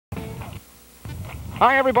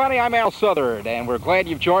Hi everybody, I'm Al Southard, and we're glad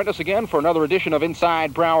you've joined us again for another edition of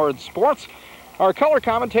Inside Broward Sports. Our color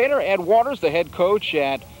commentator, Ed Waters, the head coach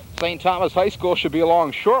at St. Thomas High School, should be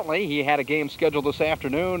along shortly. He had a game scheduled this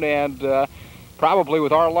afternoon, and probably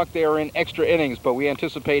with our luck they're in extra innings, but we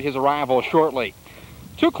anticipate his arrival shortly.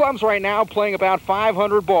 Two clubs right now playing about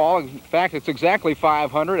 500 ball. In fact, it's exactly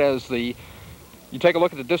 500 as you take a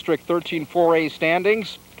look at the District 13 4A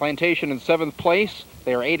standings. Plantation in 7th place.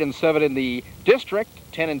 They are 8-7 in the district,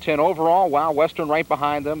 10-10 overall, while Western right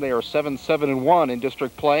behind them. They are 7-7-1 in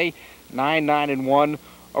district play, 9-9-1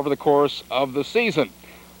 over the course of the season.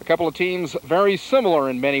 A couple of teams very similar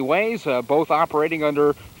in many ways, both operating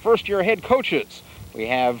under first-year head coaches. We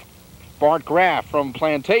have Bart Graff from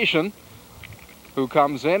Plantation, who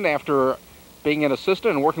comes in after being an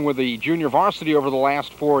assistant and working with the junior varsity over the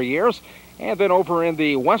last 4 years. And then over in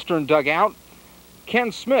the Western dugout,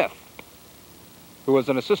 Ken Smith, who was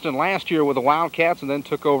an assistant last year with the Wildcats and then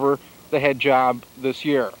took over the head job this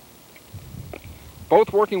year.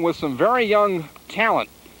 Both working with some very young talent.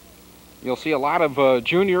 You'll see a lot of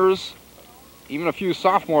juniors, even a few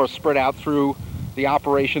sophomores spread out through the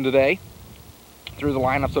operation today, through the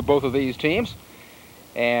lineups of both of these teams.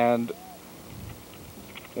 And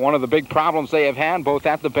one of the big problems they have had, both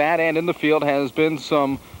at the bat and in the field, has been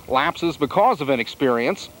some lapses because of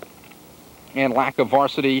inexperience and lack of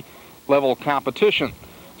varsity level competition.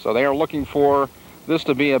 So they are looking for this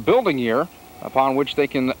to be a building year upon which they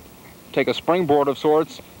can take a springboard of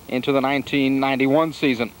sorts into the 1991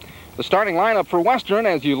 season. The starting lineup for Western,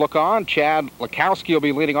 as you look on, Chad Lakowski will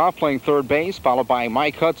be leading off playing third base, followed by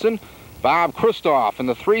Mike Hudson, Bob Kristoff in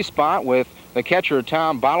the 3 spot with the catcher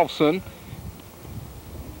Tom Bottleson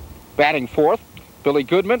batting fourth, Billy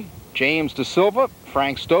Goodman, James DeSilva,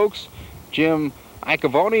 Frank Stokes, Jim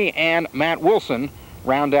Icavoni, and Matt Wilson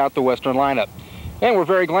round out the Western lineup. And we're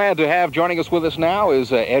very glad to have joining us with us now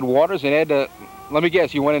is Ed Waters. And Ed, let me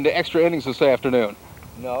guess, you went into extra innings this afternoon.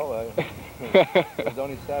 No, it was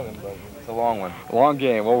only 7, but it's a long one. A long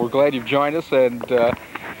game. Well, we're glad you've joined us, and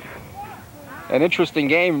an interesting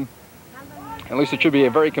game. At least it should be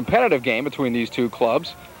a very competitive game between these two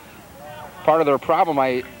clubs. Part of their problem,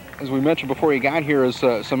 as we mentioned before you got here, is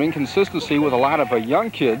some inconsistency with a lot of young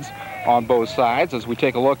kids on both sides. As we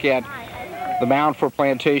take a look at the mound for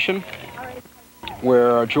Plantation,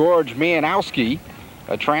 where George Mianowski,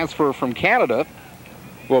 a transfer from Canada,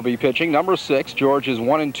 will be pitching. Number 6, George is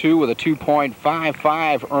 1-2 with a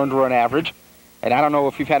 2.55 earned run average. And I don't know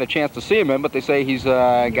if you've had a chance to see him in, but they say he's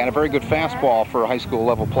got a very good fastball for high school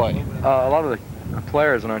level play. A lot of the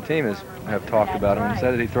players on our team have talked about him and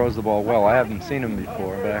said that he throws the ball well. I haven't seen him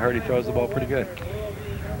before, but I heard he throws the ball pretty good.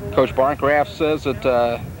 Coach Bart Graff says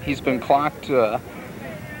that he's been clocked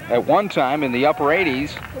at one time in the upper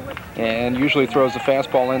 80s and usually throws the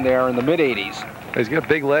fastball in there in the mid 80s. He's got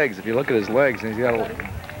big legs. If you look at his legs, and he's got a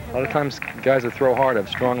lot of times guys that throw hard have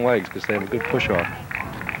strong legs because they have a good push-off.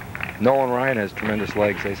 Nolan Ryan has tremendous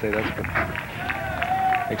legs. They say that's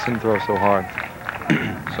what makes him throw so hard.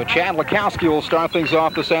 So Chad Lakowski will start things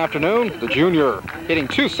off this afternoon. The junior hitting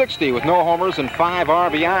 .260 with no homers and 5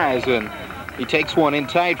 RBIs, and he takes one in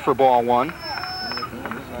tight for ball 1.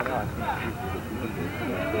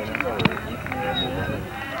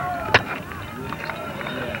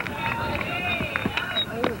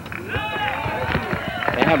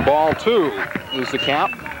 And ball 2 is the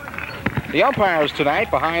count. The umpires tonight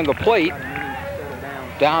behind the plate,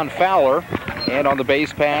 Don Fowler, and on the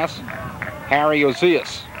base pass, Harry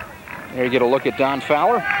Ozias. There you get a look at Don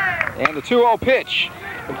Fowler. And the 2-0 pitch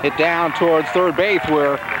hit down towards third base,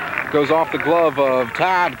 where it goes off the glove of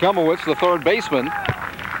Todd Gumowitz, the third baseman.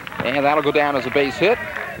 And that'll go down as a base hit.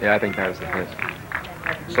 Yeah, I think that was the hit.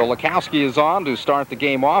 So Lakowski is on to start the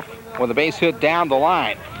game off with a base hit down the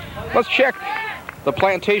line. Let's check the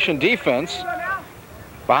Plantation defense.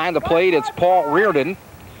 Behind the plate, it's Paul Reardon.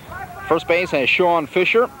 First base has Sean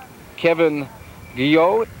Fisher, Kevin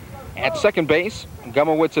Guillot at second base,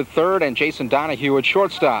 Gumowitz at third, and Jason Donahue at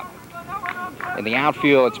shortstop. In the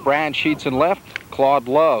outfield, it's Brad Sheets in left, Claude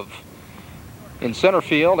Love in center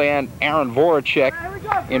field, and Aaron Voracek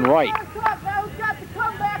in right.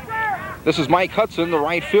 This is Mike Hudson, the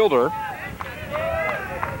right fielder.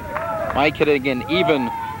 Mike hitting an even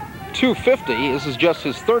 .250. This is just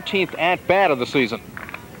his 13th at-bat of the season.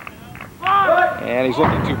 And he's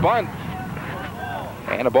looking to bunt.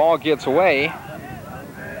 And a ball gets away.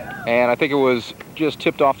 And I think it was just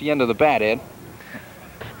tipped off the end of the bat, Ed.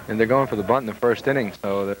 And they're going for the bunt in the first inning,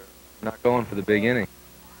 so they're not going for the big inning.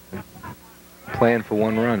 They're playing for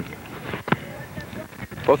 1 run.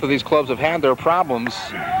 Both of these clubs have had their problems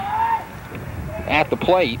at the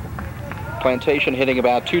plate. Plantation hitting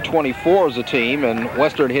about 224 as a team, and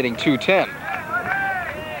Western hitting 210.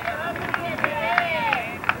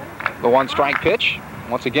 The one-strike pitch,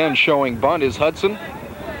 once again showing bunt, is Hudson.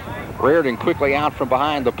 Reardon quickly out from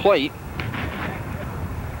behind the plate,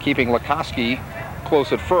 keeping Lukoski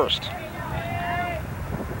close at first.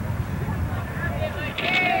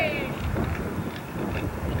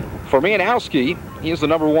 For Mianowski, he is the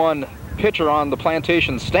 #1 pitcher on the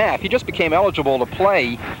Plantation staff. He just became eligible to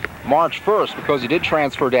play March 1st because he did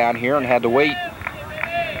transfer down here and had to wait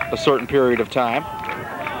a certain period of time.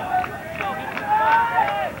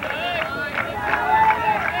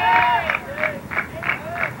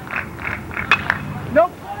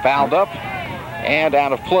 Nope. Fouled up and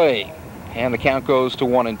out of play. And the count goes to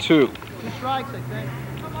 1-2. 2 strikes, I think.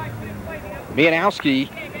 Mianowski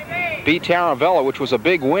beat Taravella, which was a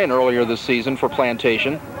big win earlier this season for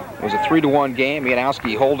Plantation. It was a 3-1 game.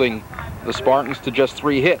 Mianowski holding the Spartans to just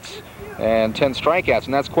 3 hits and 10 strikeouts,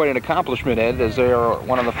 and that's quite an accomplishment, Ed, as they are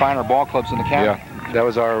one of the finer ball clubs in the county. Yeah, that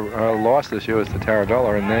was our loss this year, was to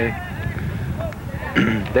Taravella, and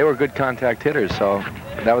they were good contact hitters, so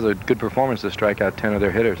that was a good performance to strike out 10 of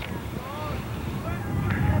their hitters.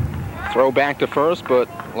 Throw back to first, but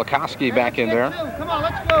Lukoski back in there. Come on,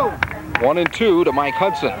 let's go. 1-2 to Mike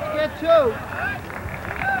Hudson. Let's get 2.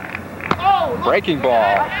 Oh, Breaking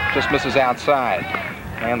ball just misses outside,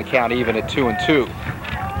 and the count even at 2-2.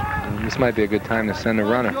 This might be a good time to send a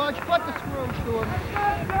runner. George, put the screws to him.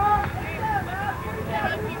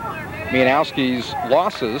 Mianowski's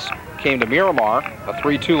losses came to Miramar, a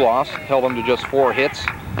 3-2 loss, held him to just 4 hits.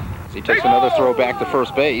 As he takes another throw back to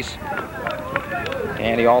first base.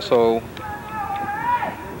 And he also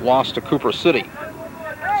lost to Cooper City.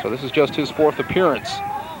 So this is just his 4th appearance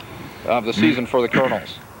of the season for the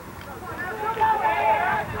Colonels.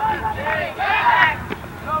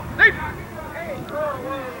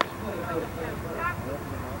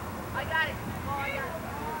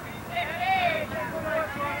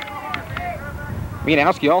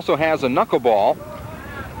 Mianowski also has a knuckleball,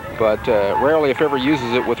 but rarely, if ever,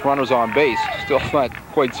 uses it with runners on base. Still not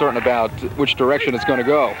quite certain about which direction it's going to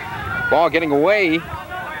go. Ball getting away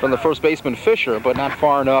from the first baseman Fisher, but not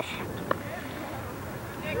far enough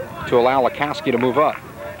to allow Lukoski to move up.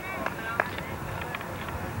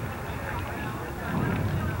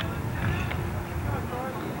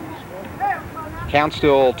 Count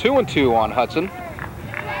still 2-2 on Hudson.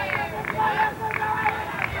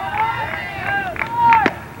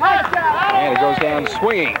 And he goes down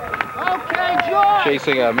swinging. Okay, George.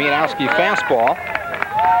 Chasing a Mianowski fastball.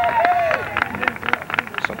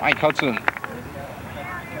 So Mike Hudson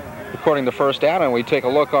recording the first out, and we take a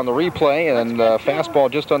look on the replay, and fastball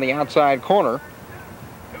just on the outside corner.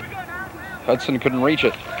 Hudson couldn't reach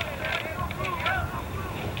it.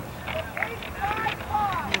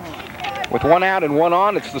 With 1 out and 1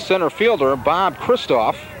 on, it's the center fielder, Bob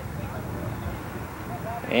Christoph.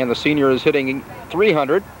 And the senior is hitting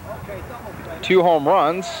 .300. 2 home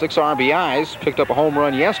runs, 6 RBIs, picked up a home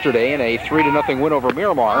run yesterday in a 3-0 win over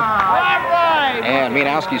Miramar. And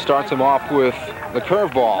Mianowski starts him off with the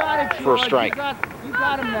curveball for a strike. You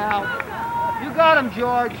got him now. You got him,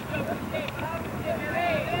 George. He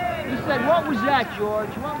said, what was that, George?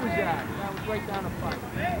 What was that? That was right down the pipe.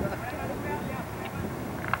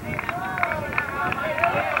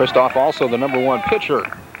 Christoph also the #1 pitcher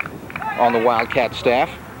on the Wildcat staff.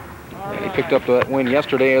 And he picked up that win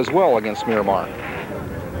yesterday as well against Miramar.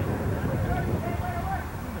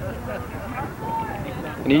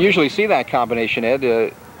 And you usually see that combination, Ed.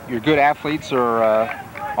 Your good athletes are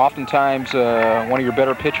oftentimes one of your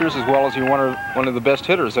better pitchers, as well as you're one of the best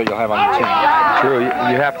hitters that you'll have on your team. True.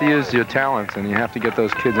 You have to use your talents, and you have to get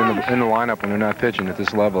those kids in the lineup when they're not pitching at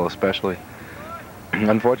this level, especially.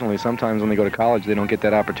 Unfortunately, sometimes when they go to college, they don't get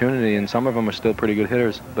that opportunity, and some of them are still pretty good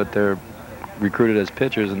hitters, but they're recruited as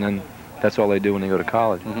pitchers, and then that's all they do when they go to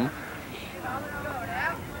college.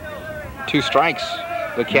 2 strikes,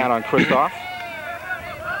 the count on Christoph.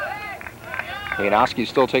 Mianowski's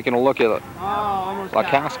still taking a look at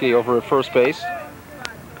Lukoski over at first base.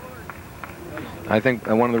 I think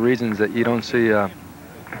one of the reasons that you don't see,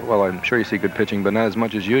 well, I'm sure you see good pitching, but not as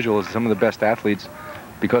much as usual, is some of the best athletes,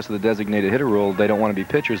 because of the designated hitter rule, they don't want to be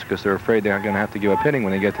pitchers because they're afraid they're going to have to give up hitting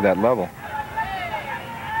when they get to that level.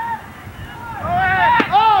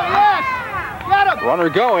 Runner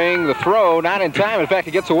going, the throw not in time. In fact,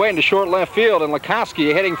 it gets away into short left field, and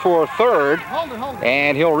Lukoski heading for third,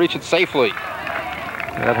 and he'll reach it safely.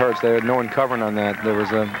 That hurts. They had no one covering on that.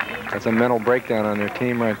 That's a mental breakdown on their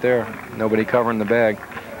team right there. Nobody covering the bag.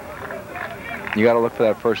 You got to look for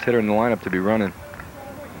that first hitter in the lineup to be running.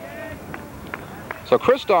 So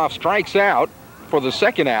Christoph strikes out for the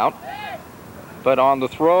second out. but on the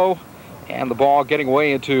throw and the ball getting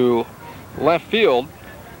away into left field,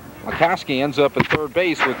 McCoskey ends up at third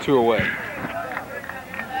base with 2 away.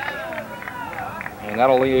 And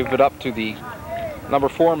that'll leave it up to the number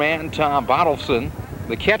 4 man, Tom Bottleson,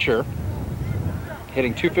 the catcher,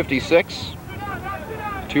 hitting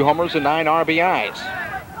 .256, 2 homers and 9 RBIs.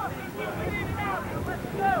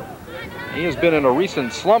 He has been in a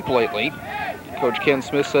recent slump lately. Coach Ken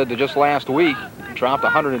Smith said that just last week he dropped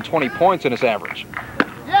 120 points in his average.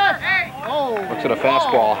 Looks at a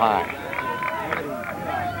fastball high.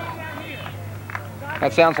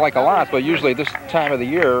 That sounds like a lot, but usually this time of the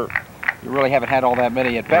year, you really haven't had all that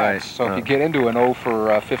many at bats. Right. So if you get into an 0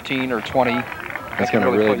 for 15 or 20, that's going to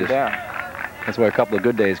really put you just down. That's why a couple of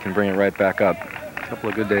good days can bring it right back up. A couple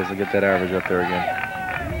of good days to get that average up there again.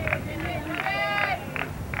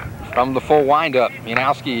 From the full windup,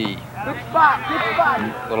 Yanowski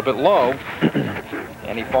a little bit low,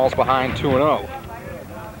 and he falls behind 2-0.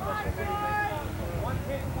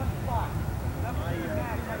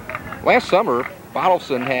 Last summer,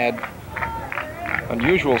 Bottleson had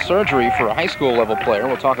unusual surgery for a high school level player.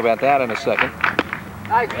 We'll talk about that in a second.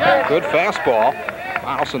 Good fastball.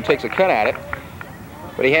 Bottleson takes a cut at it,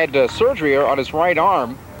 but he had surgery on his right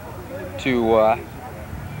arm to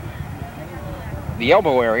the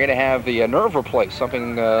elbow area to have the nerve replaced,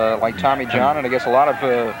 something like Tommy John and I guess a lot of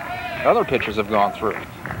other pitchers have gone through.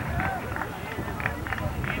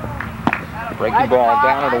 Breaking ball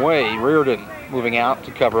down and away. Reardon moving out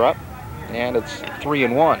to cover up, and it's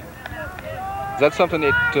 3-1. Is that something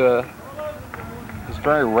that is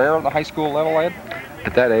very rare at the high school level, Ed?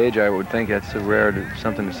 At that age, I would think it's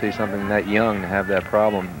something to see something that young to have that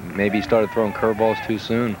problem. Maybe he started throwing curveballs too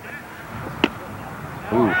soon.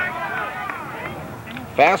 Ooh.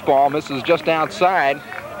 Fastball misses just outside.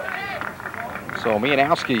 So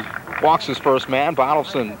Mianowski walks his first man.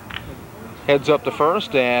 Bottleson heads up to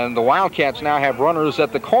first, and the Wildcats now have runners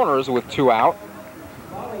at the corners with 2 out.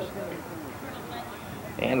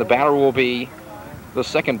 And the batter will be the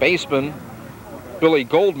second baseman, Billy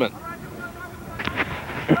Goldman.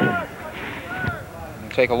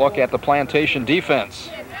 Take a look at the Plantation defense.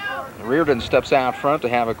 Reardon steps out front to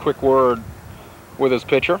have a quick word with his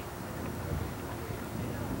pitcher.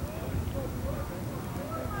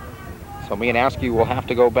 So Mianowski will have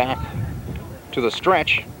to go back to the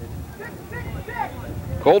stretch.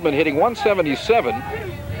 Goldman hitting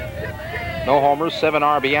 .177. No homers, 7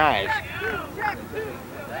 RBIs.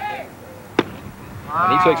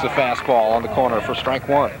 And he takes a fastball on the corner for strike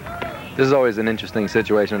 1. This is always an interesting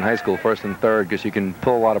situation in high school, first and third, because you can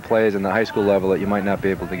pull a lot of plays in the high school level that you might not be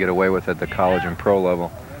able to get away with at the college and pro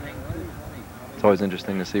level. It's always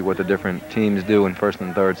interesting to see what the different teams do in first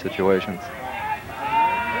and third situations.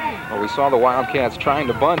 Well, we saw the Wildcats trying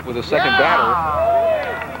to bunt with a second batter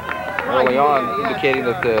early on, indicating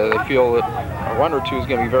that they feel that a run or two is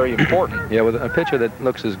going to be very important. Yeah, with a pitcher that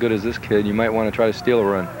looks as good as this kid, you might want to try to steal a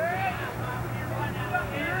run.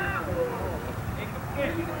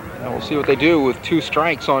 And we'll see what they do with 2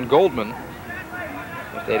 strikes on Goldman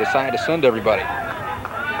if they decide to send everybody.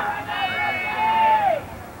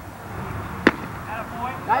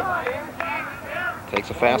 Takes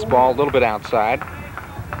a fastball a little bit outside.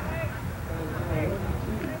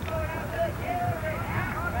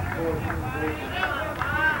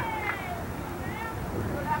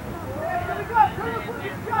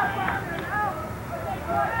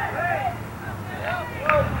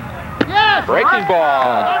 Breaking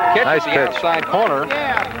ball. Catches Nice the pitch. outside corner.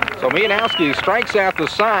 So Mianowski strikes out the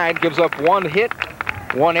side, gives up 1 hit,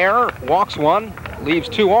 1 error, walks 1, leaves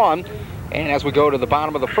 2 on. And as we go to the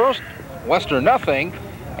bottom of the first, Western nothing,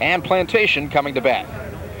 and Plantation coming to bat.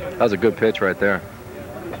 That was a good pitch right there.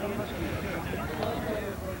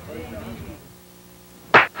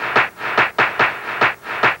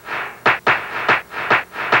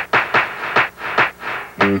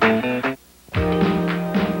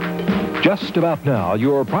 Just about now,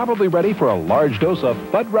 you're probably ready for a large dose of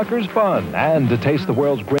Fuddruckers fun and to taste the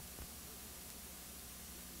world's great.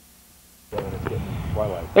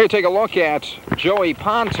 Here, take a look at Joey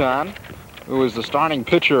Ponton, who is the starting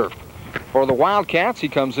pitcher for the Wildcats. He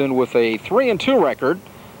comes in with a 3-2 record,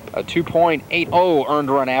 a 2.80 earned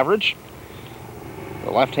run average.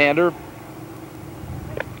 The left-hander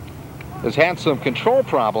has had some control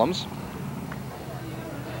problems.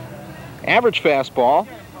 Average fastball.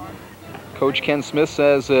 Coach Ken Smith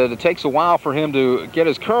says it takes a while for him to get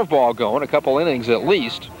his curveball going, a couple innings at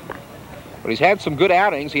least. But he's had some good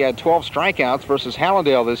outings. He had 12 strikeouts versus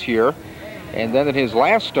Hallandale this year. And then in his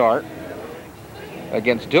last start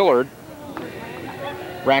against Dillard,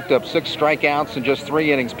 racked up 6 strikeouts in just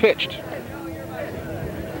 3 innings pitched.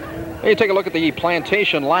 You take a look at the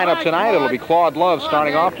Plantation lineup tonight. It'll be Claude Love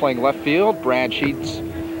starting off, playing left field. Brad Sheets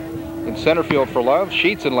in center field for Love.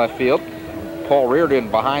 Sheets in left field. Paul Reardon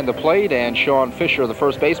behind the plate, and Sean Fisher, the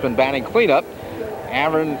first baseman, batting cleanup.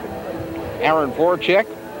 Aaron Voracek,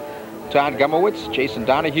 Todd Gumowitz, Jason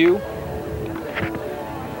Donahue,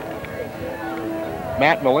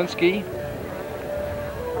 Matt Malinsky.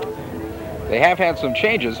 They have had some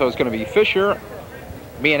changes, so it's going to be Fisher,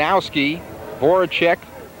 Mianowski, Voracek,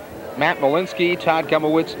 Matt Malinsky, Todd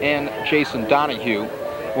Gumowitz, and Jason Donahue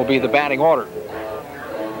will be the batting order.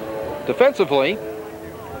 Defensively,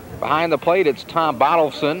 behind the plate, it's Tom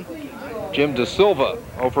Bottleson, Jim De Silva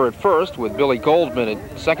over at first with Billy Goldman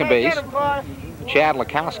at second base, Chad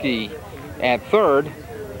Lukowski at third,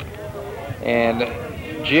 and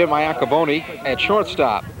Jim Iacoboni at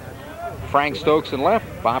shortstop. Frank Stokes in left,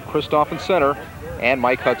 Bob Christoph in center, and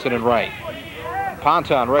Mike Hudson in right.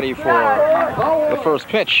 Ponton ready for the first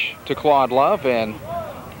pitch to Claude Love, and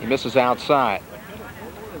he misses outside.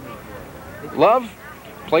 Love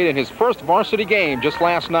played in his first varsity game just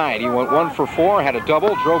last night. He went 1 for 4, had a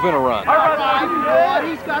double, drove in a run,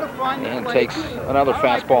 and takes another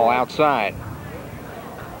fastball outside.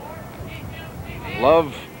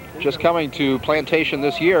 Love, just coming to Plantation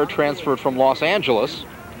this year, transferred from Los Angeles.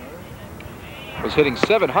 Was hitting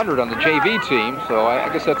 .700 on the JV team, so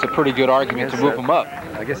I guess that's a pretty good argument to move him up.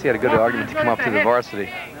 I guess he had a good argument to come up to the varsity.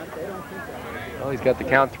 Well, he's got the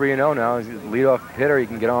count 3-0 now. He's a leadoff hitter. He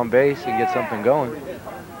can get on base and get something going.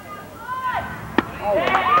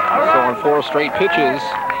 So on 4 straight pitches,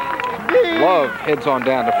 Love heads on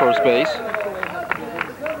down to first base.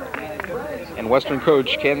 And Western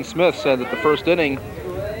coach Ken Smith said that the first inning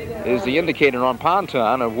is the indicator on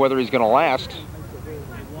Ponton of whether he's going to last.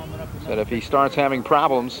 Said if he starts having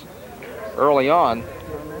problems early on,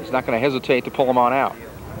 he's not going to hesitate to pull him on out.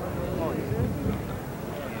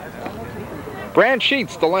 Brad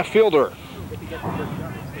Sheets, the left fielder.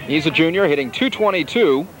 He's a junior, hitting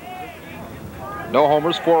 .222. No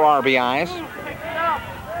homers, 4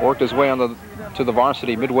 RBIs. Worked his way on to the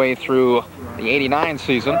varsity midway through the '89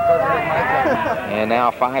 season. And now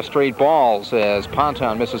 5 straight balls as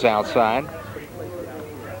Ponton misses outside.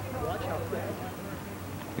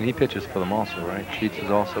 And he pitches for them also, right? Sheets is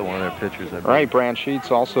also one of their pitchers. Right, Brad Sheets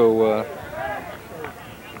also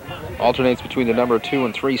alternates between the number 2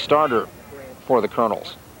 and 3 starter for the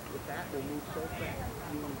Colonels.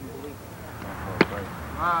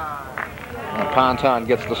 And Ponton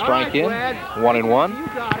gets the strike in, 1-1.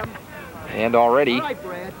 And already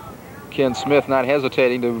Ken Smith not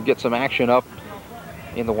hesitating to get some action up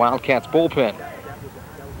in the Wildcats bullpen.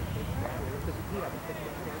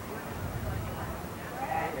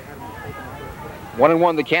 One and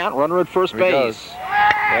 1 the count, runner at first base.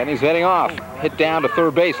 And he's heading off. Hit down to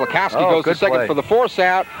third base. Lukowski goes to second for the force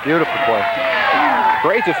out. Beautiful play.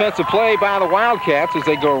 Great defensive play by the Wildcats as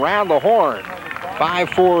they go around the horn.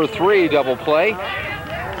 5-4-3 double play.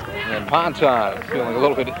 And Ponton feeling a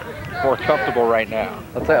little bit more comfortable right now.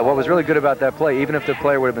 I'll tell you, what was really good about that play, even if the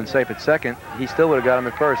player would have been safe at second, he still would have got him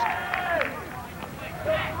at first.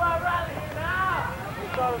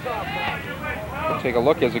 We'll take a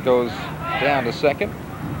look as it goes down to second.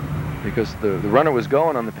 Because the runner was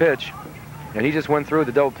going on the pitch, and he just went through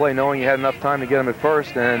the double play knowing he had enough time to get him at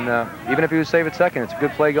first, and even if he was safe at second, it's a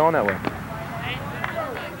good play going that way.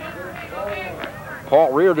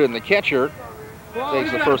 Paul Reardon, the catcher,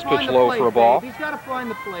 takes the first pitch low for a ball. He's got to find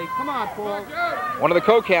the plate. Come on, Paul. One of the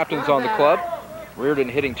co-captains on the club. Reardon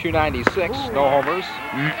hitting .296, no homers,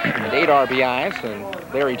 and 8 RBIs, and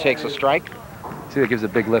there he takes a strike. See, that gives a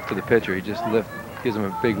big lift to the pitcher. He just gives him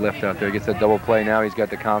a big lift out there. He gets that double play now. He's got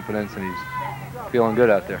the confidence, and he's feeling good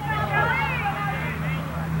out there.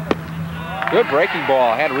 Good breaking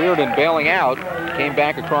ball. Had Reardon bailing out. Came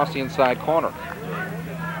back across the inside corner.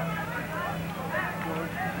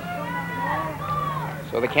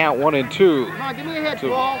 So the count 1-2. Come on, give me a hit,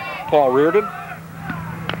 Paul. Paul Reardon.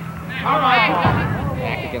 All right.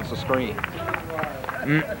 Back against the screen.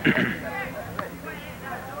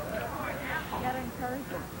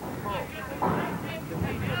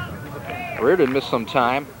 Reardon missed some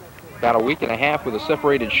time, about a week and a half with a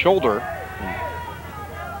separated shoulder.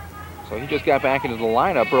 So he just got back into the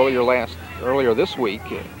lineup earlier this week.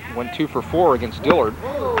 Went 2 for 4 against Dillard.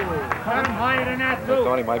 I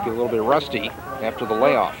thought he might be a little bit rusty after the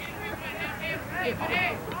layoff.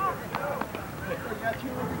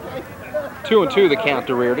 2-2 the count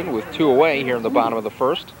to Reardon with 2 away here in the bottom of the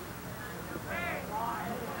first.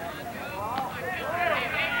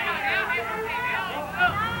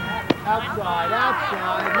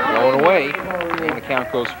 Outside. Going away, and the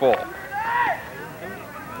count goes full.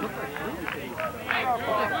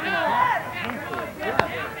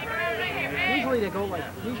 Usually they go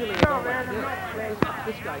like this.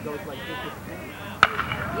 This guy goes like this.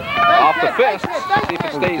 Off the fist. See if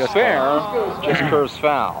it stays fair. Just curves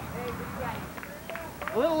foul.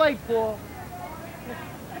 A little late, Paul.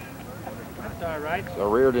 That's all right. So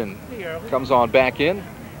Reardon comes on back in.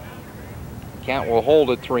 Count will hold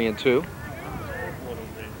at 3-2.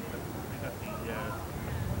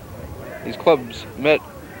 These clubs met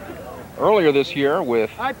earlier this year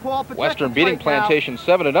with Western beating Plantation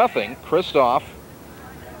 7-0. Christoph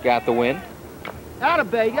got the win.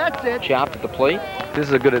 Atta-bay, that's it. Chopped at the plate. This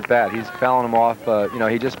is a good at bat. He's fouling him off. You know,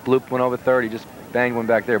 he just blooped one over third. He just banged one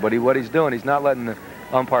back there. But what he's doing, he's not letting the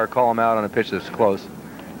umpire call him out on a pitch that's close.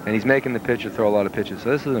 And he's making the pitcher throw a lot of pitches.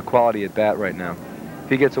 So this is a quality at bat right now.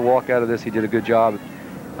 If he gets a walk out of this, he did a good job.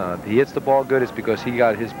 If he hits the ball good, it's because he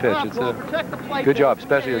got his pitch. It's a good job,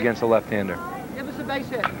 especially against a left-hander. Give us a base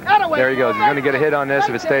hit. There he goes. He's going to get a hit on this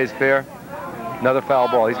if it stays fair. Another foul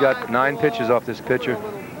ball. He's got 9 pitches off this pitcher.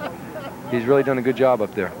 He's really done a good job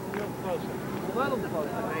up there.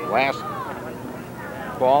 Last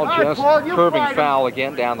ball, just curving foul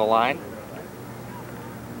again down the line.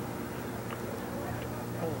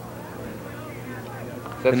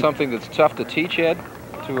 Is that something that's tough to teach, Ed,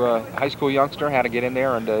 to a high school youngster, how to get in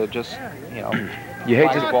there and just, you know, you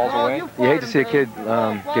hate fly the balls away? You hate to see a kid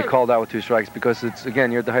get called out with 2 strikes because it's,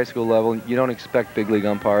 again, you're at the high school level. You don't expect big league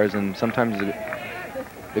umpires, and sometimes they're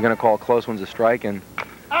going to call close ones a strike. And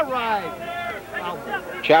all right.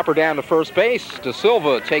 Chopper down to first base. De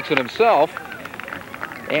Silva takes it himself.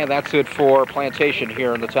 And that's it for Plantation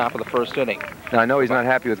here in the top of the first inning. Now, I know he's not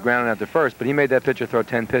happy with grounding after first, but he made that pitcher throw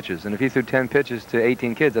 10 pitches. And if he threw 10 pitches to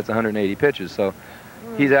 18 kids, that's 180 pitches. So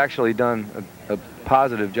he's actually done a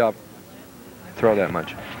positive job to throw that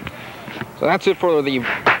much. So that's it for the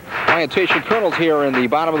Plantation Colonels here in the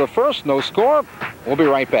bottom of the first. No score. We'll be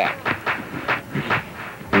right back.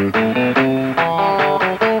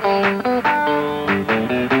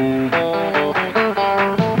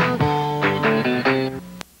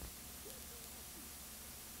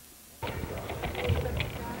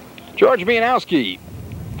 George Mianowski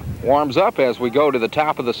warms up as we go to the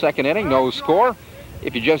top of the second inning. No score.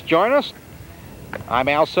 If you just join us, I'm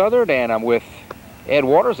Al Southard, and I'm with Ed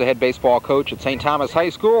Waters, the head baseball coach at St. Thomas High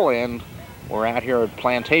School, and we're out here at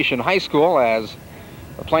Plantation High School as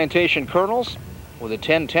the Plantation Colonels, with a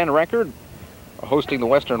 10-10 record, are hosting the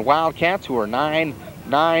Western Wildcats, who are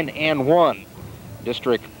 9-9-1.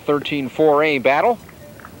 District 13-4A battle.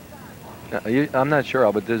 I'm not sure,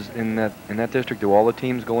 but does in that district, do all the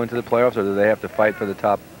teams go into the playoffs, or do they have to fight for the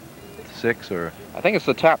top 6? Or I think it's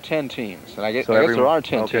the top 10 teams, and I guess there are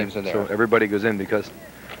 10 teams in there. So everybody goes in, because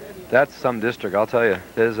that's some district. I'll tell you,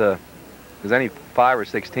 there's any 5 or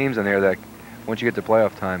 6 teams in there that, once you get to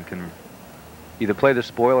playoff time, can either play the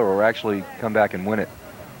spoiler or actually come back and win it.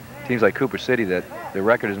 Teams like Cooper City, that their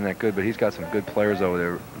record isn't that good, but he's got some good players over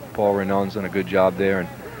there. Paul Renon's done a good job there, and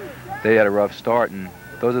they had a rough start. And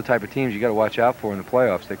those are the type of teams you got to watch out for in the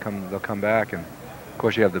playoffs. They'll come back, and of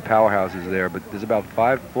course you have the powerhouses there. But there's about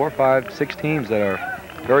 4, 5, 6 teams that are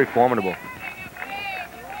very formidable.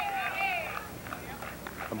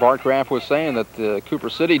 Bart Graff was saying that the Cooper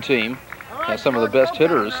City team has some of the best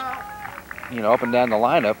hitters, you know, up and down the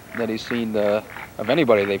lineup that he's seen of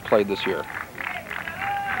anybody they've played this year.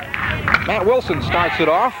 Matt Wilson starts it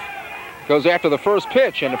off, goes after the first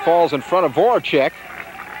pitch, and it falls in front of Voracek.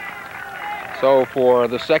 So for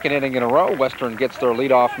the second inning in a row, Western gets their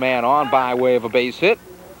leadoff man on by way of a base hit.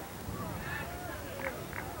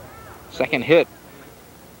 Second hit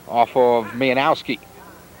off of Mianowski.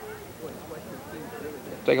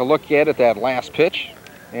 Take a look at that last pitch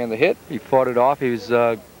and the hit. He fought it off. He used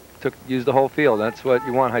the whole field. That's what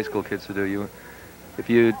you want high school kids to do. If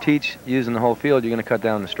you teach using the whole field, you're going to cut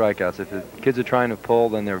down the strikeouts. If the kids are trying to pull,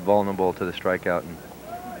 then they're vulnerable to the strikeout. And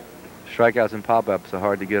strikeouts and pop-ups are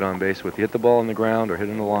hard to get on base with. You hit the ball on the ground or hit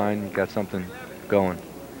in the line, you got something going.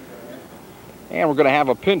 And we're going to have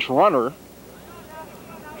a pinch runner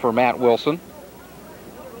for Matt Wilson.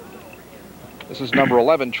 This is number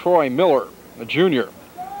 11, Troy Miller, a junior.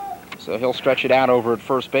 So he'll stretch it out over at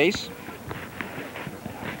first base.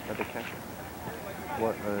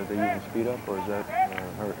 What, are they using speed up, or is that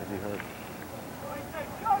hurt? Is he hurt?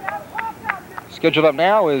 Scheduled up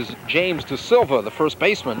now is James De Silva, the first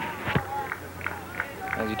baseman.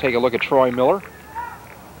 As you take a look at Troy Miller.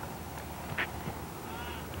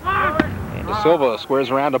 And De Silva squares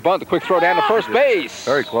around to bunt. The quick throw down to first base.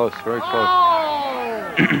 Very close, very close.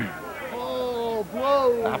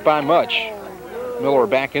 Not by much. Miller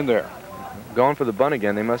back in there. Going for the bunt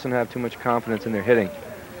again. They mustn't have too much confidence in their hitting.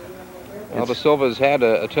 Well, De Silva's had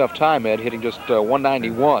a tough time, Ed, hitting just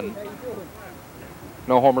 191.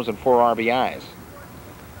 no homers and 4 RBIs.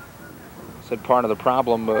 Said part of the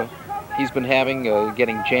problem he's been having,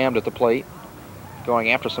 getting jammed at the plate,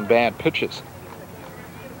 going after some bad pitches.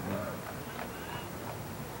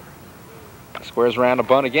 Squares around a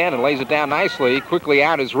bunt again and lays it down nicely. Quickly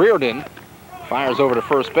out is Reardon. Fires over to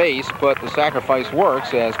first base, but the sacrifice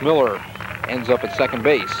works as Miller ends up at second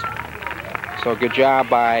base. So good job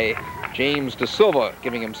by James De Silva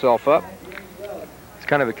giving himself up. It's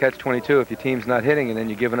kind of a catch-22 if your team's not hitting and then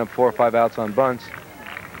you're giving up 4 or 5 outs on bunts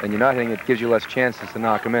and you're not hitting, it gives you less chances to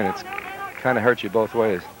knock them in. It's kind of hurts you both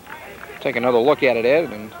ways. Take another look at it,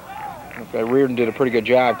 Ed, and Reardon did a pretty good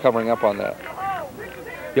job covering up on that.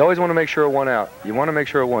 You always want to make sure one out. You want to make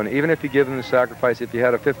sure one. Even if you give them the sacrifice, if you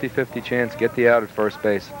had a 50-50 chance, get the out at first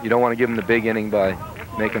base. You don't want to give them the big inning by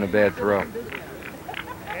making a bad throw.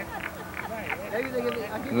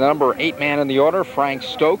 Number 8 man in the order, Frank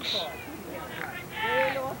Stokes.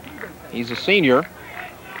 He's a senior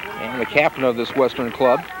and the captain of this Western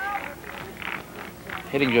club.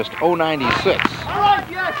 Hitting just .096.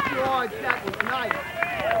 Yes, George, that was nice.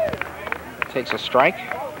 Takes a strike.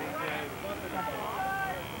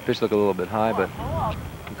 Pitch looked a little bit high, but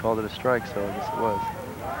he called it a strike, so I guess it was.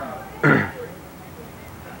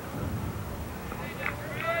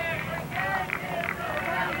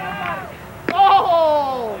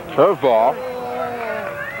 Curveball.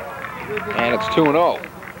 And it's 2-0.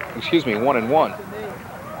 Excuse me, 1-1.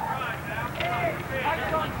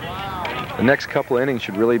 The next couple of innings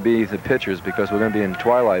should really be the pitchers because we're going to be in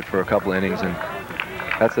twilight for a couple of innings, and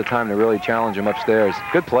that's the time to really challenge them upstairs.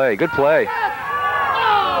 Good play, good play.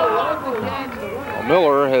 Well,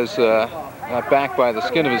 Miller has got back by the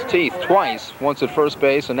skin of his teeth twice, once at first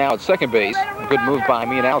base and now at second base. A good move by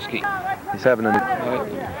Mianowski. He's having a...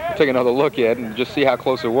 Take another look at it and just see how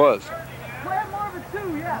close it was.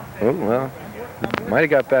 Oh, well, might have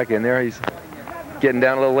got back in there. He's getting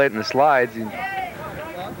down a little late in the slides.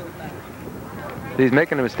 He's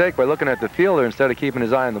making a mistake by looking at the fielder instead of keeping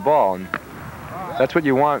his eye on the ball. And that's what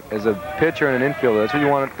you want as a pitcher and an infielder. That's what you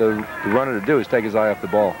want the runner to do, is take his eye off the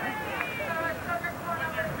ball.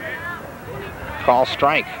 Call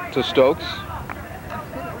strike to Stokes.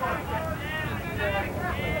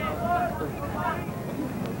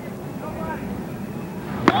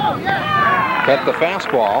 Cut the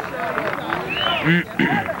fastball.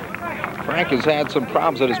 Frank has had some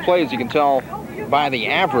problems at his plate, as you can tell by the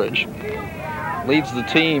average. Leads the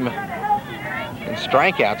team in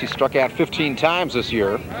strikeouts. He struck out 15 times this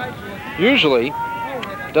year. Usually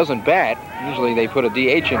doesn't bat. Usually they put a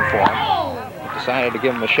DH in for him. Decided to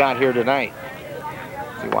give him a shot here tonight.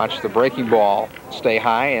 He watched the breaking ball stay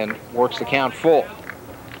high and works the count full.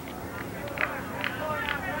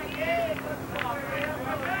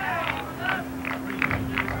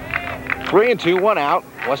 Three and two, 1 out.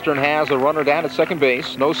 Western has a runner down at second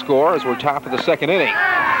base. No score as we're top of the second inning.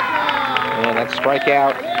 And that's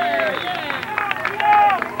strikeout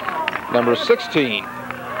number 16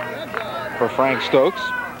 for Frank Stokes.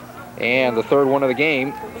 And the third one of the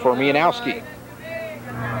game for Mianowski.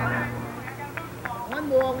 One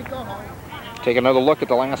more, we go home. Take another look at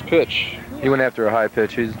the last pitch. He went after a high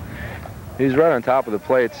pitch. He's right on top of the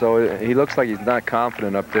plate, so he looks like he's not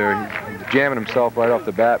confident up there. He's jamming himself right off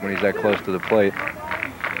the bat when he's that close to the plate.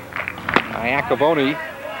 Iacovone,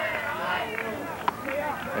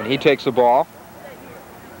 and he takes the ball.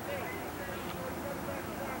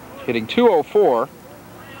 Hitting .204.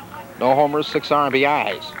 No homers, 6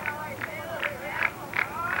 RBIs.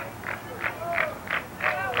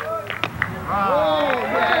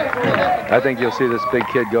 I think you'll see this big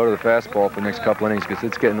kid go to the fastball for the next couple innings because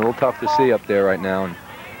it's getting a little tough to see up there right now. And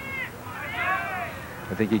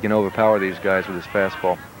I think he can overpower these guys with his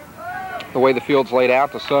fastball. The way the field's laid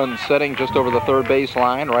out, the sun's setting just over the third base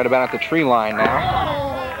line, right about at the tree line now.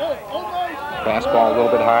 Fastball a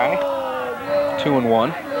little bit high.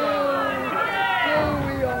 2-1.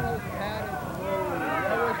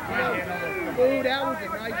 That was a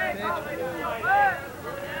nice pitch.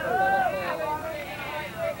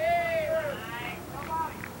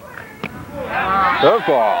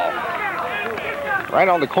 Curveball. Right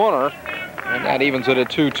on the corner, and that evens it at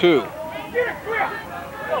 2-2.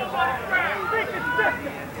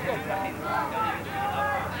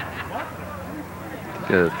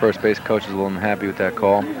 The first base coach is a little unhappy with that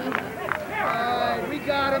call. We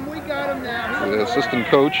got him now. The assistant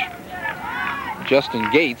coach, Justin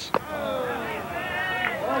Gates.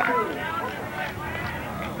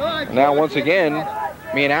 Now once again,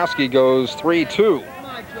 Mianowski goes 3-2.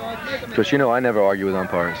 Because you know I never argue with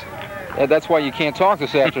umpires. That's why you can't talk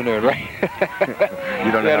this afternoon, right?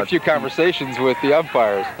 You don't had a few conversations with the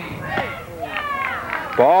umpires.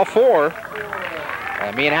 Ball 4.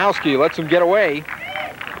 Mianowski lets him get away.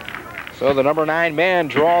 So the number 9 man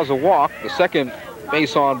draws a walk, the second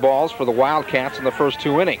base on balls for the Wildcats in the first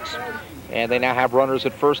 2 innings. And they now have runners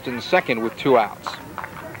at first and second with 2 outs.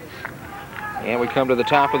 And we come to the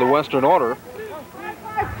top of the Western order.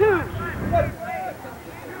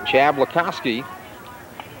 Chad Lukowski,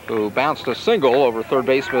 who bounced a single over third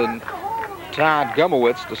baseman Todd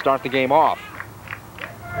Gumowitz to start the game off.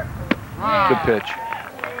 Good pitch.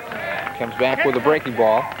 Comes back with a breaking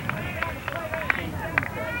ball.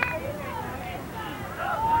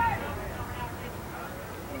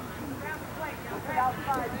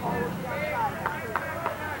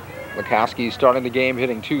 Lukowski starting the game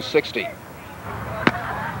hitting .260.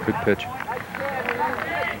 Good pitch.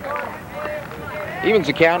 Evens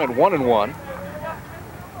the count at 1-1.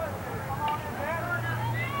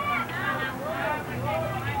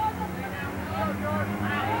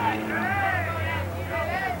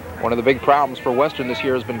 One of the big problems for Western this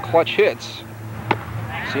year has been clutch hits.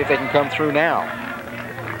 See if they can come through now.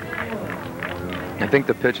 I think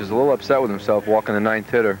the pitch is a little upset with himself walking the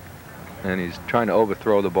 9th hitter, and he's trying to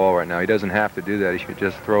overthrow the ball right now. He doesn't have to do that. He should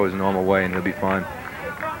just throw his normal way and he'll be fine.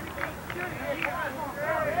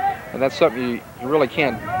 And that's something you really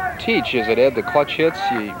can't teach, is it, Ed? The clutch hits,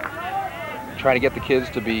 you try to get the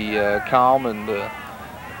kids to be calm and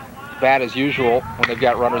bat as usual when they've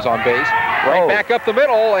got runners on base. Right back up the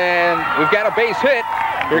middle, and we've got a base hit.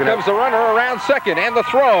 Here comes the runner around second, and the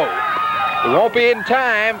throw. It won't be in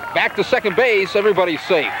time. Back to second base. Everybody's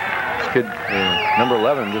safe. This kid, number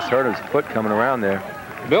 11, just hurt his foot coming around there.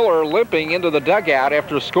 Miller limping into the dugout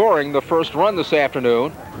after scoring the first run this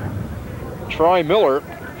afternoon. Troy Miller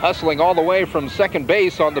hustling all the way from second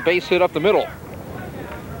base on the base hit up the middle.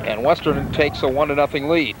 And Western takes a 1-0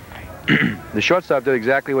 lead. The shortstop did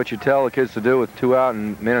exactly what you tell the kids to do with 2 out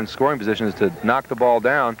and men in scoring position, is to knock the ball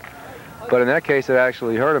down. But in that case, it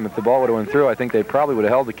actually hurt him. If the ball would have went through, I think they probably would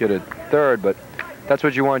have held the kid at third. But that's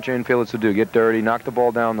what you want your infielders to do: get dirty, knock the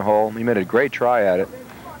ball down the hole. He made a great try at it.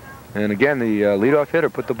 And again, the leadoff hitter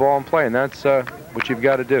put the ball in play, and that's what you've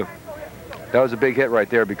got to do. That was a big hit right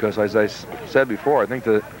there, because as I said before, I think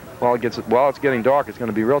that while it's getting dark, it's going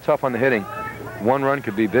to be real tough on the hitting. 1 run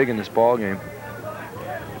could be big in this ball game.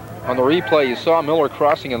 On the replay, you saw Miller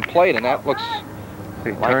crossing in plate, and that looks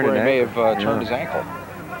like where he may have turned his ankle.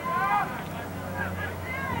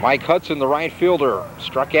 Mike Hudson, the right fielder,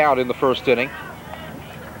 struck out in the first inning.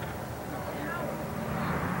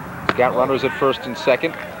 He's got runners at first and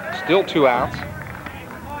second. Still 2 outs.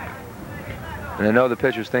 And I know the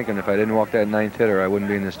pitcher's thinking, if I didn't walk that 9th hitter, I wouldn't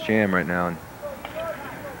be in this jam right now. And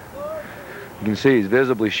you can see he's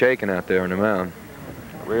visibly shaking out there on the mound.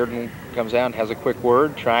 Reardon comes out and has a quick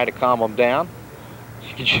word, trying to calm him down.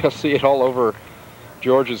 You can just see it all over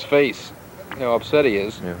George's face, how upset he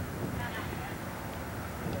is. Yeah.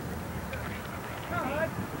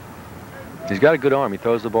 He's got a good arm. He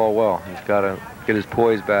throws the ball well. He's got to get his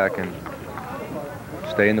poise back and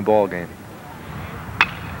stay in the ball game.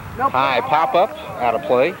 High pop-up, out of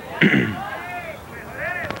play.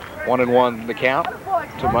 1-1 the count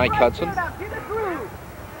to Mike Hudson.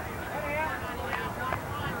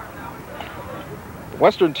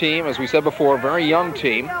 Western team, as we said before, very young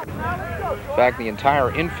team. In fact, the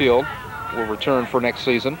entire infield will return for next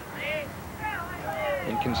season.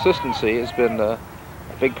 Inconsistency has been a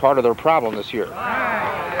big part of their problem this year.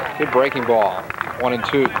 Good breaking ball,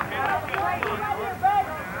 1-2.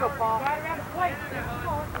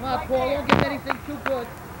 Come on, Paul, don't get anything too good.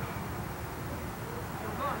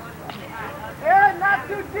 Aaron, not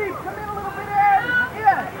too deep. Come in a little bit, Aaron.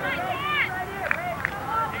 Yeah.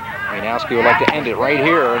 Mianowski would like to end it right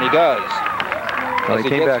here, and he does. Well, he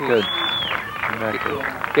came back good.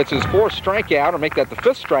 Gets his 4th strikeout, or make that the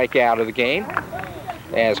 5th strikeout of the game,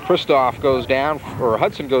 as Christoph goes down, or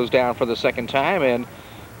Hudson goes down for the 2nd time, and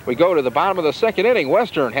we go to the bottom of the 2nd inning.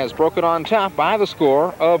 Western has broken on top by the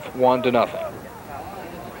score of 1-0.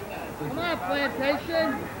 Come on,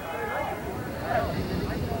 Plantation.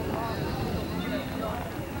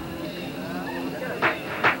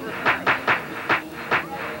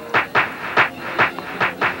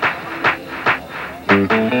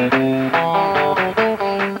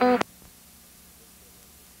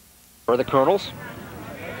 For the Colonels.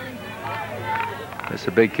 That's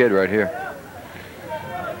a big kid right here.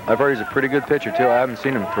 I've heard he's a pretty good pitcher, too. I haven't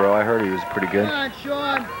seen him throw. I heard he was pretty good. Come on,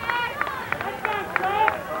 Sean.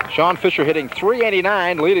 Sean Fisher hitting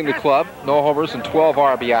 .389, leading the club. No homers and 12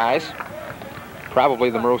 RBIs. Probably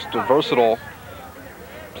the most versatile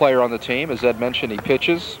player on the team. As Ed mentioned, he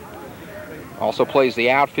pitches. Also plays the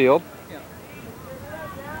outfield.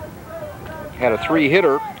 Had a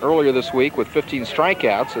 3-hitter earlier this week with 15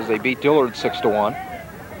 strikeouts as they beat Dillard 6-1.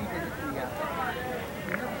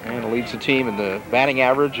 And leads the team in the batting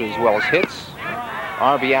average as well as hits,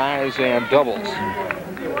 RBIs, and doubles.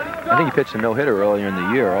 I think he pitched a no-hitter earlier in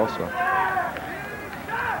the year also.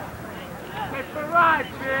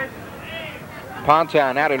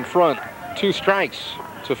 Plantation out in front. 2 strikes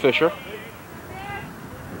to Fisher.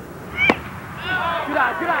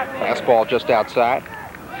 Fastball just outside.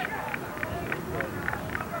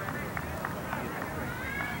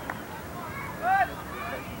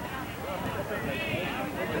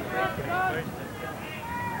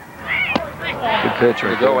 Good pitch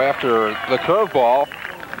right To go after the curveball.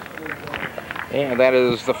 And that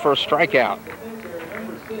is the first strikeout.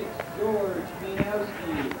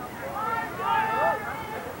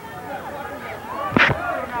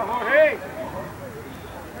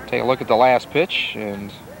 Take a look at the last pitch,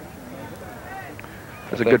 and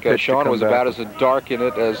That's a good pitch. Sean was about as dark in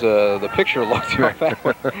it as the picture looked on that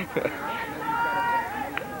one.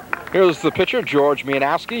 Here's the pitcher, George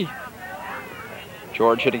Mianowski.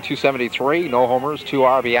 George hitting .273, no homers, 2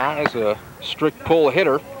 RBIs, a strict pull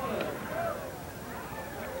hitter.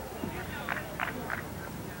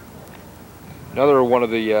 Another one of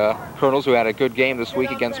the Colonels who had a good game this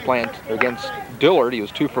week against Dillard. He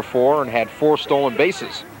was 2 for 4 and had 4 stolen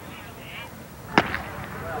bases.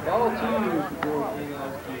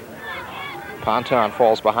 Plantation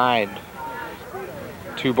falls behind.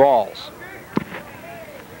 2 balls.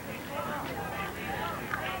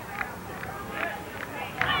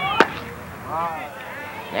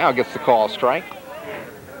 Now gets the call strike.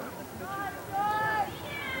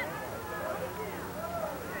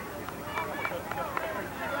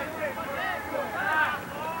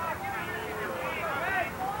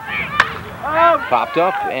 Popped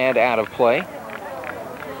up and out of play.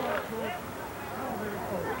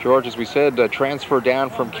 George, as we said, transferred down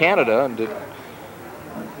from Canada and didn't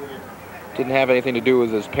have anything to do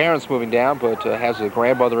with his parents moving down, but has a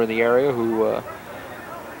grandmother in the area who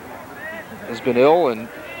has been ill and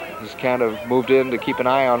has kind of moved in to keep an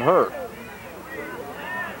eye on her.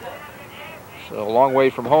 So a long way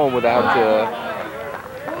from home without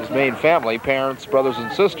his main family, parents, brothers,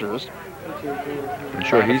 and sisters. I'm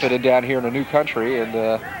sure he's fitted down here in a new country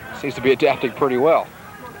and seems to be adapting pretty well.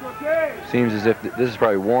 Seems as if this is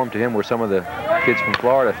probably warm to him, where some of the kids from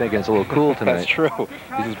Florida think it's a little cool tonight. That's true.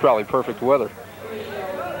 This is probably perfect weather.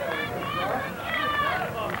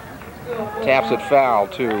 Taps it foul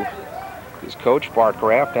to his coach, Bart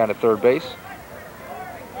Graff, down at third base.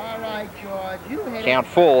 All right, George. You hit Count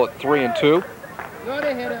full at 3-2. You're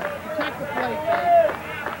the hitter. Protect the plate, baby.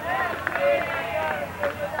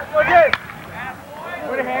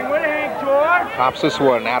 Where the hang, George? Pops this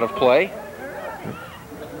one out of play.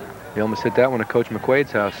 He almost hit that one at Coach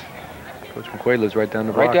McQuaid's house. Coach McQuaid lives right down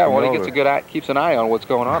the block. Right down. Well, he Nova. gets a good eye, keeps an eye on what's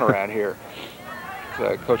going on around here.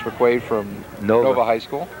 It's, Coach McQuaid from Nova High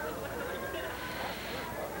School.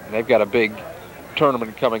 And they've got a big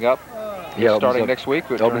tournament coming up. Yeah, starting next week.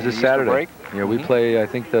 Opens this Saturday. Break. Yeah, we play, I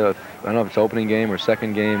think, I don't know if it's opening game or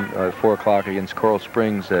second game, 4 o'clock against Coral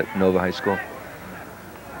Springs at Nova High School.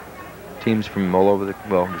 Teams from all over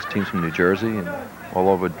there's teams from New Jersey and all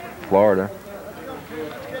over Florida.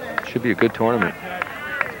 Should be a good tournament.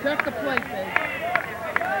 Protect the plate, baby.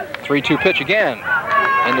 3-2 pitch again.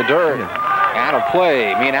 In the dirt. Yeah. Out of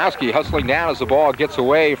play. Mianowski hustling down as the ball gets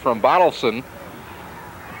away from Bottleson.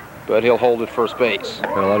 But he'll hold at first base.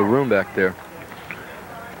 Got a lot of room back there.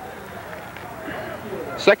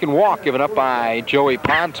 Second walk given up by Joey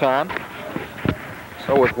Plantation.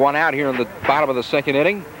 So with 1 out here in the bottom of the second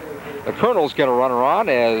inning, the Colonel's get a runner on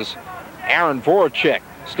as Aaron Voracek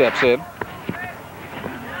steps in.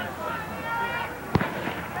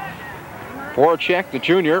 Voracek, the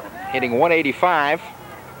junior, hitting .185.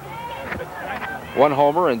 1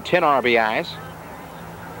 homer and 10 RBIs.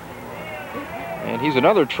 And he's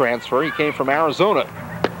another transfer. He came from Arizona.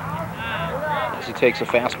 As he takes a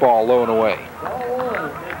fastball low and away.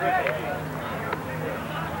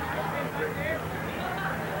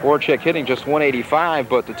 Voracek hitting just .185,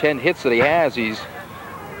 but the 10 hits that he has, he's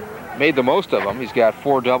made the most of them. He's got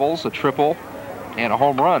 4 doubles, a triple, and a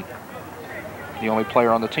home run. The only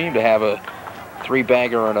player on the team to have a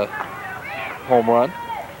 3-bagger and a home run.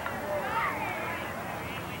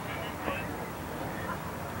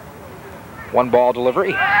 One ball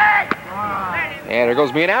delivery. And there goes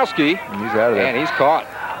Mianowski. And he's out of there. And he's caught.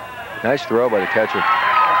 Nice throw by the catcher.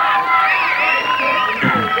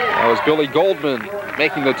 That was Billy Goldman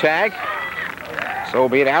making the tag. So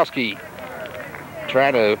Mianowski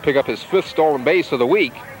trying to pick up his 5th stolen base of the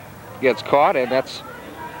week. Gets caught, and that's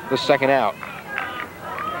the second out.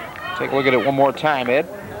 Take a look at it one more time, Ed.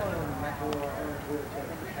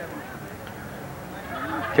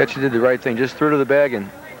 Catcher did the right thing. Just threw to the bag and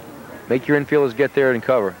make your infielders get there and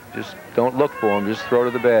cover. Just don't look for them. Just throw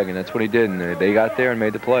to the bag, and that's what he did. And they got there and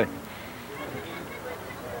made the play.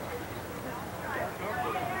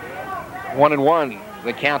 1-1,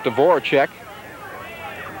 the count to Voracek.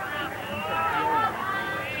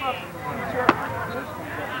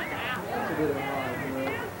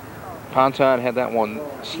 Ponton had that one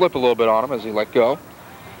slip a little bit on him as he let go.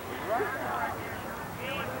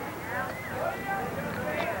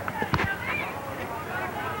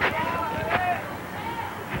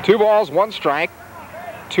 Two balls, one strike,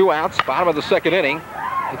 2 outs, bottom of the second inning.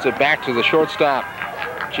 Hits it back to the shortstop,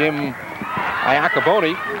 Jim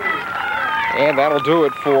Iacoboni. And that'll do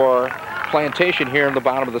it for Plantation here in the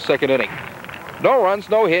bottom of the second inning. No runs,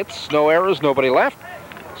 no hits, no errors, nobody left.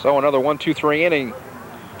 So another 1-2-3 inning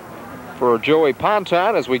for Joey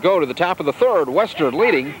Ponton as we go to the top of the third. Western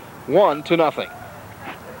leading 1-0.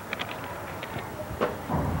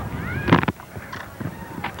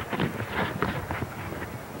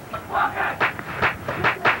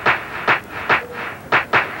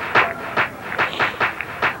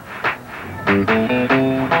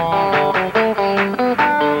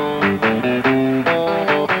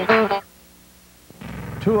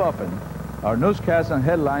 Too often, our newscasts and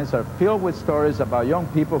headlines are filled with stories about young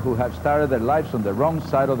people who have started their lives on the wrong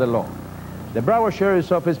side of the law. The Broward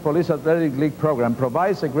Sheriff's Office Police Athletic League program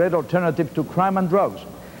provides a great alternative to crime and drugs,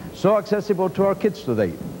 so accessible to our kids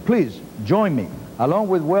today. Please join me, along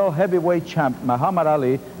with world heavyweight champ Muhammad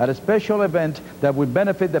Ali, at a special event that will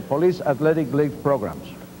benefit the Police Athletic League programs.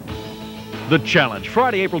 The Challenge,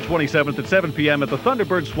 Friday, April 27th at 7 p.m. at the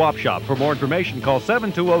Thunderbird Swap Shop. For more information, call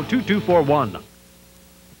 720-2241.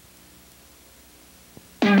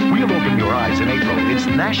 We'll open your eyes in April. It's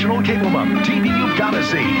National Cable Month. TV you've got to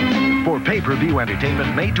see. For pay-per-view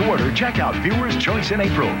entertainment made to order, check out Viewer's Choice in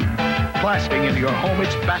April. Blasting into your home,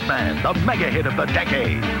 it's Batman, the mega hit of the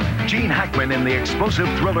decade. Gene Hackman in the explosive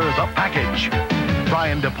thriller, The Package.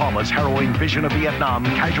 Brian De Palma's harrowing vision of Vietnam,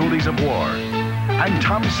 Casualties of War. And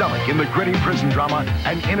Tom Selleck in the gritty prison drama,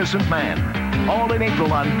 An Innocent Man. All in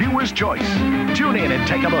April on Viewer's Choice. Tune in and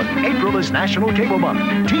take a look. April is National Cable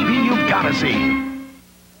Month. TV you've got to see.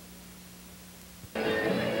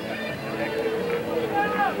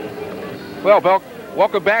 Well,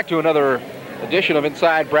 welcome back to another edition of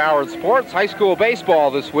Inside Broward Sports. High school baseball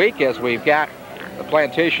this week as we've got the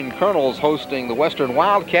Plantation Colonels hosting the Western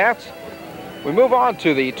Wildcats. We move on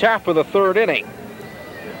to the top of the third inning.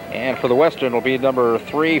 And for the Western, it'll be number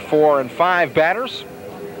 3, 4, and 5 batters.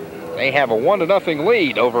 They have a 1-0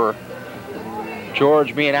 lead over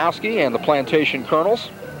George Mianowski and the Plantation Colonels.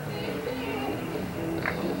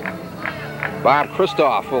 Bob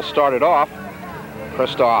Christoff will start it off.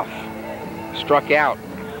 Christoff struck out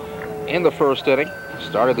in the first inning.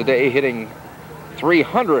 Started the day hitting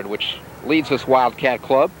 .300, which leads this Wildcat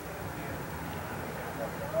club.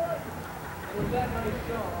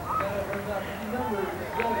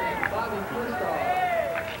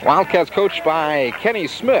 Wildcats coached by Kenny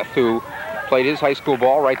Smith, who played his high school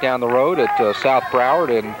ball right down the road at South Broward,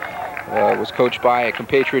 and was coached by a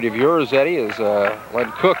compatriot of yours, Eddie, is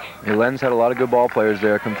Len Cook. Yeah, Len's had a lot of good ball players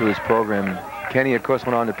there come through his program. Kenny, of course,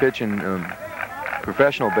 went on to pitch in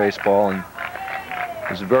professional baseball and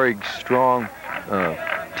was a very strong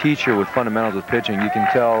teacher with fundamentals of pitching. You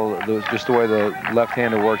can tell just the way the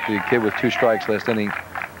left-hander worked. The kid with 2 strikes last inning,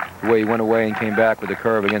 the way he went away and came back with a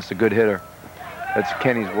curve against a good hitter. That's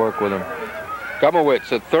Kenny's work with him.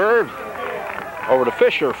 Gumowitz at third. Over to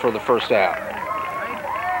Fisher for the first out.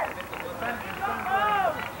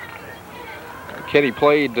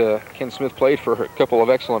 Ken Smith played for a couple of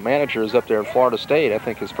excellent managers up there in Florida State. I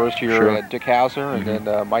think his first year at Dick Hauser and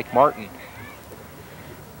then Mike Martin.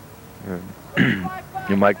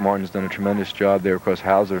 Yeah, Mike Martin's done a tremendous job there. Of course,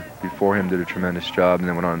 Hauser before him did a tremendous job and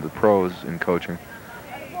then went on to the pros in coaching.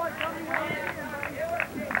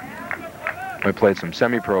 I played some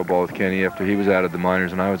semi-pro ball with Kenny after he was out of the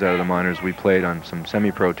minors and I was out of the minors. We played on some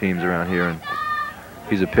semi-pro teams around here, and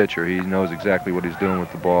he's a pitcher. He knows exactly what he's doing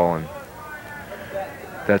with the ball, and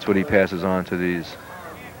that's what he passes on to these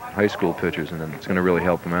high school pitchers, and then it's going to really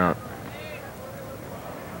help them out.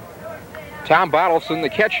 Tom Bottleson, the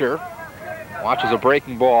catcher, watches a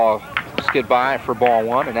breaking ball skid by for ball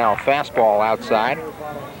 1, and now a fastball outside.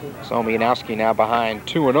 So Mianowski now behind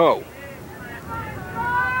 2-0.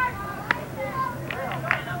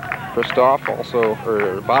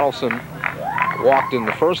 Bottleson walked in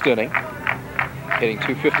the first inning, hitting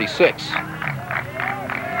 .256.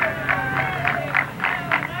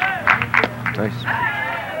 Nice.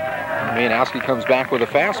 Mianowski comes back with a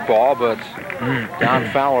fastball, but Don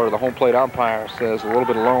Fowler, the home plate umpire, says a little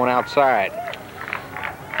bit low and outside.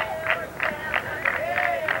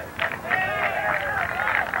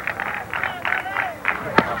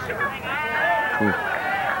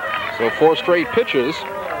 So 4 straight pitches.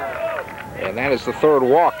 And that is the 3rd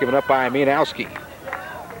walk given up by Mianowski.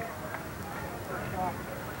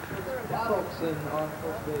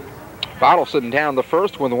 Bottleson down the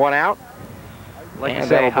first with 1 out. Like and to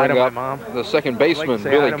say that'll hi bring to up my mom. the second baseman, Like to say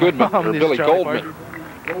Billy hi to my Goodman, mom. or This is Billy Charlie Goldman.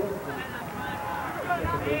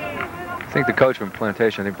 I think the coach from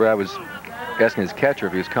Plantation, I think Brad was asking his catcher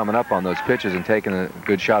if he was coming up on those pitches and taking a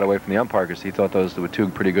good shot away from the umpire because he thought those were 2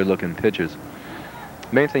 pretty good-looking pitches.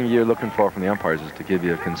 Main thing you're looking for from the umpires is to give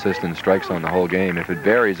you a consistent strike zone the whole game. If it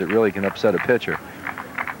varies, it really can upset a pitcher.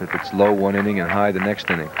 If it's low 1 inning and high the next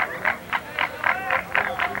inning.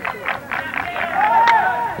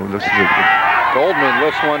 Goldman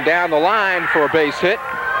lifts one down the line for a base hit.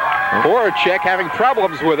 Voracek having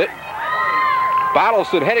problems with it.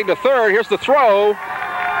 Bottleson heading to 3rd. Here's the throw.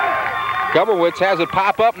 Gumowitz has it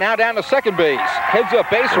pop up, now down to second base. Heads up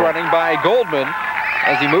base running by Goldman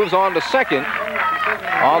as he moves on to 2nd.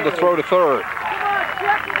 On the throw to 3rd.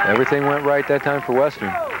 Everything went right that time for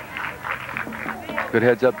Western. Good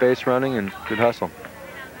heads up base running and good hustle.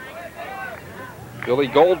 Billy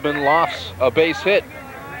Goldman lofts a base hit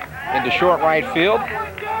into short right field.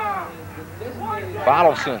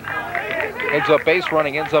 Bottleson heads up base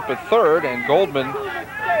running, ends up at 3rd, and Goldman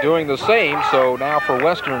doing the same. So now for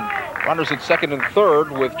Western, runners at 2nd and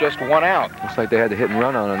 3rd with just 1 out. Looks like they had the hit and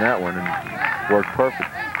run on that one and worked perfect.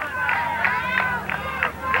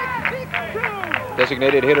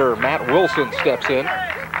 Designated hitter Matt Wilson steps in.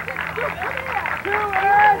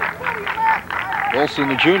 Wilson,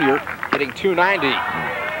 the junior, hitting .290.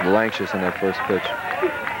 A little anxious on that first pitch.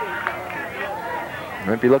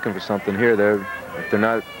 Might be looking for something here. If they're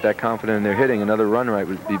not that confident in their hitting, another run right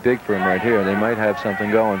would be big for them right here. They might have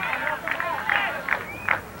something going.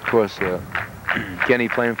 Of course, Kenny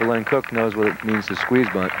playing for Len Cook knows what it means to squeeze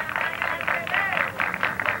bunt.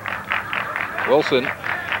 Wilson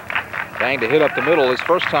banged a hit up the middle his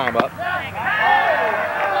first time up.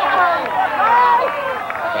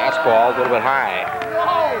 Fastball a little bit high.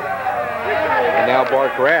 And now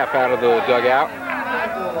Bart Graff out of the dugout.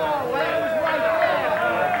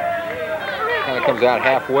 Kind of comes out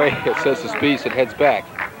halfway, it says his piece, and heads back.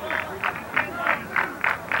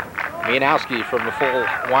 Mianowski from the full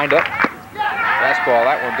windup. Fastball,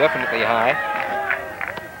 that one definitely high.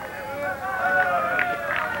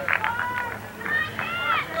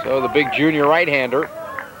 So the big junior right-hander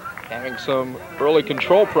having some early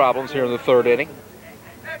control problems here in the 3rd inning.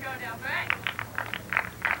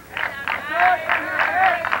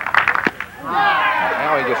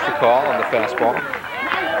 Now he gets the call on the fastball.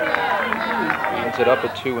 Ends it up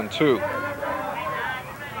at 2-2.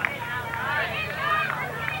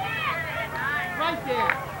 Right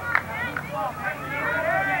there.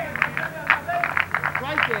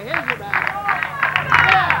 Right there. Here's your back.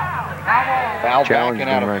 Foul back Challenge and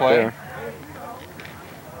out of right play. there.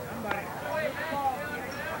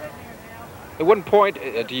 At what point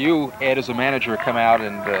do you, Ed, as a manager, come out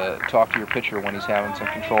and talk to your pitcher when he's having some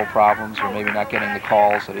control problems or maybe not getting the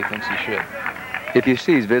calls that he thinks he should? If you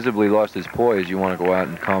see he's visibly lost his poise, you want to go out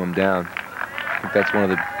and calm him down. I think that's one of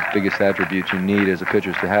the biggest attributes you need as a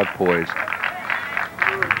pitcher is to have poise.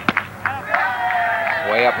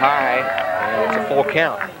 Way up high, and it's a full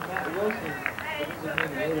count.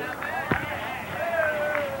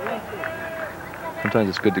 Sometimes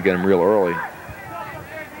it's good to get him real early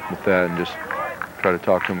with that and just try to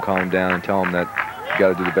talk to him, calm him down, and tell him that you got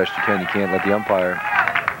to do the best you can. You can't let the umpire.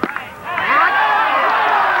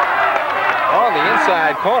 On the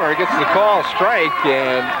inside corner, gets the call strike,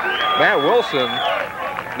 and Matt Wilson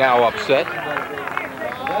now upset.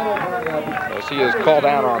 As he is called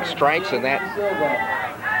out on strikes, and that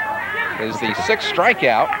is the 6th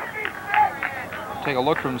strikeout. Take a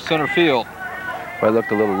look from center field. Well, I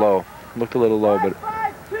looked a little low. Looked a little low, but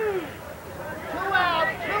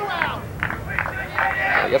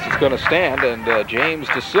I guess it's going to stand, and James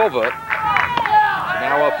De Silva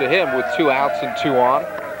now up to him with 2 outs and 2 on.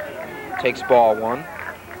 Takes ball 1.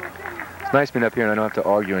 it's nice being up here and I don't have to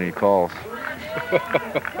argue any calls.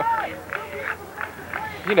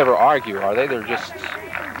 You never argue, are they? They're just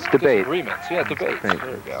It's debate. disagreements. Yeah, debates. Debate.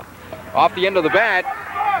 There you go. Off the end of the bat,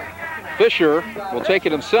 Fisher will take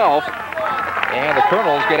it himself, and the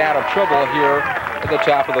Colonels get out of trouble here at the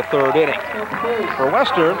top of the 3rd inning. For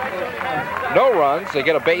Western, no runs. They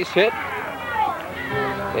get a base hit.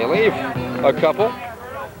 They leave a couple.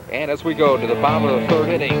 And as we go to the bottom of the 3rd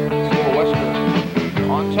inning, still Western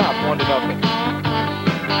on top, 1-0.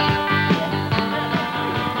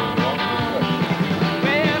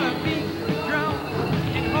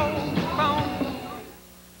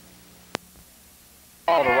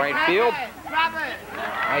 Ball to right field.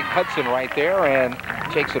 Mike Hudson right there, and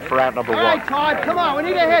takes it for out number All one. right, Todd, come on. We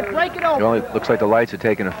need a hit. Break it It open. only looks like the lights are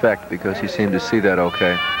taking effect because he seemed to see that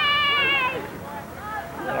okay.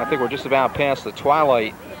 I think we're just about past the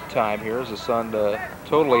twilight time here as the sun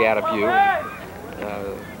totally out of view.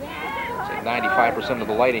 95% of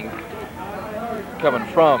the lighting coming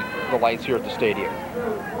from the lights here at the stadium.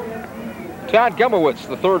 Todd Gumowitz,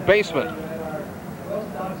 the third baseman.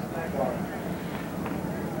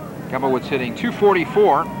 Gumowitz hitting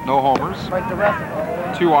 .244, no homers, Like the rest of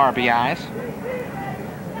them. 2 RBIs.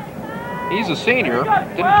 He's a senior,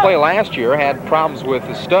 didn't play last year, had problems with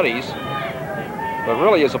his studies, but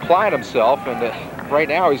really has applied himself, and right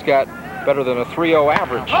now he's got better than a 3.0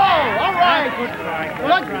 average. Oh, all right. Good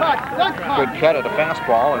cut. Good cut. Good cut at a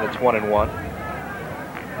fastball, and it's 1-1.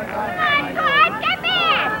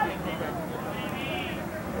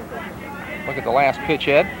 Look at the last pitch,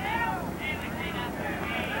 Ed.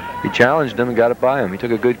 He challenged him and got it by him. He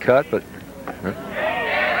took a good cut, but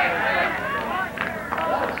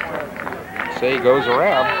Say goes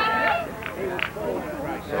around.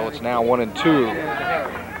 So it's now 1-2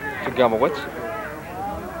 to Gumowitz.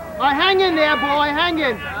 All right, hang in there, boy. Hang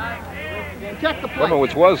in. Check the plate.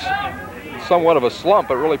 Gumowitz was somewhat of a slump,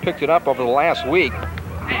 but really picked it up over the last week.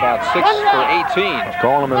 About 6 for 18.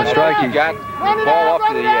 calling him in a strike. He got the ball up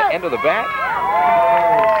to the end of the bat.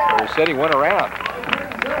 Or said he went around.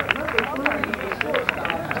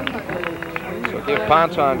 So give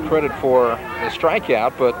Ponton credit for the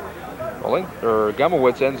strikeout, but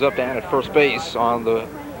Gumowitz ends up down at first base on the,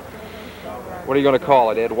 what are you going to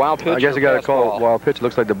call it, Ed? Wild pitch? I guess or you got to call fastball? it wild pitch.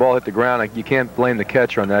 Looks like the ball hit the ground. You can't blame the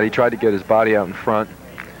catcher on that. He tried to get his body out in front.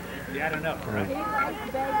 Yeah, I don't know.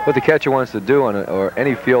 What the catcher wants to do, or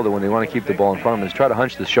any fielder when they want to keep the ball in front of him, is try to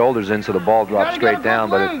hunch the shoulders in so the ball drops straight down.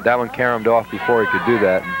 But that one caromed off before he could do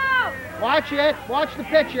that. Watch it. Watch the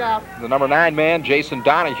pitch out. The number 9 man, Jason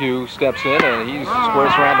Donahue, steps in, and he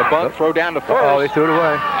squares around the bunt, throw down to first. Oh, they threw it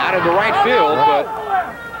away. Out into right field, but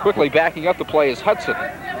quickly backing up the play is Hudson.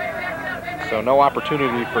 So no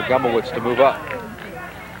opportunity for Gumowitz to move up.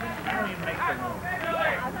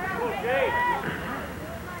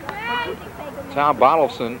 Tom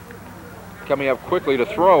Bottleson coming up quickly to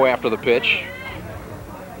throw after the pitch.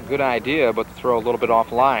 Good idea, but the throw a little bit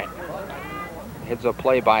offline. Heads up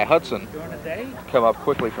play by Hudson. Come up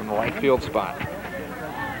quickly from the right field spot.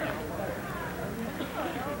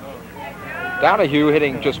 Donahue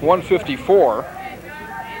hitting just 154.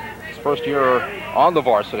 His first year on the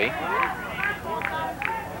varsity.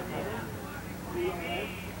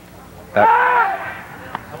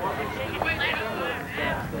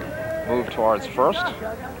 Move towards first.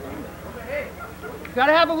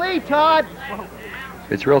 Gotta have a lead, Todd.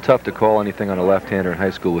 It's real tough to call anything on a left-hander in high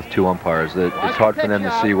school with 2 umpires. It's hard for them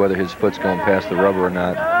to see whether his foot's going past the rubber or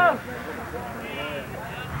not.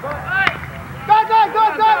 Go, go,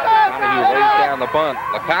 go, go, go. Donahue lays down the bunt.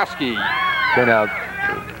 Lukoski. Been out.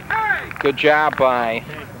 Good job by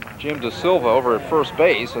Jim De Silva over at first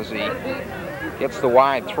base as he gets the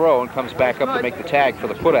wide throw and comes back up to make the tag for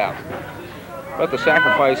the putout. But the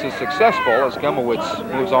sacrifice is successful as Gumowitz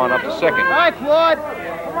moves on up to second. All right, Claude.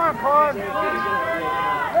 Come on, Claude.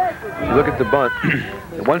 You look at the bunt.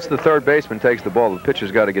 Once the third baseman takes the ball, the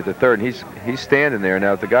pitcher's got to get to third, and he's standing there.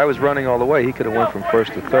 Now, if the guy was running all the way, he could have went from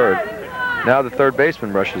first to third. Now the third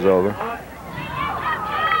baseman rushes over.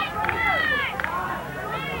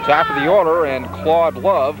 Top of the order, and Claude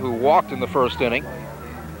Love, who walked in the first inning,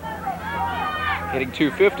 hitting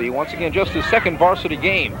 .250. Once again, just his second varsity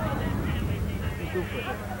game.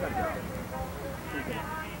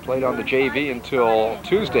 Played on the JV until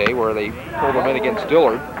Tuesday, where they pulled him in against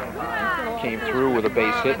Dillard. Came through with a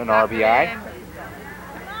base hit and an RBI.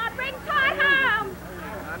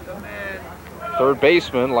 Third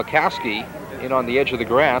baseman, Lukoski, in on the edge of the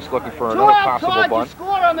grass, looking for another possible Todd, bunt. you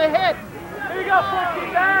score on the hit. Here you go,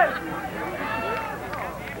 14 guys.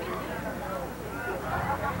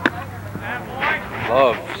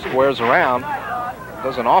 Love squares around,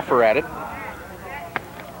 doesn't offer at it.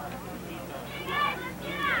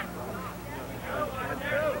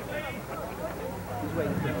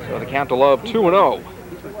 So the count to Love 2-0. All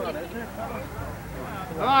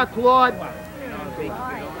right, Claude.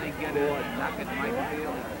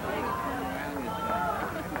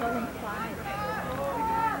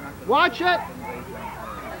 Watch it.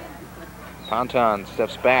 Ponton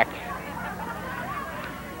steps back.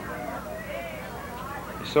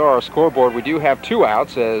 You saw our scoreboard. We do have 2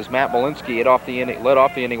 outs as Matt Malinsky led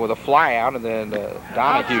off the inning with a fly out, and then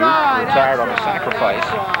Donahue retired on a sacrifice.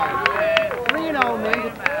 3-0,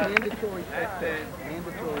 mandatory.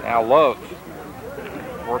 Now Love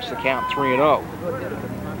works the count 3-0.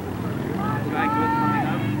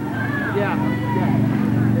 Yeah.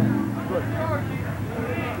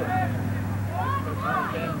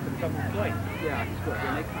 Yeah, it's good.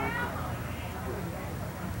 They make contact.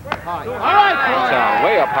 High. All right, Panton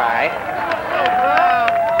way up high.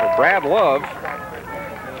 For Brad Love.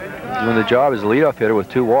 Doing the job as a leadoff hitter with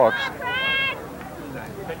 2 walks.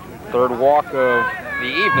 Third walk of the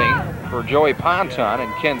evening for Joey Panton,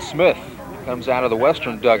 and Ken Smith comes out of the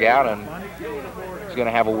Western dugout and is going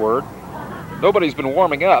to have a word. Nobody's been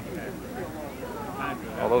warming up,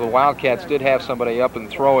 although the Wildcats did have somebody up and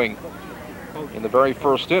throwing in the very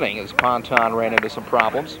first inning as Panton ran into some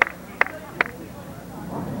problems.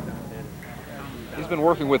 He's been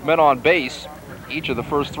working with men on base each of the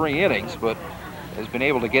first 3 innings, but has been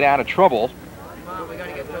able to get out of trouble.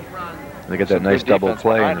 They get that nice double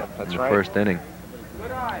play in That's the right. first inning.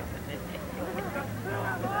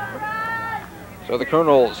 So the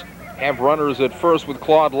Colonels have runners at first with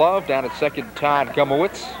Claude Love, down at second Todd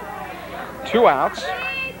Gumowitz. 2 outs.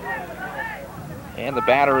 And the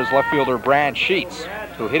batter is left fielder Brad Sheets,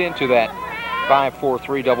 who hit into that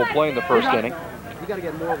 5-4-3 double play in the first inning. You got to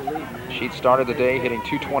get more of a lead. Sheets started the day hitting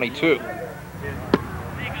 .222.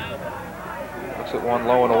 Looks at one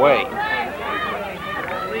low and away.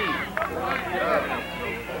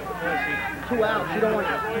 2 outs. You don't want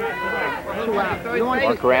 2 outs. You don't want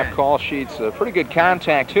Mark Graff calls Sheets a pretty good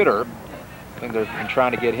contact hitter. The thing they're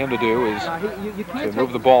trying to get him to do is to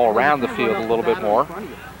move the ball around the field a little bit more.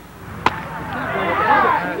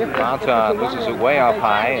 Panton loses it way up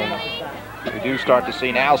high, and we do start to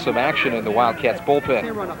see now some action in the Wildcats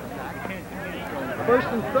bullpen. First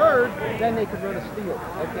and third, then they can run a steal.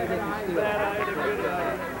 Okay, they can steal. You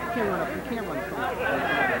can't run up. You can't run front.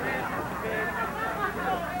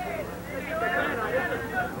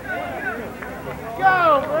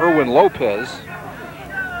 Go! Erwin Lopez,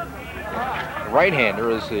 right-hander,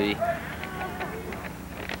 is the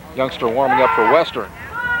youngster warming up for Western.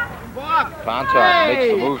 Panton makes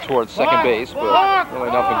the move towards second base, but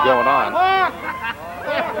really nothing going on.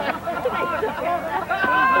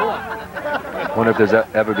 I wonder if there's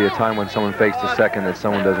ever be a time when someone fakes to second that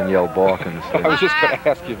someone doesn't yell balk in the I stadium. was just going to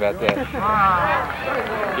ask you about that.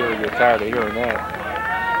 You're tired of hearing that.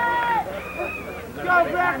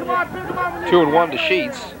 2-1 to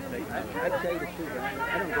Sheets. I'd say the shoot.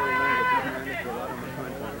 I don't go around with the manager a lot of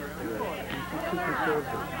my time. Too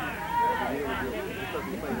conservative.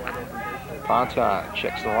 Panton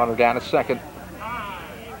checks the runner down a second.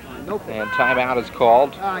 Nope. And timeout is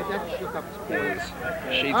called. All right, that shook up his As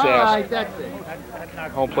play. Sheets All right, asks that's it.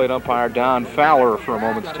 home plate umpire Don Fowler for a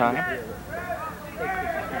moment's time.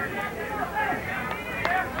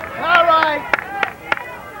 All right.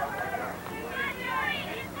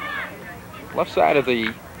 Left side of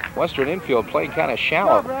the Western infield playing kind of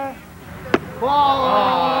shallow.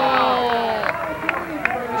 Ball.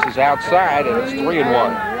 This is outside, and it's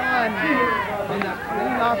 3-1.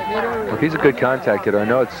 Well, if he's a good contact hitter, I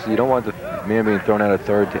know you don't want the man being thrown out of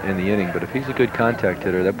third in the inning, but if he's a good contact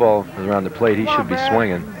hitter, that ball is around the plate, he should be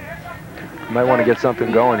swinging. You might want to get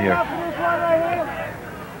something going here.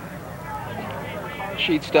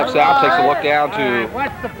 Sheets steps out, takes a look down to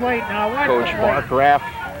What's the plate now? Coach Mark Graff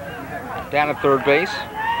down at third base.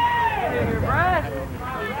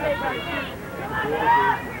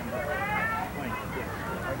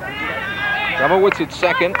 Gumowitz at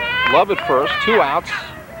second, Love at first, 2 outs,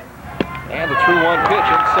 and the 3-1 pitch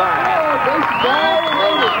inside.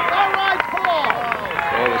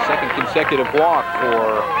 So the second consecutive walk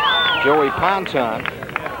for Joey Panton,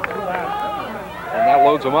 and that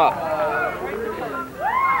loads him up.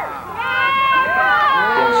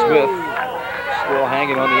 Ken Smith still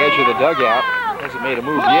hanging on the edge of the dugout, hasn't made a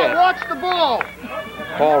move yet. Watch the ball.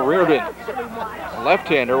 Paul Reardon,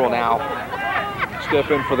 left-hander, will now step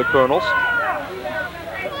in for the Colonels.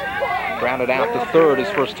 Grounded out to third his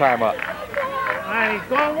first time up. He's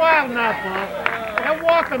going wild now, Paul. They'll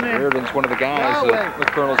walk him in. Reardon's one of the guys that the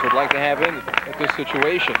Colonels would like to have in at this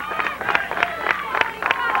situation.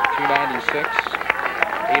 296,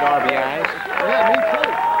 8 RBIs. Yeah, me too.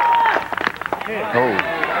 Oh,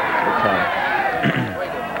 good time.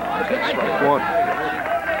 Strike one.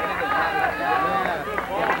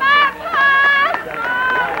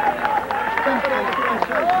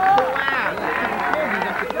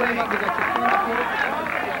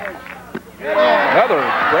 Another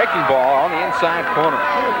breaking ball on the inside corner.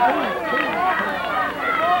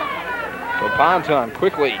 So Panton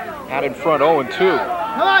quickly out in front, 0-2.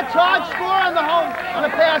 Come on, Todd, score on the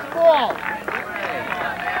pass ball.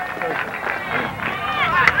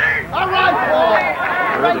 All right, Paul.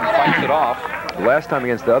 Reardon fights it off. The last time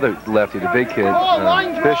against the other lefty, the big kid,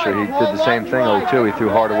 Fisher, he did the same thing, 0-2. He threw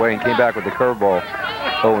hard away and came back with the curveball,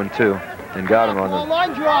 0-2, and got him on the...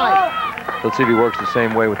 Line drive. Let's see if he works the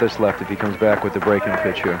same way with this left if he comes back with the breaking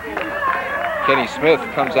pitch here. Kenny Smith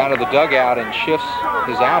comes out of the dugout and shifts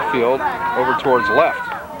his outfield over towards left.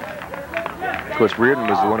 Of course, Reardon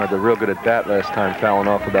was the one that real good at bat last time, fouling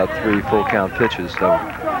off about 3 full count pitches. So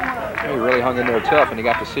he really hung in there tough, and he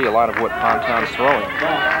got to see a lot of what Ponton's throwing.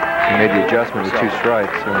 He made the adjustment with 2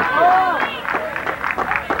 strikes. So.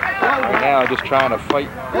 Right now, just trying to fight,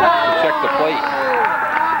 protect the plate.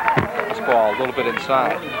 This ball a little bit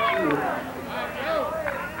inside.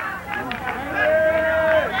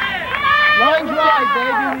 Line drive,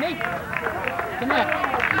 baby. Nate. Connect.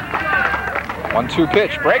 1-2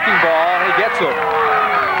 pitch, breaking ball, and he gets it.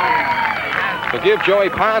 So give Joey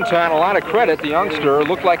Ponton a lot of credit. The youngster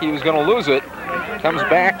looked like he was going to lose it. Comes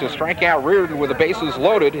back to strike out Reardon with the bases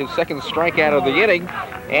loaded, his second strikeout of the inning,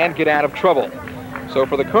 and get out of trouble. So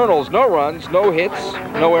for the Colonels, no runs, no hits,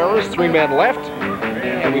 no errors, 3 men left,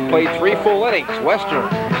 and we played 3 full innings. Western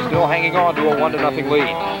still hanging on to a 1-0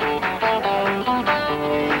 lead.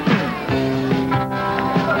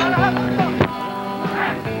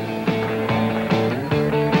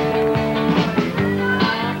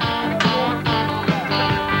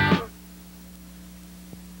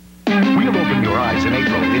 In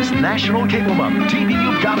April, it's National Cable Month. TV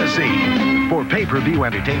you've got to see. For pay-per-view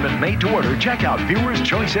entertainment made to order, check out Viewer's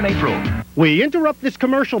Choice in April. We interrupt this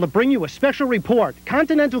commercial to bring you a special report.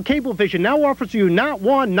 Continental Cablevision now offers you not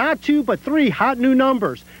 1, not 2, but 3 hot new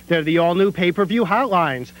numbers. They're the all-new pay-per-view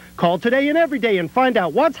hotlines. Call today and every day and find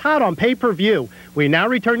out what's hot on pay-per-view. We now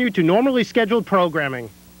return you to normally scheduled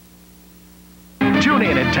programming. Tune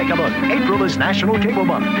in and take a look. April is National Cable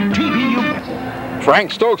Month. TV you...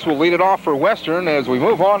 Frank Stokes will lead it off for Western as we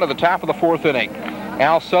move on to the top of the 4th inning.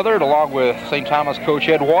 Al Southard along with St. Thomas coach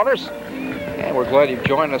Ed Waters. And we're glad you've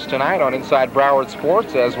joined us tonight on Inside Broward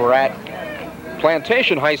Sports as we're at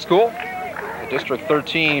Plantation High School. The District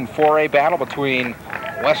 13 4A battle between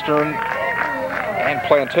Western and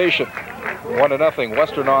Plantation. 1-0,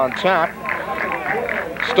 Western on top.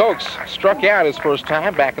 Stokes struck out his first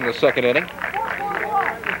time back in the 2nd inning.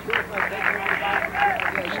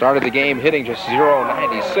 Started the game hitting just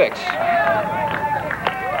 .096.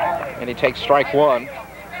 And he takes strike 1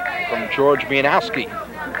 from George Mianowski.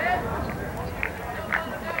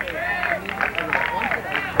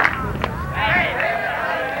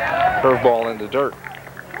 Curveball in the dirt.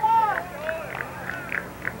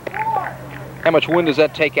 How much wind does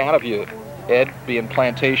that take out of you, Ed, being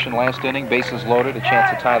Plantation last inning, bases loaded, a chance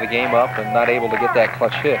to tie the game up, and not able to get that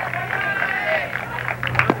clutch hit?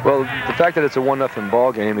 Well, the fact that it's a 1-0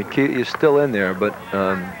 ball game, you're still in there, but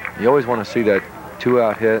you always want to see that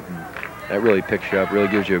 2-out hit, and that really picks you up, really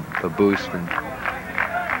gives you a boost, and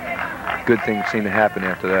good things seem to happen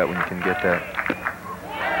after that when you can get that.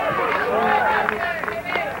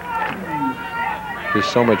 There's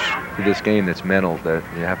so much to this game that's mental that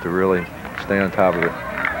you have to really stay on top of it.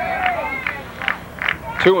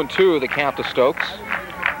 2-2, the count to Stokes.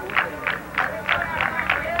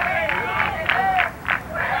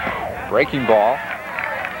 Breaking ball.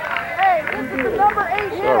 Hey, this is the number 8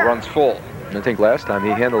 So hitter. it runs full. And I think last time he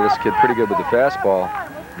handled this kid pretty good with the fastball.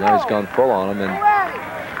 Now he's gone full on him,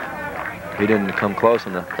 and he didn't come close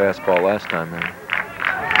on the fastball last time. Man.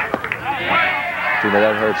 So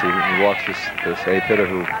that hurts. He walks this 8th hitter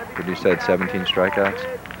who produced had 17 strikeouts.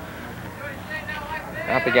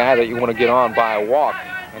 Not the guy that you want to get on by a walk.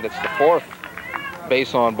 And it's the 4th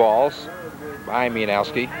base on balls by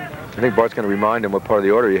Mianowski. I think Bart's going to remind him what part of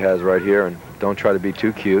the order he has right here, and don't try to be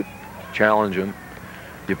too cute. Challenge him.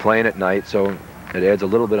 You're playing at night, so it adds a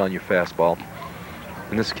little bit on your fastball.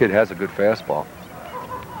 And this kid has a good fastball.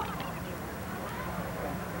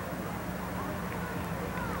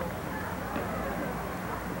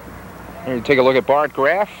 Here you take a look at Bart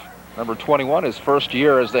Graff, number 21, his first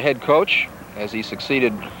year as the head coach, as he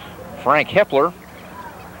succeeded Frank Hepler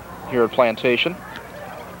here at Plantation.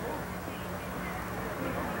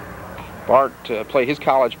 Bart played his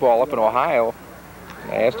college ball up in Ohio.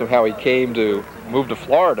 I asked him how he came to move to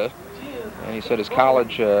Florida, and he said his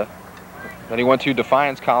college, then he went to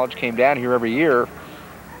Defiance College, came down here every year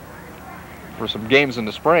for some games in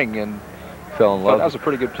the spring, and fell in love. That was a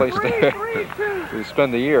pretty good place to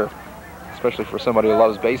spend the year, especially for somebody who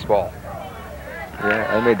loves baseball. Yeah,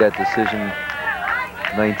 I made that decision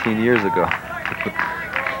 19 years ago.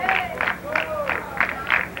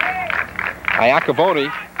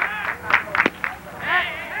 Iacovone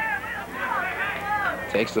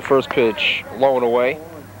takes the first pitch low and away.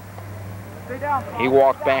 He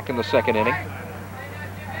walked back in the 2nd inning.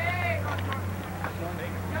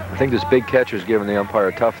 I think this big catcher's giving the umpire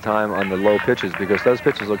a tough time on the low pitches because those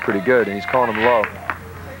pitches look pretty good, and he's calling them low.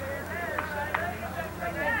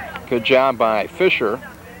 Good job by Fisher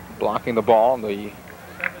blocking the ball. The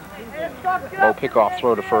Low pickoff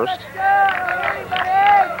throw to first.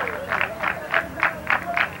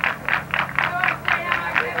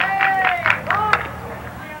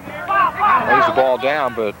 Lays the ball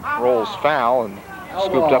down, but rolls foul and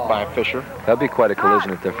scooped up by Fisher. That'd be quite a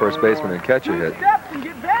collision if their first baseman and catcher hit.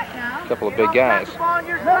 A couple of big guys.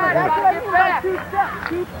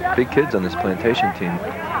 Big kids on this Plantation team.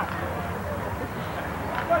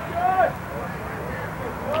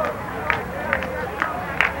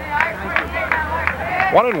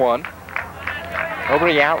 One and one.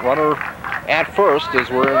 Nobody out, runner at first as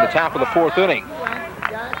we're in the top of the fourth inning.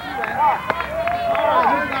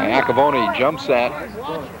 Iacovone jumps at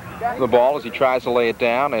the ball as he tries to lay it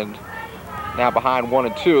down, and now behind 1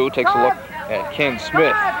 and 2 takes a look at Ken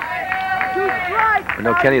Smith. I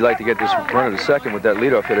know Kenny'd like to get this runner to second with that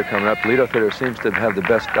leadoff hitter coming up. The leadoff hitter seems to have the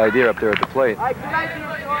best idea up there at the plate.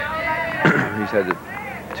 He's had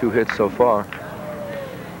 2 hits so far.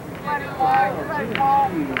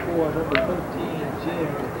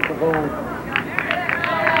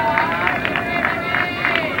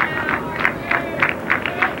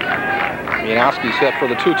 Mianowski set for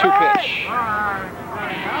the 2-2 pitch.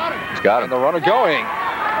 He's got him. And the runner going.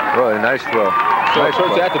 Really nice throw. So it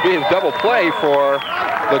turns out to be a double play for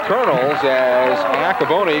the Colonels as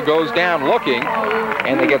Iacovone goes down looking,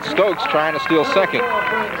 and they get Stokes trying to steal second.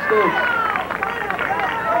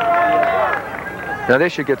 Now they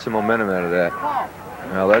should get some momentum out of that.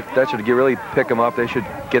 Now that should really pick them up. They should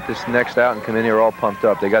get this next out and come in here all pumped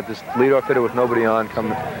up. They got this leadoff hitter with nobody on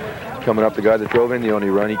coming up. The guy that drove in the only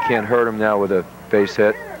run. He can't hurt him now with a base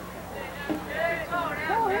hit.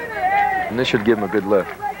 And this should give him a good lift.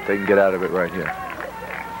 They can get out of it right here.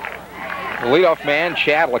 The leadoff man,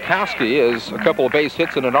 Chad Lukowski, is a couple of base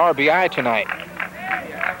hits and an RBI tonight.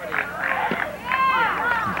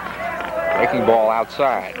 Breaking ball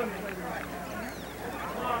outside.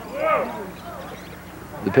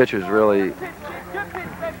 The pitcher's really,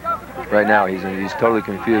 right now, he's totally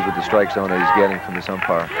confused with the strike zone that he's getting from this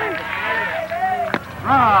umpire.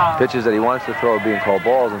 Pitches that he wants to throw are being called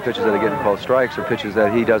balls, and pitches that are getting called strikes are pitches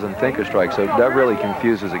that he doesn't think are strikes. So that really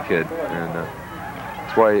confuses a kid, and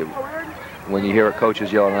that's why when you hear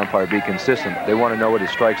coaches yell at an umpire, be consistent. They want to know what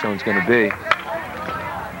his strike zone is going to be,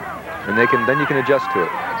 and then you can adjust to it.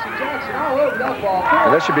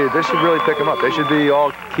 And this should really pick them up. They should be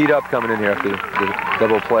all keyed up coming in here after the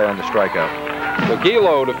double play on the strikeout.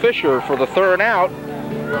 Aguilo to Fisher for the 3rd out.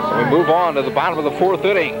 So we move on to the bottom of the 4th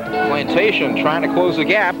inning. Plantation trying to close the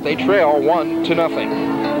gap. They trail 1-0.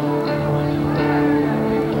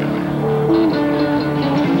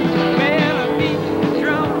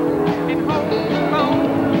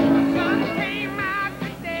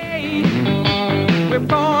 We're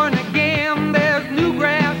born again, there's new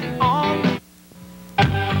grass on.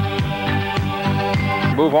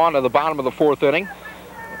 Move on to the bottom of the 4th inning.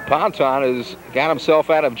 Ponton has got himself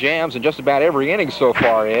out of jams in just about every inning so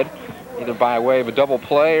far, Ed, either by way of a double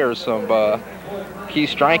play or some key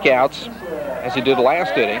strikeouts, as he did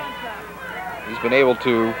last inning. He's been able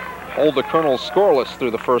to hold the Colonels scoreless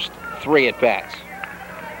through the first 3 at-bats.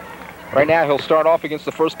 Right now, he'll start off against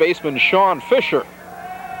the first baseman, Sean Fisher.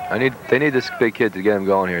 They need this big kid to get him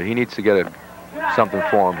going here. He needs to get something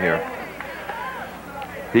for him here.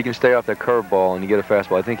 He can stay off that curveball and you get a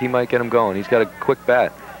fastball. I think he might get him going. He's got a quick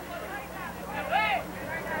bat.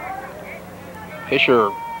 Fisher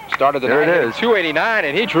started the night at 289,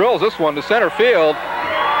 and he drills this one to center field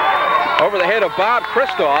over the head of Bob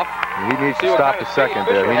Christoph. He needs to stop at second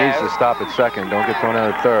there. He needs to stop at second. Don't get thrown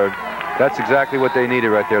out at third. That's exactly what they needed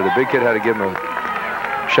right there. The big kid had to give him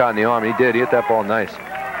a shot in the arm. He did. He hit that ball nice.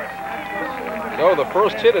 So the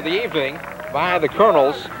first hit of the evening by the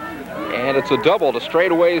Colonels, and it's a double to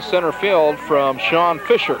straightaway center field from Sean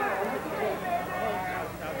Fisher.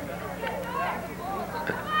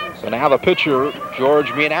 So now the pitcher, George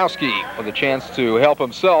Mianowski, with a chance to help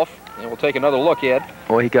himself. And we'll take another look, Ed.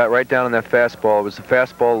 Well, he got right down on that fastball. It was a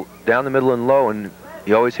fastball down the middle and low, and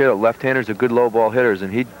you always hear that left-handers are good low ball hitters,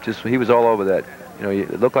 and he was all over that. You know,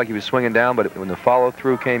 it looked like he was swinging down, but when the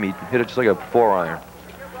follow-through came, he hit it just like a 4-iron.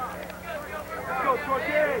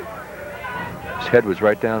 His head was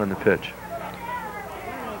right down on the pitch.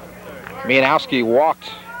 Mianowski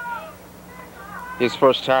walked his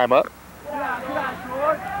first time up.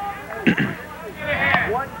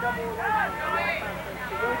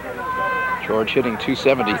 George hitting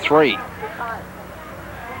 273.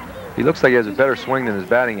 He looks like he has a better swing than his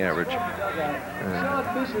batting average.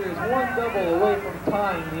 Sean Fisher is 1 double away from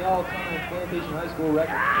tying the all-time Plantation High School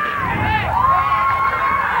record.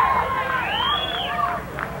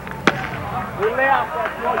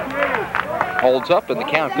 Holds up, and the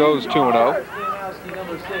count goes 2-0.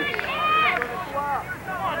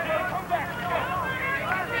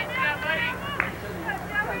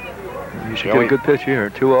 He should get a good pitch here.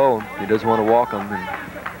 2-0. He doesn't want to walk him. And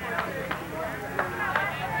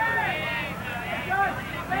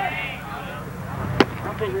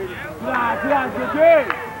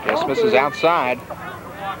just misses outside.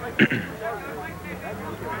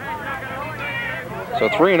 So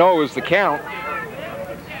 3-0 is the count.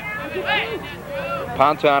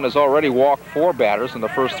 Ponton has already walked 4 batters in the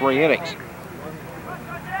first 3 innings.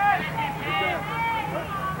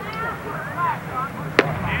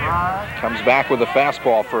 Comes back with a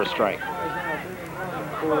fastball for a strike.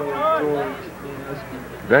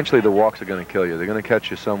 eventually the walks are going to kill you. They're going to catch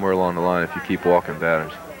you somewhere along the line if you keep walking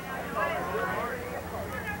batters.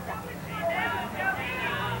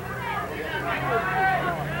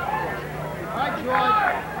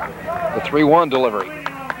 The 3-1 delivery.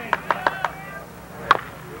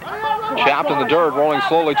 Chopped in the dirt, rolling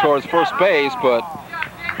slowly towards first base, but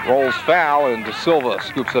rolls foul, and De Silva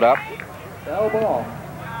scoops it up. Foul ball.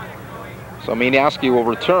 So Mianowski will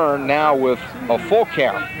return now with a full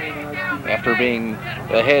count after being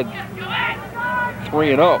ahead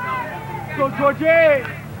 3-0. Go, Georgie!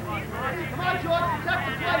 Come on, George, protect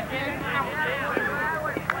the plate, man.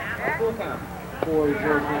 Full count for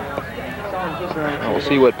George Mianowski. We'll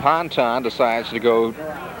see what Ponton decides to go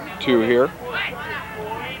to here.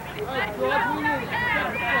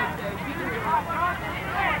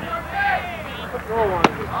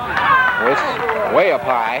 It's way up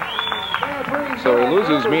high. So he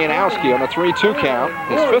loses Mianowski on a 3-2 count,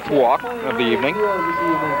 his 5th walk of the evening.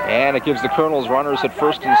 And it gives the Colonels runners at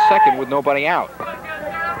first and second with nobody out.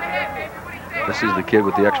 This is the kid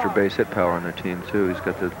with the extra base hit power on their team, too. He's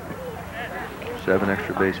got the 7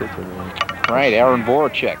 extra base hits in the line. Right, Aaron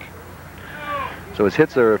Voracek. So his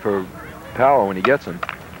hits are for power when he gets them.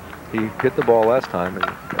 He hit the ball last time.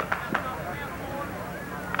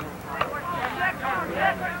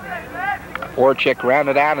 Voracek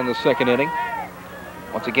grounded out in the 2nd inning.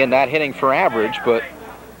 Once again, not hitting for average, but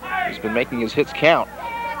he's been making his hits count.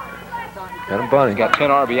 Got him bunting. He's got 10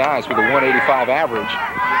 RBIs with a 185 average.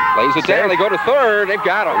 Lays it down, they go to third, they've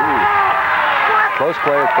got him. Ooh. Close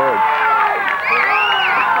play at third.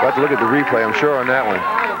 We'll have to look at the replay, I'm sure, on that one.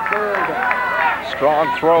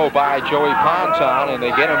 Strong throw by Joey Ponton, and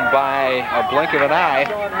they get him by a blink of an eye.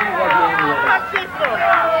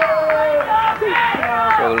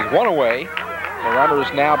 So there's one away. The runners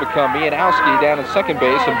now become Mianowski down at second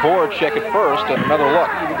base and Voracek at first, and another look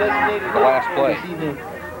at the last play.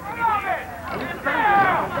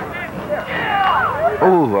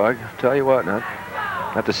 Oh, I tell you what, not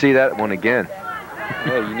to see that one again.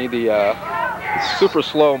 Yeah, you need the super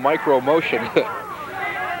slow micro motion to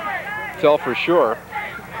tell for sure.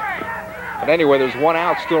 But anyway, there's one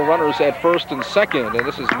out, still runners at first and second, and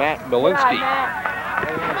this is Matt Malinsky.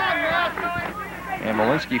 And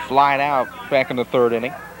Malinsky flied out back in the 3rd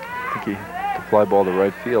inning. I think he hit the fly ball to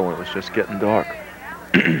right field when it was just getting dark.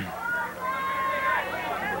 Come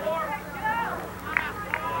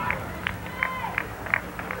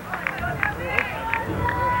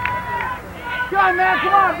on, man,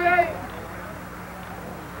 come on, baby.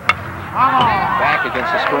 Back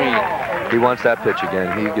against the screen. He wants that pitch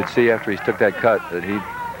again. He could see after he took that cut that he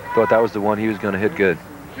thought that was the one he was going to hit good.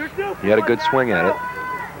 He had a good swing at it.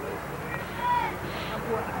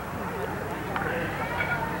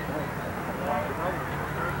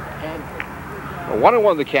 A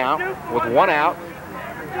 1-1 the count with 1 out.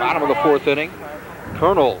 Bottom of the 4th inning.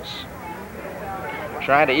 Colonels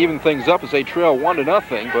trying to even things up as they trail 1-0,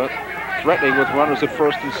 but threatening with runners at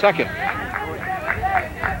first and second.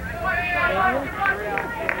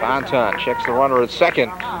 Ponton checks the runner at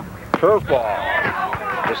second. Curveball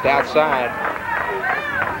just outside.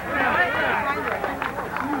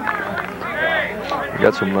 You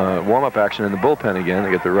got some warm-up action in the bullpen again.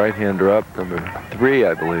 They get the right-hander up, number 3,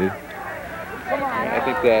 I believe. I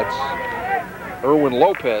think that's Erwin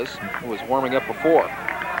Lopez, who was warming up before.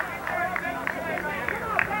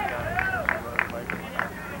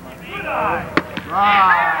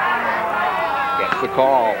 Gets the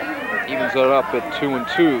call. Evens it up at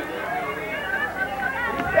 2-2.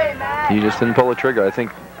 He just didn't pull the trigger. I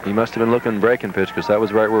think he must have been looking breaking pitch because that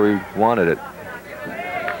was right where he wanted it.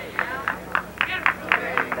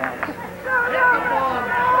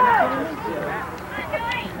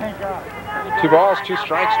 Two balls, 2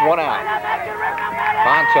 strikes, 1 out.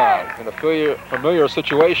 Ponton in a familiar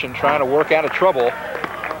situation, trying to work out of trouble.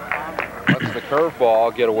 Lets the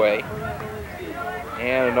curveball get away.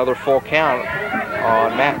 And another full count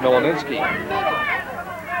on Matt Malinsky.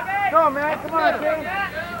 Come on, man, come on, man.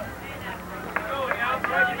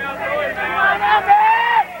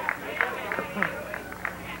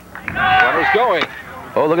 Runner's going.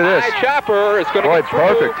 Oh, look at this. High chopper. It's going to Boy, get through.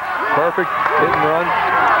 perfect. perfect hit and run.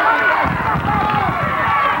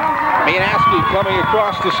 Mianaski coming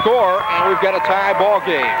across to score, and we've got a tie ball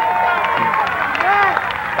game.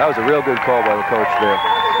 That was a real good call by the coach there.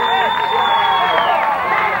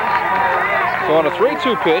 So on a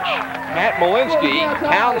 3-2 pitch, Matt Malinsky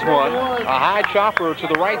pounds one, a high chopper to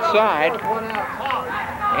the right side,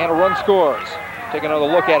 and a run scores. Take another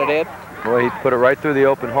look at it, Ed. Well, he put it right through the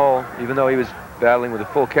open hole. Even though he was battling with a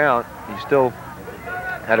full count, he still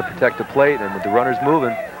had to protect the plate, and with the runners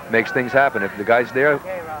moving, makes things happen. If the guy's there,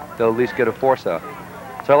 they'll at least get a force out.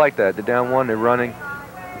 So I like that. They're down one, they're running.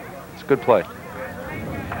 It's a good play.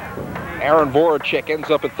 Aaron Voracek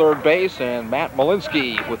ends up at third base, and Matt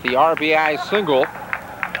Malinsky with the RBI single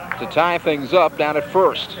to tie things up down at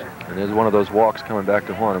first. And there's one of those walks coming back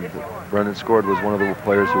to haunt him. Brendan scored was one of the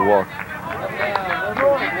players who walked.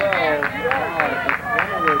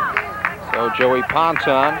 So Joey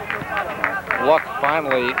Ponton, luck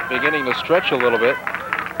finally beginning to stretch a little bit.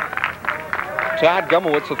 Todd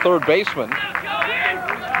Gumowitz, the third baseman.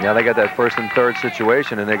 Now they got that first and third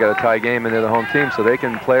situation, and they got a tie game, and they're the home team, so they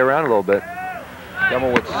can play around a little bit.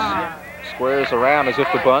 Gumowitz squares around as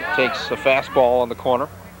if the bunt, takes a fastball on the corner.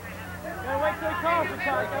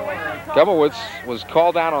 Gumowitz was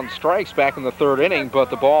called out on strikes back in the third inning, but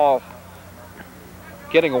the ball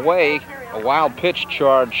getting away, a wild pitch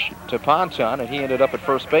charge to Ponton, and he ended up at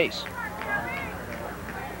first base.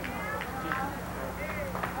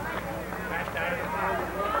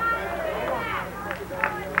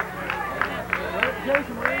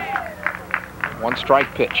 One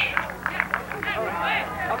strike pitch.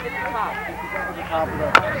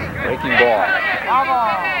 Breaking ball.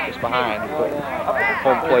 Just behind the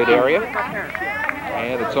home plate area.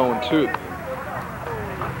 And it's 0-2.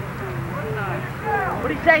 What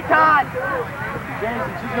do you say, Todd?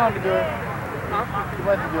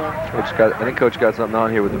 I think Coach got something on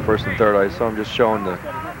here with the first and third. I saw him just showing the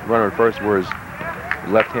runner at first where his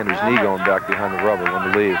left-hander's knee going back behind the rubber when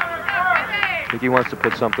to leave. I think he wants to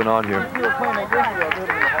put something on here. You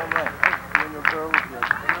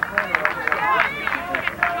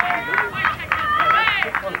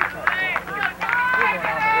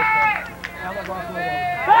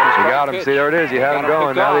got him. See, there it is. You had him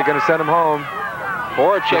going. Now they're going to send him home.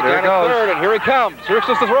 Voracek down at third, and here he comes. Here's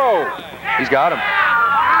the throw. He's got him.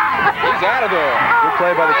 He's out of there. Good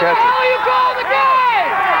play by the catcher.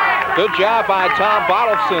 Good job by Tom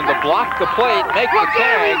Bottleson to block the plate, make the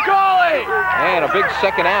tag, and a big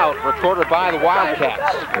second out recorded by the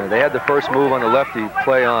Wildcats. They had the first move on the lefty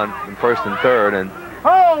play on in first and third, and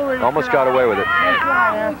almost got away with it.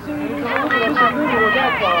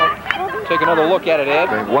 Take another look at it,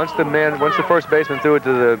 Ed. Once the first baseman threw it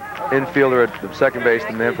to the infielder at the second base,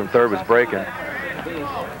 the man from third was breaking.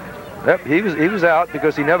 Yep, he was out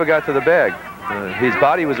because he never got to the bag. His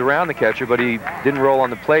body was around the catcher, but he didn't roll on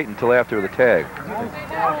the plate until after the tag.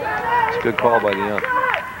 It's a good call by the ump.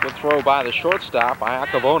 Good throw by the shortstop,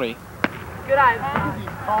 Iacovoni. Good eye.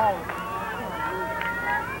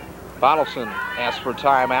 Bottleson asks for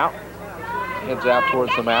timeout. Heads out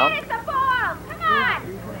towards the mound.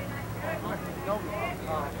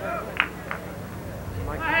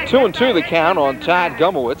 2-2 the count on Todd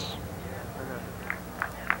Gumowitz.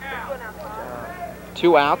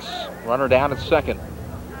 2 outs, runner down at second.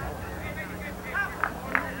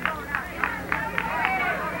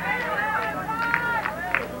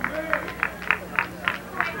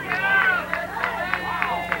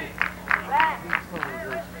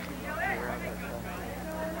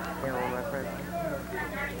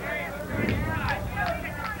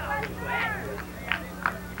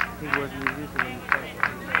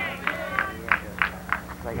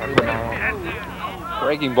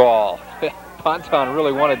 Breaking ball. Ponton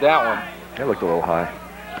really wanted that one. That looked a little high.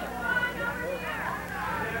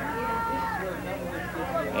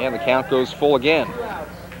 And the count goes full again.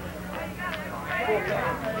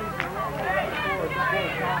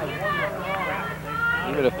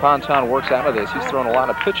 Even if Ponton works out of this, he's thrown a lot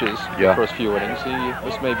of pitches the first few innings.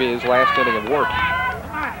 This may be his last inning of work.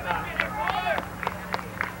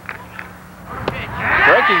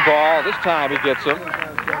 Breaking ball. This time he gets him.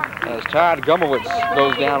 As Todd Gumowitz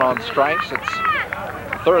goes down on strikes. It's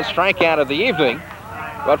third strikeout of the evening.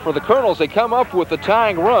 But for the Colonels, they come up with the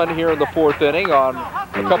tying run here in the fourth inning on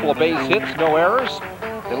a couple of base hits, no errors.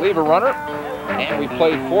 They leave a runner, and we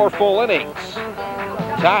played 4 full innings.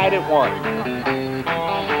 Tied at 1.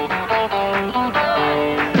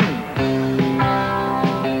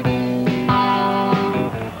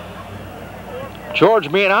 George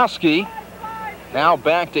Mianowski now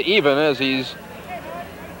back to even as he's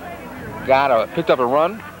picked up a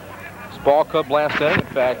run. His ball club last inning. In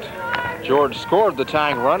fact, George scored the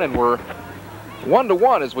tying run, and we're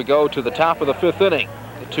 1-1 as we go to the top of the 5th inning.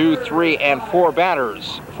 The 2, 3, and 4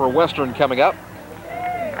 batters for Western coming up.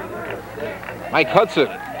 Mike Hudson,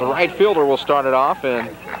 the right fielder, will start it off, and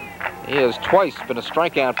he has twice been a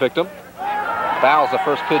strikeout victim. Fouls the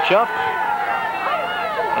first pitch up,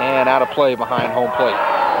 and out of play behind home plate.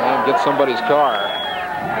 And gets somebody's car.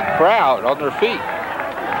 The crowd on their feet.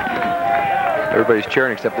 Everybody's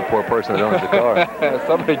cheering except the poor person that owns the car.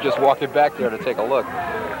 Somebody just walking back there to take a look.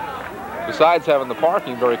 Besides having the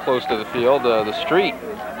parking very close to the field, the street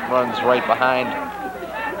runs right behind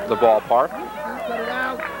the ballpark.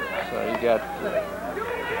 So you got,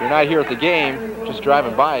 if you're not here at the game, just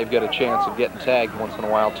driving by, you've got a chance of getting tagged once in a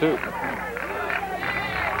while too.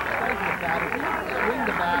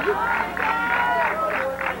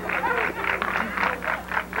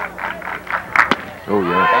 Oh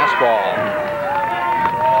yeah. Fastball.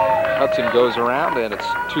 Hudson goes around, and it's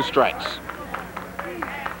 2 strikes.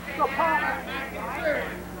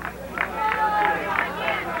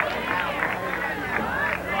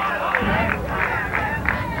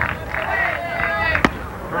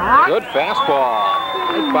 Good fastball.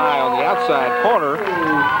 Right by on the outside corner.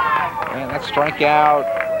 And that's strikeout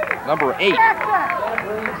number 8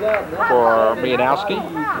 for Mianowski.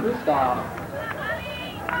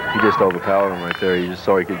 He just overpowered him right there. He just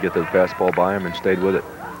saw he could get the fastball by him and stayed with it.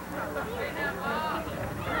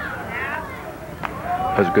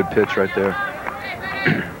 That's a good pitch right there.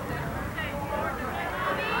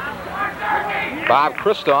 Bob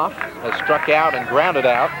Christoph has struck out and grounded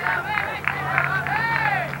out.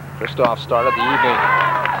 Christoph started the evening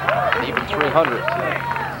at even 300.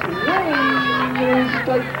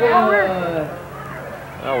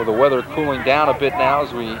 Well, with the weather cooling down a bit now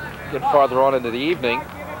as we get farther on into the evening,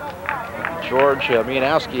 George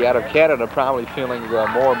Mianowski out of Canada probably feeling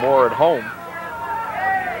more and more at home.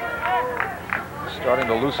 Starting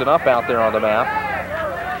to loosen up out there on the mound.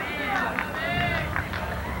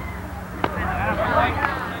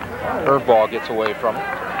 Curveball gets away from him.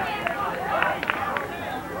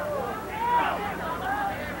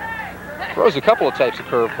 Throws a couple of types of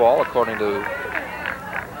curveball, according to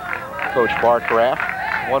Coach Barcraft.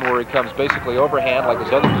 One where he comes basically overhand like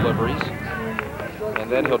his other deliveries, and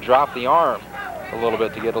then he'll drop the arm a little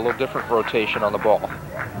bit to get a little different rotation on the ball.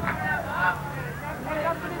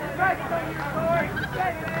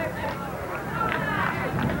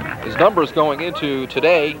 His numbers going into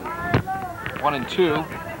today, 1-2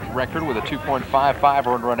 record with a 2.55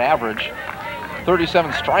 earned run average,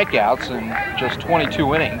 37 strikeouts in just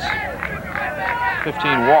 22 innings,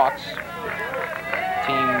 15 walks.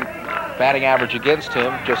 Team batting average against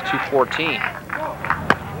him, just 214.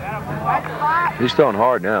 He's throwing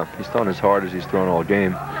hard now. He's throwing as hard as he's thrown all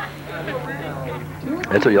game.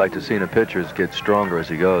 That's what you like to see in a pitcher, is get stronger as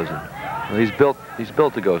he goes. And he's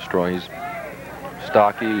built to go strong. He's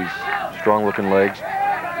stocky, he's strong-looking legs.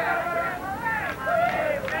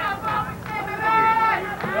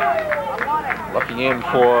 Looking in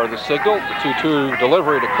for the signal, the 2-2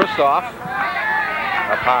 delivery to Christoph,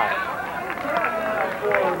 up high.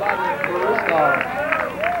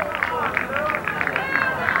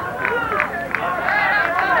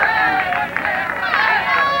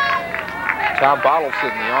 Tom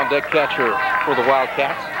Bottleson, the on-deck catcher for the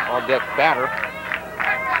Wildcats, on-deck batter.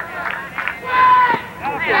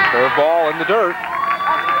 Curveball in the dirt.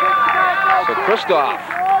 So Christoph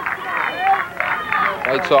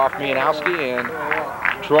fights off Mianowski and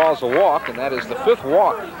draws a walk, and that is the 5th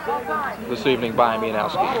walk this evening by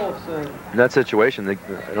Mianowski. In that situation, I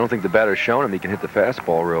don't think the batter's shown him he can hit the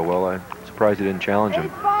fastball real well. I'm surprised he didn't challenge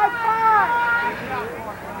him.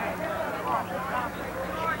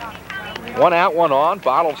 1 out, 1 on.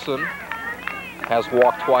 Bottleson has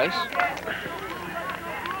walked twice,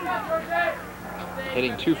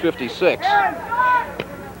 hitting .256.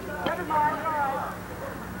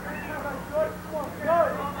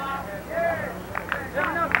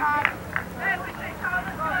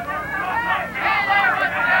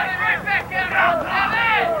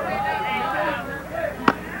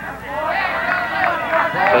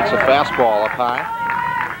 Takes a fastball up high.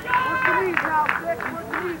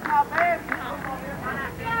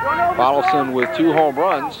 Bottleson with 2 home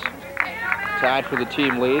runs, tied for the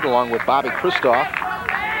team lead along with Bobby Christoph.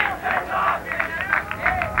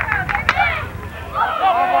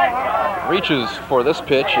 Reaches for this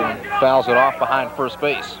pitch and fouls it off behind first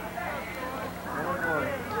base.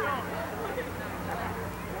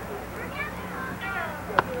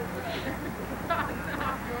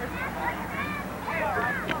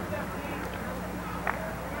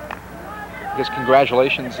 I guess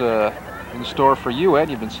congratulations in store for you, Ed.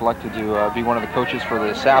 You've been selected to be one of the coaches for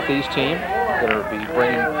the Southeast team. Going to be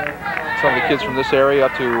bringing some of the kids from this area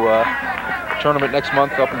up to a tournament next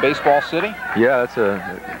month up in Baseball City. Yeah, that's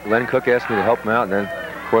Len Cook asked me to help him out, and then,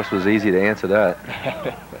 of course, it was easy to answer that.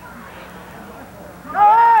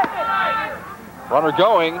 Runner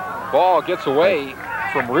going. Ball gets away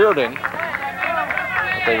from Reardon.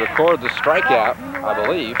 But they record the strikeout, I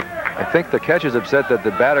believe. I think the catcher's upset that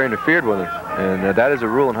the batter interfered with him, and that is a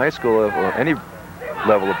rule in high school or any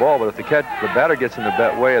level of ball. But if the batter gets in the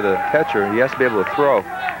way of the catcher, he has to be able to throw.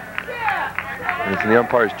 And it's in the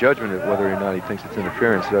umpire's judgment of whether or not he thinks it's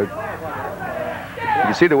interference. So you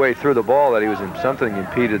can see the way he threw the ball that he was in something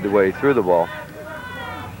impeded the way he threw the ball.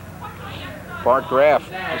 Bart Graff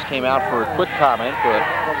just came out for a quick comment, but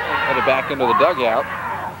headed back into the dugout.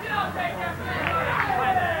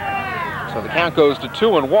 So the count goes to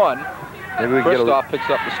 2-1. Maybe we Christoph picks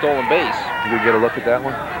up the stolen base. Did we get a look at that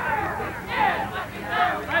one?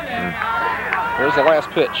 Here's the last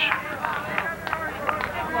pitch.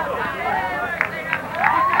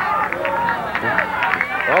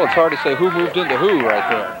 Well, it's hard to say who moved into who right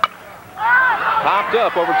there. Popped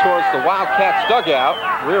up over towards the Wildcats dugout.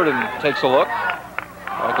 Reardon takes a look.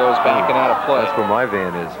 That goes back and out of play. That's where my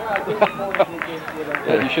van is.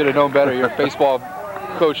 Yeah, you should have known better. You're a baseball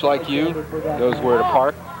coach like you. Knows where to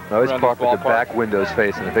park. I always park with the back windows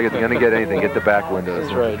facing. If they're going to get anything, hit the back windows.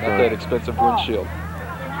 That's right, not that expensive windshield.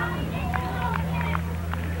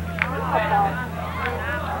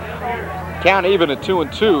 Count even at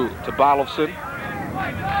 2-2 to Bottleson.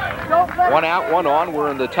 1 out, 1 on. We're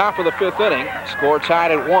in the top of the 5th inning. Score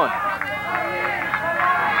tied at 1.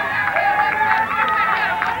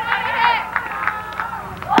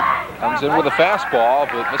 Comes in with a fastball,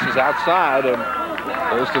 but misses outside and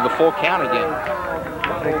goes to the full count again.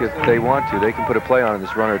 I think if they want to, they can put a play on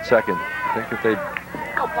this runner at second. I think if they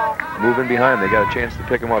move in behind, they got a chance to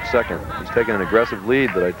pick him off second. He's taking an aggressive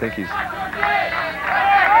lead, but I think he's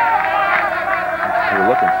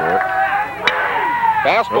looking for it.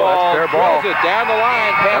 Fastball, fair ball. Throws it down the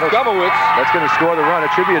line past Gumowitz. That's going to score the run. It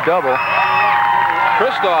should be a double.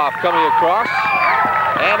 Christoph coming across,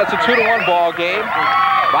 and it's a 2-1 ball game.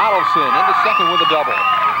 Bottleson into second with a double.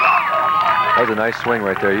 That was a nice swing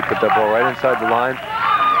right there. You put that ball right inside the line.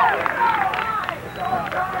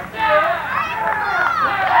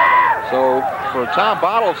 So for Tom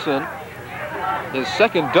Bottleson, his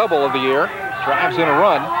second double of the year, drives in a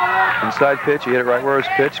run. Inside pitch, he hit it right where it was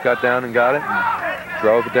pitched, got down and got it, and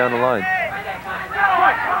drove it down the line.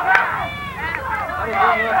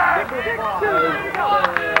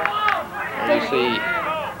 And you see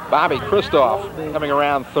Bobby Christoph coming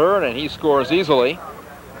around third, and he scores easily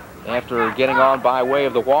after getting on by way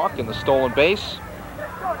of the walk and the stolen base.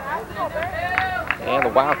 And the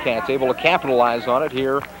Wildcats able to capitalize on it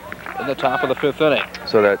here in the top of the 5th inning.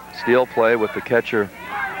 So that steal play with the catcher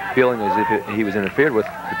feeling as if he was interfered with,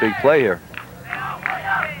 the big play here.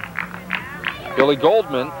 Billy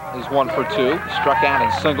Goldman is 1 for 2, struck out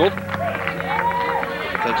and singled.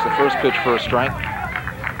 Takes the first pitch for a strike.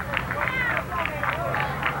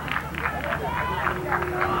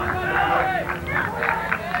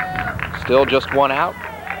 Still just 1 out.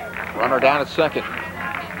 Runner down at second.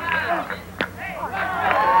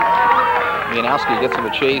 Mianowski gets him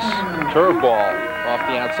a chase curveball off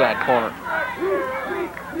the outside corner.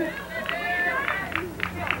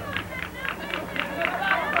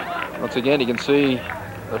 Once again, you can see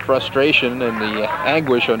the frustration and the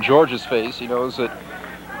anguish on George's face. He knows that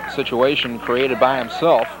situation created by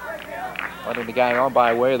himself, letting the guy on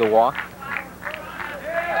by way of the walk.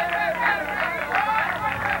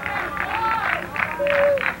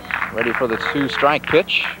 Ready for the 2-strike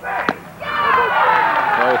pitch.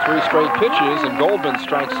 So 3 straight pitches, and Goldman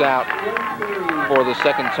strikes out for the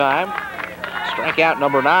second time. Strikeout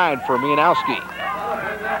number 9 for Mianowski.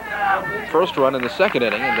 First run in the second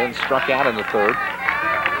inning, and then struck out in the third.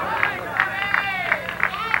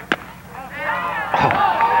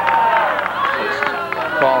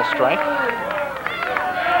 Call strike.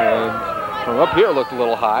 And from up here it looked a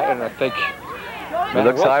little high, and I think it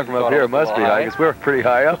looks high from up here. It must be high, because we're pretty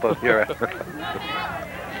high up here.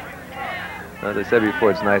 As I said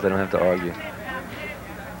before, it's nice I don't have to argue.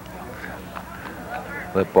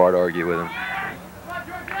 Let Bart argue with him.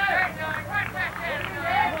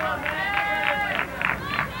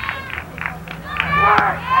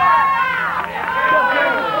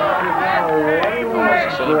 Almost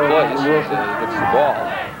the same place as he gets the ball.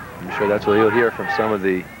 I'm sure that's what he'll hear from some of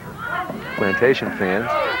the Plantation fans.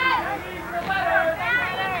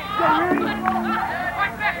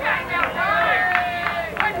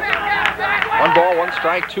 One ball, 1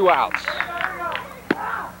 strike, 2 outs.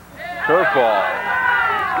 Curveball.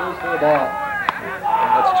 Goes for the ball.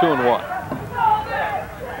 And that's 2-1.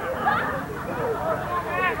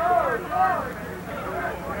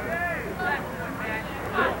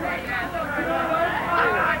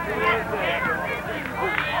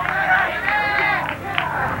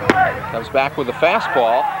 Comes back with the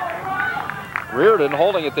fastball. Reardon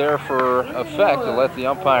holding it there for effect to let the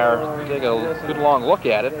umpire take a good long look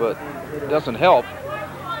at it, but it doesn't help.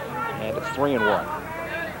 And it's 3-1.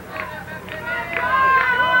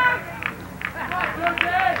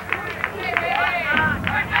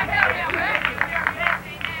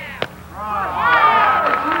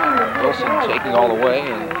 Wilson taking all the way,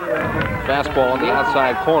 and fastball on the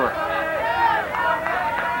outside corner.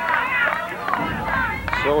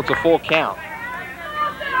 So it's a full count.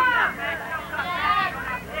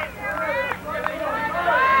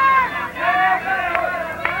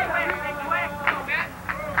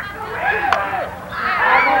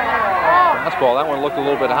 Fastball, that one looked a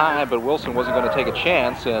little bit high, but Wilson wasn't going to take a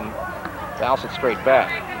chance and bounce it straight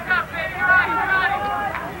back.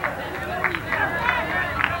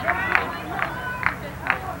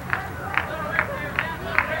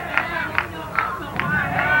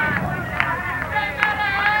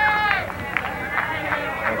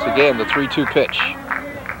 Again, the 3-2 pitch.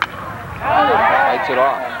 Lights it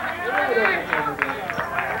off.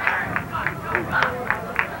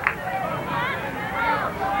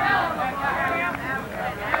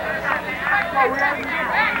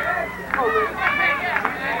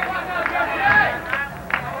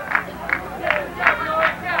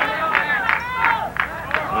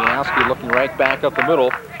 Mianowski looking right back up the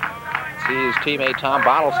middle. See his teammate Tom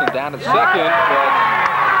Bottleson down at second, but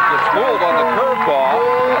gets fooled on the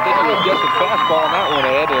curveball. I think he was guessing fastball on that one,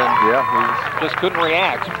 Ed, and yeah, he just couldn't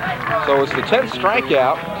react. So it's the 10th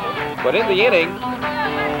strikeout, but in the inning,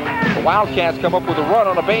 the Wildcats come up with a run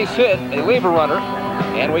on a base hit. They leave a runner,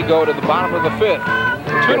 and we go to the bottom of the 5th.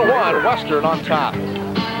 2-1, Western on top.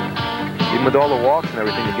 Even with all the walks and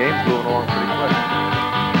everything, the game's moving along pretty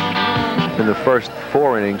quick. In the first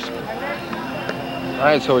 4 innings. All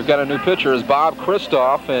right, so we've got a new pitcher as Bob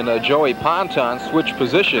Kristoff and Joey Ponton switch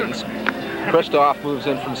positions. Kristoff moves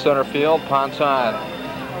in from center field. Ponton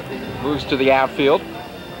moves to the outfield.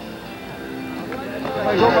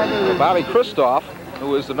 Bobby Kristoff,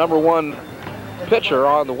 who is the #1 pitcher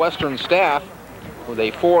on the Western staff with a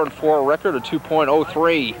 4-4 record, a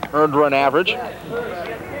 2.03 earned run average.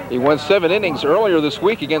 He went 7 innings earlier this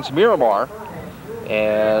week against Miramar,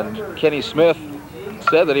 and Kenny Smith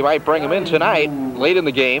said that he might bring him in tonight, late in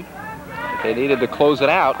the game. They needed to close it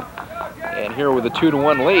out. And here with a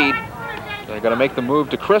 2-1 lead, they're going to make the move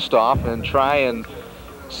to Kristoff and try and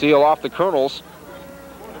seal off the Colonels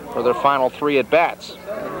for their final 3 at-bats.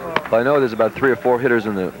 Well, I know there's about 3 or 4 hitters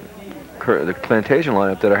in the Plantation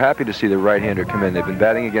lineup that are happy to see the right-hander come in. They've been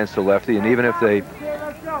batting against the lefty, and even if they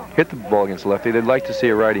hit the ball against the lefty, they'd like to see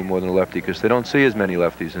a righty more than a lefty because they don't see as many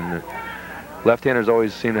lefties. And left-handers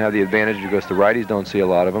always seem to have the advantage because the righties don't see a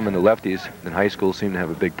lot of them, and the lefties in high school seem to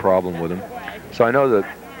have a big problem with them. So I know that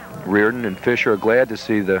Reardon and Fisher are glad to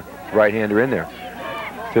see the right-hander in there,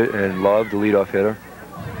 and Love, the leadoff hitter.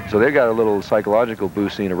 So they got a little psychological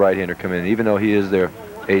boost seeing a right-hander come in. Even though he is their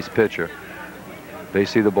ace pitcher, they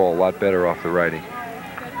see the ball a lot better off the righty.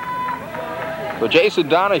 So Jason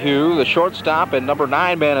Donahue, the shortstop and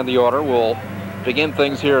 #9 man in the order, will begin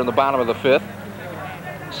things here in the bottom of the 5th.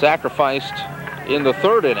 Sacrificed in the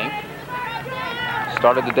 3rd inning.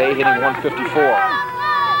 Started the day hitting 154.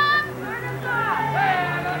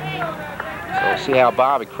 So we'll see how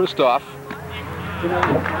Bobby Kristoff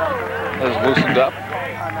has loosened up.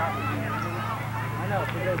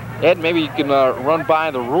 Ed, maybe you can run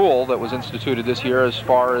by the rule that was instituted this year as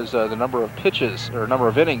far as the number of pitches or number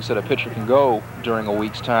of innings that a pitcher can go during a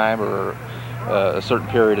week's time or a certain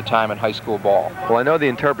period of time in high school ball. Well, I know the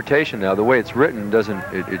interpretation now. The way it's written doesn't,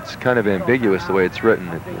 it's kind of ambiguous the way it's written.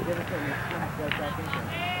 There's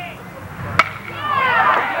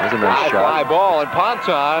a nice shot. Fly ball, and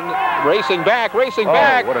Ponton racing back. What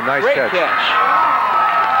a nice Great catch.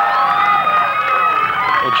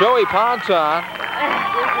 Well, Joey Ponton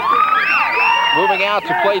moving out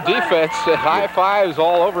to play defense. High fives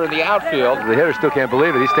all over in the outfield. The hitter still can't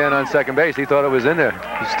believe it. He's standing on second base. He thought it was in there.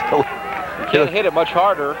 He's still. Can't hit it much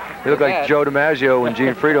harder. He looked like Joe DiMaggio when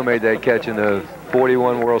Gene Frito made that catch in the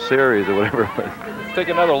 41 World Series or whatever it was. Let's take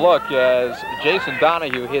another look as Jason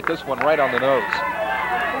Donahue hit this one right on the nose.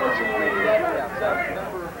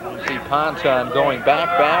 You see Ponton going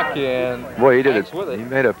back, and boy, he did it. With it. He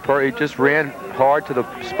made he just ran hard to the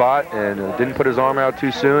spot and didn't put his arm out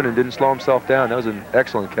too soon and didn't slow himself down. That was an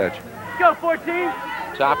excellent catch. Go 14.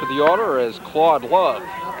 Top of the order is Claude Love.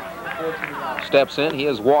 steps in. He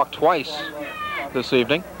has walked twice this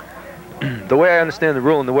evening. The way I understand the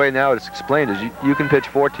rule and the way now it's explained is you can pitch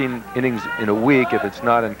 14 innings in a week if it's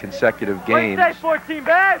not in consecutive games. 14,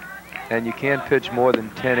 babe? And you can't pitch more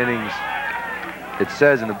than 10 innings. It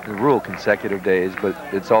says in the rule consecutive days, but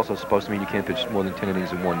it's also supposed to mean you can't pitch more than 10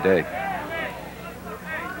 innings in one day.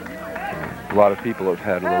 A lot of people have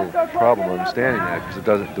had a little problem understanding that because it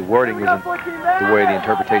doesn't. The wording isn't the way the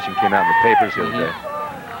interpretation came out in the papers the other day.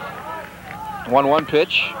 1-1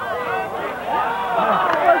 pitch.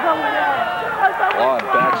 Claude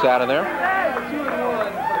backs out of there.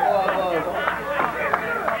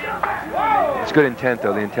 It's good intent,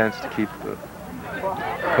 though. The intent's to keep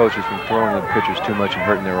coaches from throwing the pitchers too much and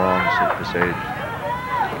hurting their arms at this age.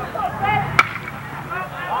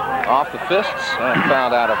 Off the fists and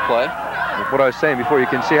fouled out of play. What I was saying before, you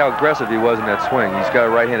can see how aggressive he was in that swing. He's got a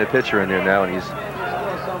right-handed pitcher in there now, and he's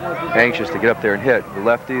anxious to get up there and hit. The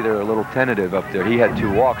lefty, they're a little tentative up there. He had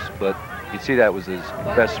 2 walks, but you see that was his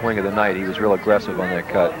best swing of the night. He was real aggressive on that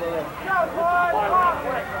cut.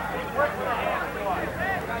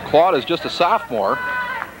 Claude is just a sophomore.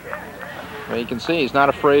 Well, you can see he's not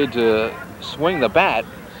afraid to swing the bat.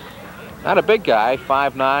 Not a big guy,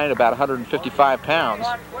 5'9", about 155 pounds.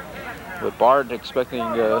 But Bard expecting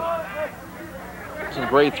some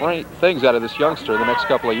great things out of this youngster the next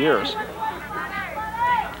couple of years. Goes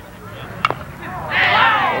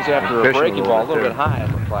after a breaking ball, a little bit high, it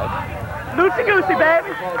looks like. Loosey goosey,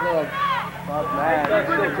 baby.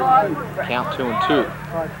 Count 2-2.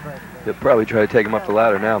 He'll probably try to take him up the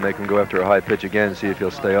ladder now, make him go after a high pitch again, see if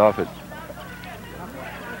he'll stay off it.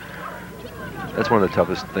 That's one of the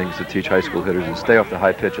toughest things to teach high school hitters is stay off the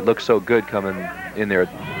high pitch. It looks so good coming in there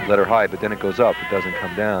at letter high, but then it goes up. It doesn't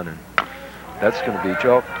come down, and that's going to be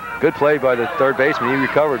Joe. Good play by the third baseman. He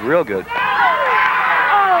recovered real good. Nice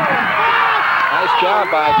job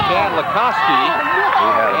by Ken Likoski.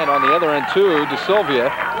 And on the other end, too, DeSilvia.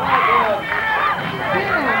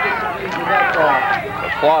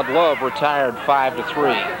 Claude Love retired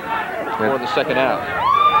 5-3 for the second out.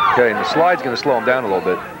 Okay, and the slide's going to slow him down a little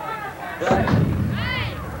bit.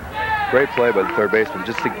 Great play by the third baseman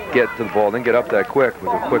just to get to the ball, then get up that quick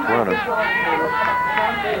with a quick runner.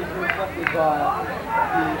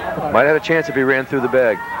 Might have had a chance if he ran through the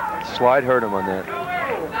bag. Slide hurt him on that.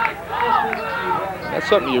 That's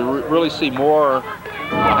something you really see more at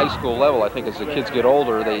the high school level. I think as the kids get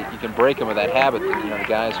older, you can break them of that habit. You know, the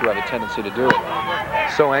guys who have a tendency to do it.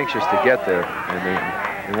 So anxious to get there,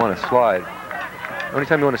 and they want to slide. The only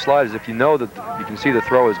time you want to slide is if you know that you can see the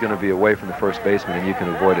throw is going to be away from the first baseman, and you can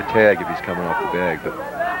avoid a tag if he's coming off the bag. But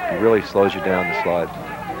it really slows you down to slide.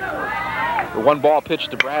 The 1-ball pitch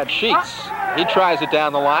to Brad Sheets. He tries it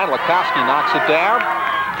down the line. Likoski knocks it down.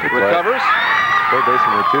 Recovers. Third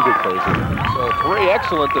baseman with 2 good plays. So 3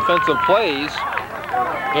 excellent defensive plays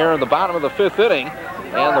here in the bottom of the 5th inning.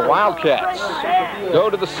 And the Wildcats go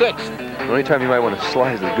to the 6th. The only time you might want to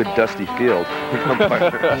slide is a good dusty field. You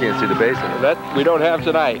can't see the baseman. That we don't have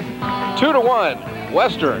tonight. 2-1,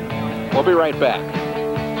 Western. We'll be right back.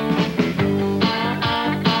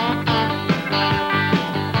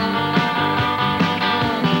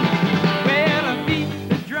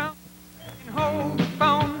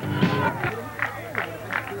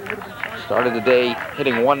 Started the day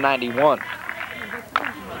hitting 191.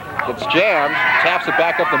 Gets jammed, taps it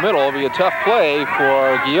back up the middle. It'll be a tough play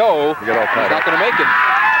for Guillot. He's not going to make it.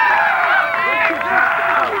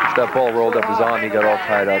 That ball rolled up his arm. He got all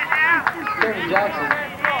tied up.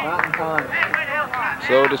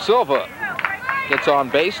 So De Silva gets on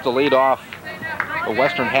base to lead off the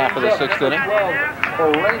western half of the 6th inning.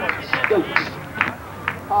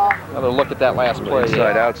 Another look at that last play.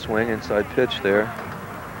 Inside out swing, inside pitch there.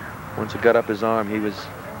 Once it got up his arm, he was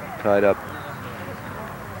tied up.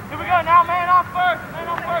 Here we go now, man on first. Man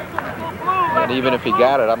on first. And even if he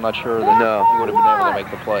got it, I'm not sure that he would have been able to make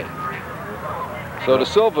the play. So De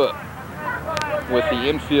Silva with the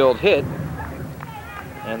infield hit,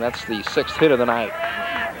 and that's the 6th hit of the night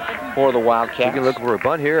for the Wildcats. We can look for a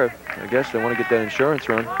bunt here. I guess they want to get that insurance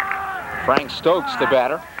run. Frank Stokes, the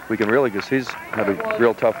batter. We can really, because he's had a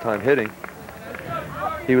real tough time hitting.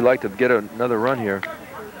 He would like to get another run here.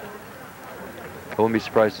 I wouldn't be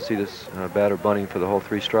surprised to see this batter bunting for the whole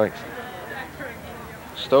 3 strikes.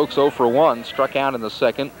 Stokes 0 for 1, struck out in the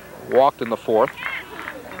 2nd, walked in the 4th.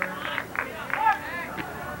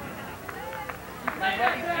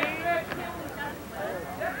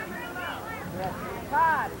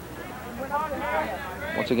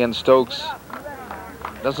 Once again, Stokes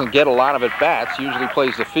doesn't get a lot of at-bats, usually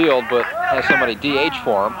plays the field, but has somebody DH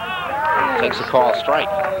for him. Takes a call strike.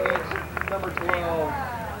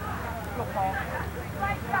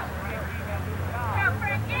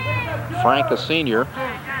 Frank, a senior.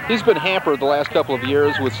 He's been hampered the last couple of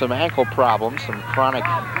years with some ankle problems, some chronic.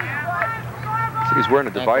 So he's wearing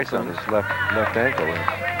a device on his left ankle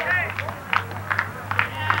there.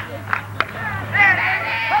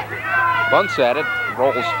 Bunts at it,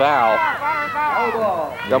 rolls foul.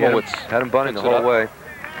 Gumowitz had him bunting the whole way.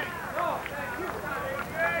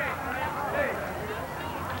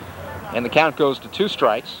 And the count goes to 2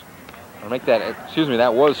 strikes. I'll make that, excuse me,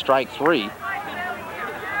 that was strike 3.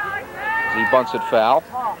 As he bunts it foul,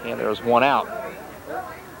 and there's 1 out.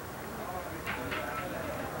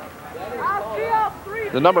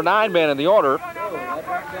 The number 9 man in the order,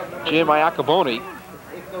 Jim Iacoboni,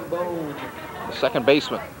 the second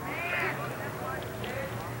baseman.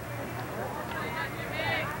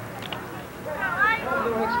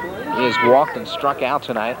 He has walked and struck out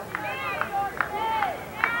tonight.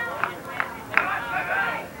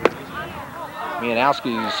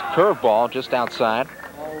 Mianowski's curveball just outside.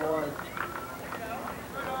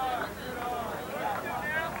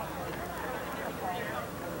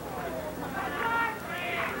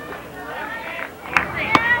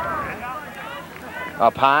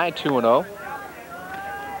 Up high, 2-0.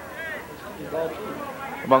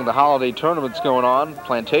 Among the holiday tournaments going on,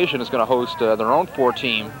 Plantation is going to host their own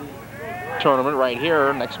 4-team tournament right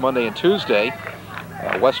here next Monday and Tuesday.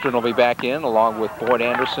 Western will be back in along with Boyd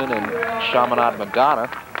Anderson and Chaminade Madonna.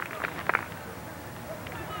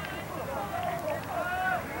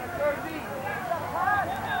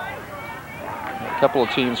 A couple of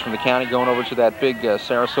teams from the county going over to that big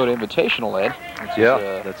Sarasota Invitational, Ed.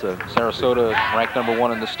 That's a Sarasota ranked number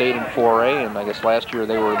 1 in the state in 4A, and I guess last year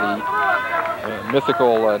they were the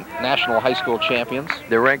mythical national high school champions.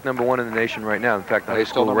 They're ranked number 1 in the nation right now. In fact, the high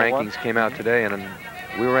school rankings came out today, and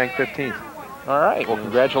we were ranked 15th. All right, well,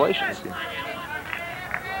 congratulations.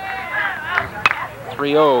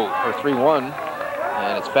 3-0 or 3-1,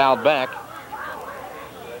 and it's fouled back.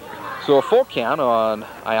 So a full count on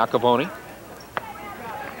Iacoboni.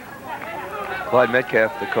 Clyde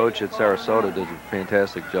Metcalf, the coach at Sarasota, does a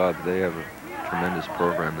fantastic job. They have a tremendous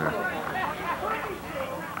program there.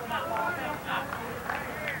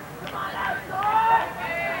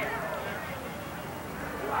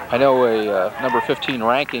 I know a number 15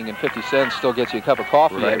 ranking and 50 cents still gets you a cup of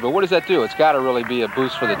coffee, right. But what does that do? It's got to really be a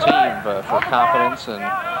boost for the team, for confidence, and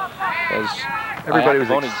as everybody was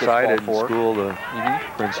excited in school, the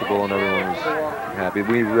principal and everyone was happy.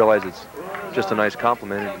 We realize it's just a nice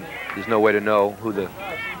compliment. There's no way to know who the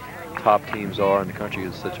top teams are in the country.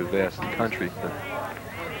 It's such a vast country. But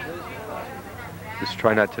just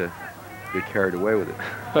try not to get carried away with it.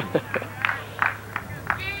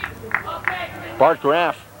 Bart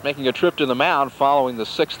Graff making a trip to the mound following the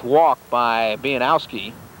 6th walk by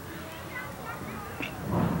Mianowski.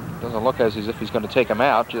 Doesn't look as if he's going to take him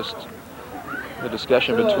out, just the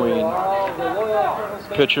discussion between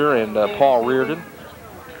pitcher and Paul Reardon.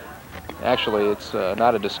 Actually, it's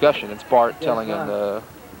not a discussion. It's Bart telling him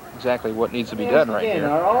exactly what needs to be done right here.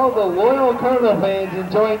 Are all the loyal Colonel fans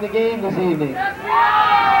enjoying the game this evening?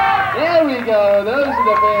 There we go. Those are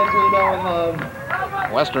the fans we know and love.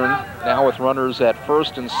 Western now with runners at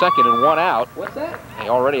first and second and 1 out. What's that? They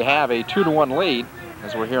already have a 2-1 lead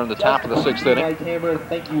as we're here in the top of the 6th inning.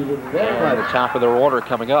 Thank you very much. The top of their order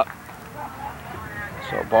coming up.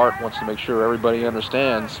 So Bart wants to make sure everybody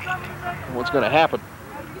understands what's going to happen.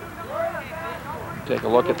 Take a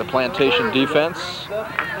look at the Plantation defense.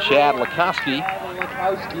 Chad Lukoski,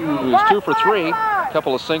 who is 2 for 3, a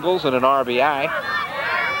couple of singles and an RBI.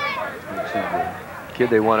 Kid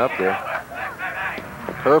they won up there.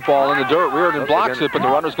 Curveball in the dirt. Reardon blocks it, but the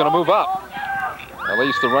runner's going to move up. At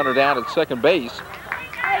least the runner down at second base.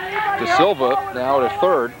 De Silva now at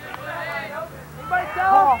third.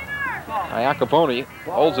 Iacoboni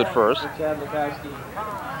holds it first.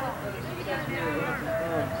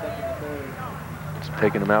 Just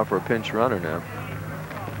taking him out for a pinch runner now.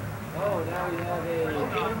 Oh, now we have a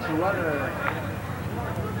pinch runner.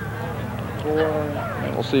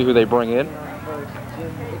 And we'll see who they bring in.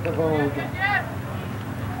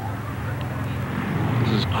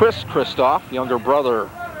 This is Chris Christoph, younger brother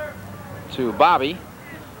to Bobby,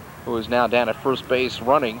 who is now down at first base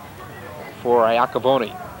running for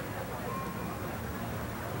Iacoboni.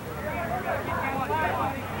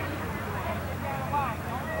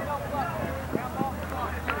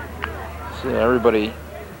 So everybody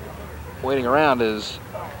waiting around as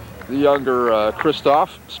the younger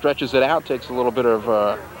Christoph stretches it out, takes a little bit of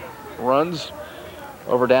runs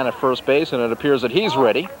over down at first base, and it appears that he's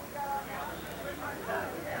ready.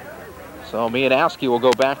 So Mianowski will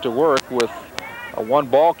go back to work with a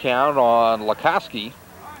 1-ball count on Lukoski.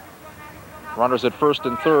 Runners at first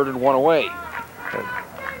and third and 1 away.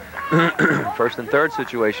 First and third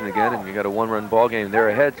situation again, and you got a one-run ball game. They're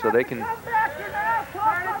ahead, so they got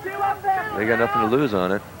nothing to lose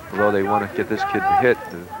on it. Although they want to get this kid to hit.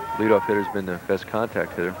 The leadoff hitter's been the best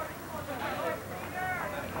contact hitter.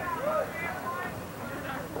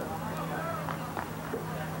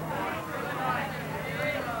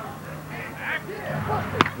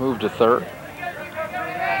 Move to third.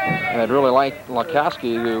 And I'd really like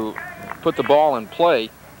Lakowski to put the ball in play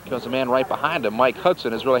because the man right behind him, Mike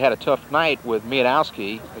Hudson, has really had a tough night with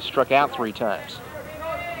Mianowski. Has struck out 3 times.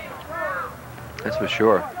 That's for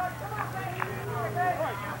sure.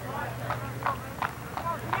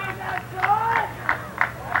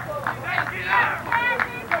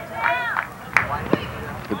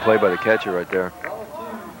 Good play by the catcher right there.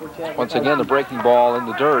 Once again, the breaking ball in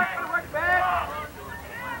the dirt.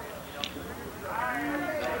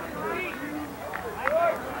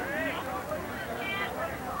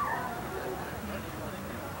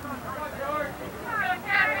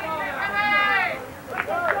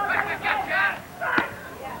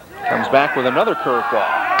 Comes back with another curveball.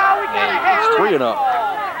 It's 3-0.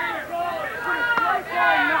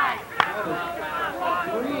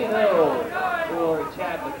 3-0 for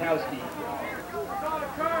Chad Lakowski.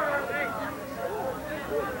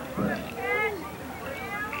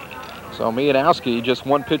 So Mianowski just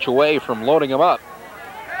 1 pitch away from loading him up.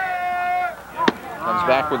 Comes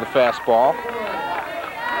back with the fastball.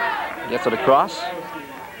 Gets it across.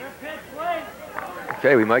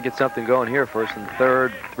 Okay, we might get something going here. First and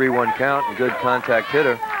third, 3-1 count, and good contact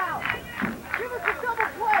hitter.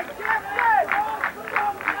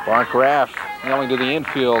 Bart Graff yelling to the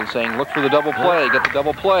infield, saying, look for the double play, get the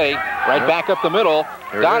double play. Right back up the middle.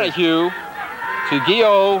 Donahue to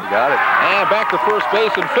Gio. Got it. And back to first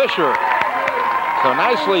base and Fisher. So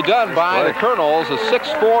nicely done by the Colonels. A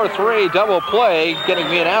 6-4-3 double play, getting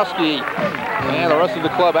Mianowski and the rest of the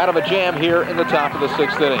club out of a jam here in the top of the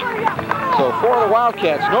 6th inning. So for the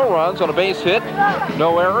Wildcats, no runs on a base hit,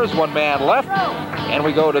 no errors, 1 man left, and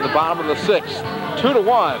we go to the bottom of the 6th.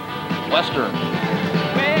 2-1, Western.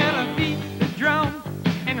 Well, beat the drum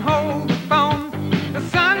and hold the phone. The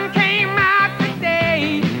sun came out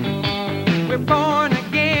today. We're born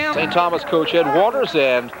again. St. Thomas coach Ed Waters,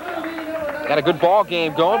 and got a good ball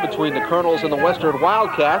game going between the Colonels and the Western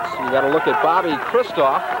Wildcats. We got to look at Bobby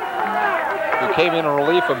Christoph, who came in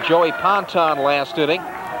relief of Joey Ponton last inning,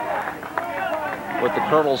 with the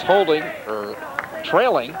Colonels holding or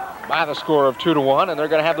trailing by the score of 2-1, and they're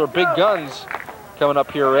going to have their big guns coming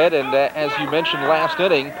up here, Ed. And as you mentioned last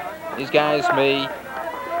inning, these guys may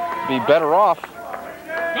be better off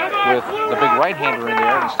with the big right-hander in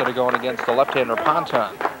there instead of going against the left-hander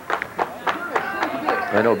Ponton.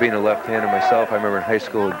 I know, being a left-hander myself, I remember in high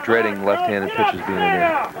school dreading left-handed pitchers being in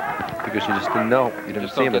there because you just didn't know. You didn't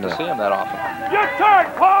see them see him that often. Your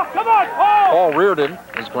turn, Paul. Come on, Paul. Paul Reardon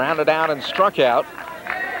is grounded out and struck out.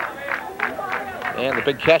 And the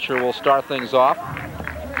big catcher will start things off.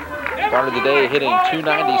 Started the day hitting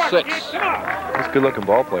 .296. That's a good-looking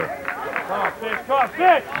ball player. Come on,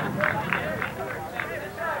 fish.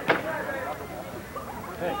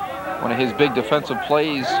 One of his big defensive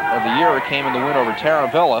plays of the year came in the win over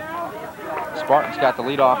Taravella. Spartans got the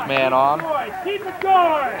leadoff man on,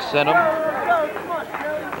 sent him,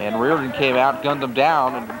 and Reardon came out, gunned him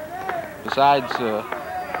down, and besides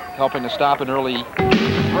helping to stop an early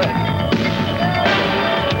threat,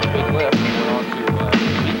 big lift, went on to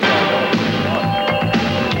beat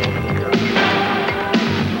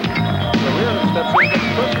So Reardon steps in against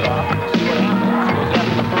Christoph. See what happens. Goes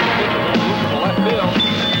after the first pitch, and moves to the left field.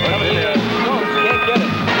 Can't get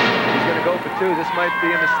it. He's going to go for 2. This might be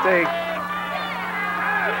a mistake.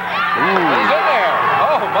 Ooh. He's in there.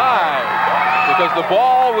 Oh, my. Because the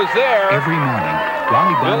ball was there. Every morning,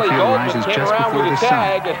 Wally Bonfield rises just before the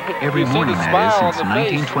sun. Every morning, that is, since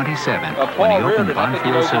 1927, when he opened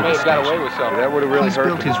Bonfield Service Station. He's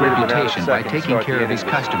built his reputation by taking care of his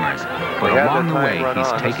customers, but along the way,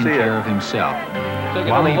 he's taken care of himself.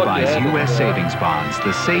 Wally buys U.S. savings bonds,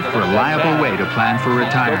 the safe, reliable way to plan for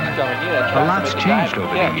retirement. A lot's changed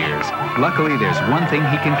over the years. Luckily, there's one thing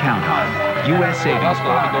he can count on: U.S. savings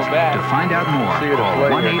bonds. To find out more, call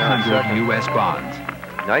 1-800-US bonds.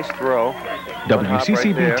 Nice throw.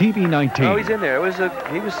 WCCB right TV 19. Oh, he's in there.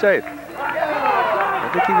 He was safe. I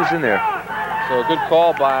think he was in there. So a good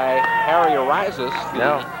call by Harry Arises,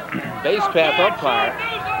 the base path umpire,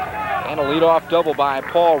 and a leadoff double by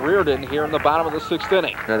Paul Reardon here in the bottom of the 6th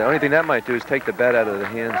inning. Now, the only thing that might do is take the bat out of the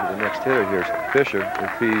hands of the next hitter here, Fisher.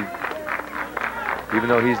 If he, even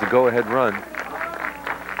though he's the go-ahead run,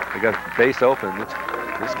 they got base open.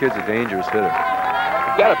 This kid's a dangerous hitter.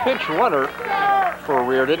 We've got a pinch runner for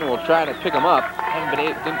Reardon, and we'll try to pick him up.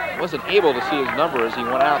 wasn't able to see his number as he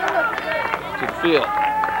went out to the field.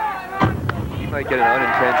 He might get an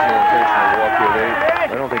unintentional intentional walk here.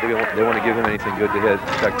 I don't think they want to give him anything good to hit.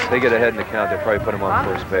 In fact, if they get ahead in the count, they'll probably put him on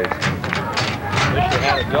first base. Fisher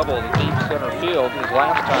had a double in deep center field his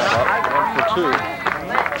last time up, 1 for 2.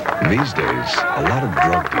 These days, a lot of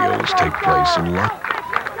drug deals take place in luck.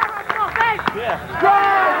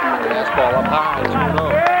 Fastball up high, 2-0.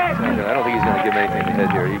 I don't think he's going to give him anything to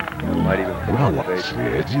hit here. He might even put him on the base.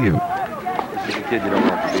 It's you. This is a kid you don't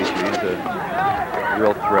want to beat you. He's a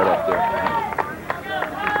real threat up there.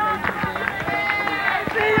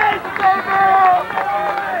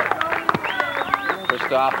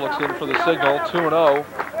 Kristoff looks in for the signal, 2-0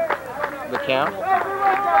 the count.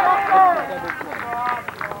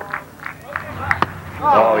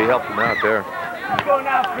 Oh, he helped him out there.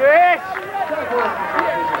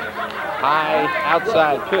 High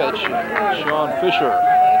outside pitch. Sean Fisher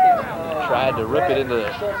tried to rip it into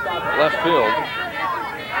left field.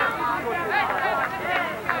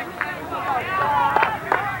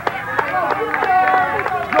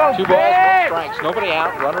 Two balls, 1 strikes. Nobody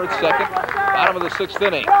out. Runner at second. Bottom of the 6th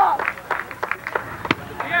inning.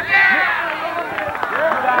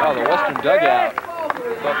 Oh, the Western dugout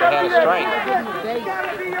thought they had a strike.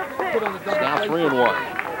 It's now 3-1.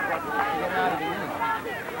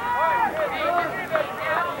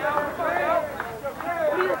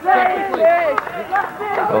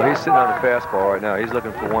 Well, he's sitting on the fastball right now. He's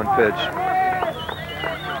looking for 1 pitch.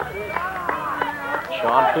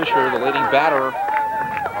 Sean Fisher, the leading batter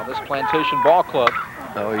on this Plantation ball club.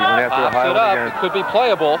 Oh, he went after the high one again. It could be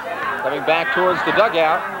playable. Coming back towards the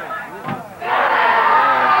dugout.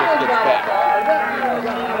 And just gets back.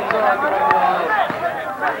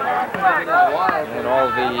 And all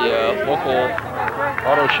the local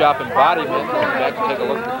auto shop embodiment coming back to take a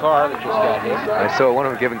look at the car that just got hit. I saw one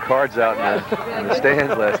of them giving cards out in the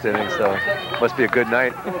stands last inning, so must be a good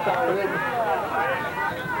night.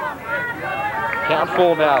 Count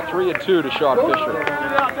full now, 3-2 to Sean Fisher.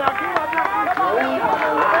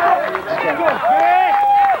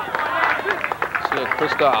 See what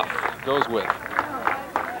Kristoff goes with.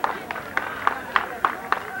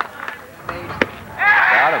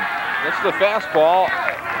 Got him. That's the fastball,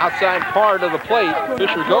 outside part of the plate.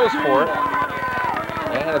 Fisher goes for it.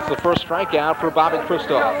 And it's the first strikeout for Bobby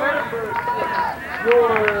Kristoff.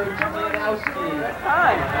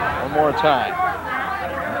 One more time.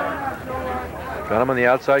 Got him on the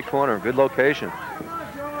outside corner. Good location.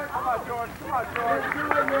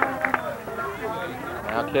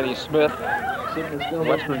 Now Kenny Smith,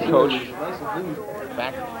 Western coach,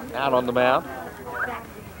 back out on the mound.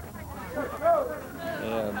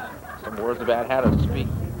 And some words about how to speak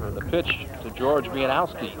for the pitch to George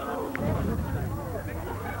Mianowski.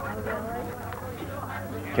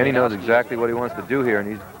 Kenny knows exactly what he wants to do here, and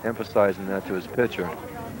he's emphasizing that to his pitcher.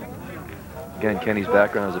 Again, Kenny's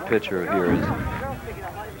background as a pitcher here is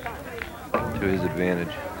to his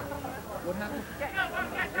advantage.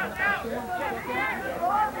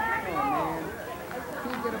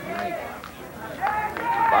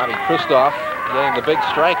 Bobby Kristoff getting the big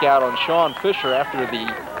strikeout on Sean Fisher after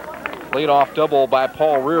the leadoff double by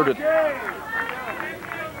Paul Reardon.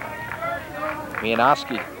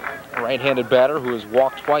 Mianowski, a right-handed batter who has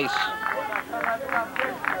walked twice.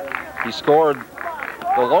 He scored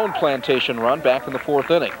the lone Plantation run back in the 4th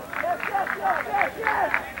inning.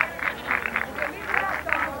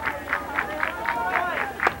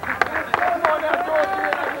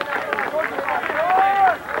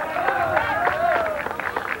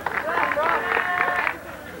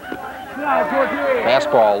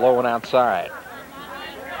 Fastball low and outside.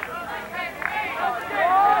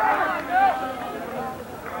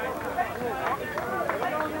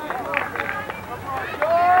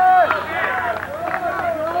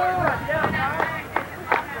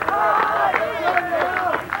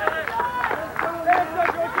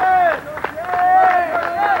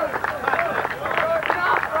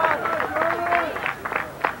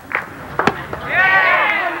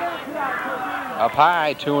 Up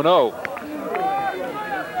high, 2-0.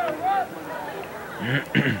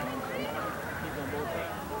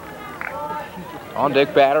 On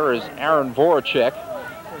deck batter is Aaron Voracek.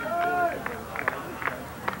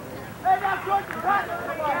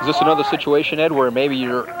 Is this another situation, Ed, where maybe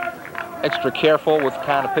you're extra careful with the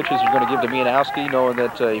kind of pitches you're going to give to Mianowski, knowing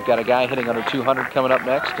that you've got a guy hitting under 200 coming up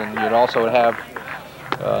next, and you'd also have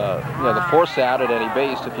the force out at any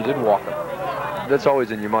base if you did walk him? That's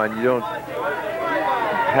always in your mind. It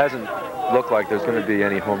hasn't looked like there's going to be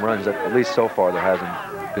any home runs. At least so far, there hasn't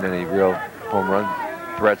been any real home run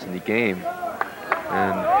threats in the game.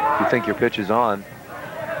 And if you think your pitch is on,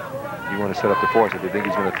 you want to set up the force if you think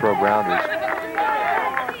he's going to throw grounders.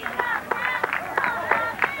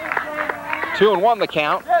 2-1 the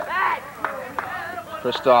count.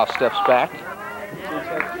 Kristoff steps back.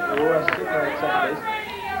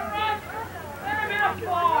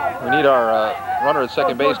 We need our runner at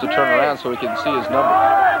second base to turn around so we can see his number.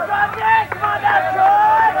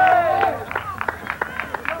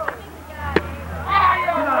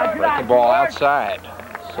 Breaking ball outside.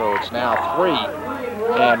 So it's now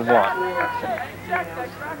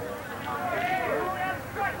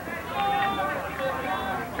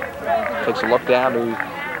 3-1. Takes a look down to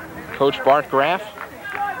Coach Bart Graff.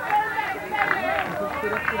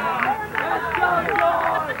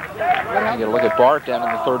 You get a look at Bart down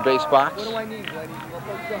in the third base box.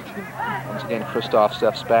 Once again, Kristoff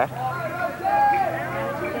steps back.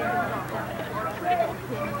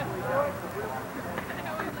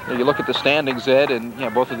 You look at the standings, Ed, and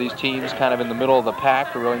both of these teams kind of in the middle of the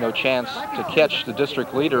pack. Really no chance to catch the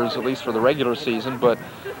district leaders, at least for the regular season. But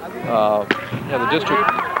the district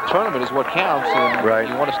tournament is what counts, and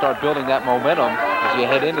you want to start building that momentum as you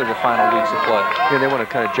head into the final weeks of play. Yeah, they want to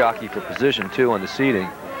kind of jockey for position too on the seeding.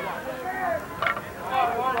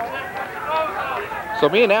 So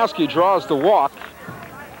Mianowski draws the walk,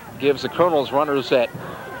 gives the Colonels runners at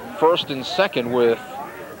first and second with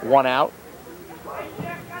 1 out.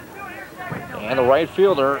 And the right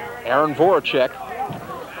fielder, Aaron Voracek.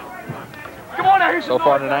 So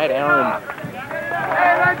far tonight, Aaron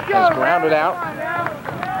has grounded out,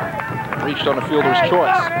 reached on a fielder's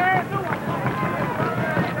choice.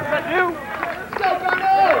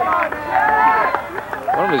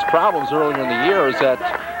 One of his problems earlier in the year is that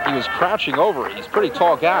he was crouching over. He's a pretty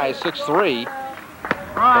tall guy, 6'3", but he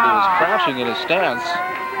was crouching in his stance.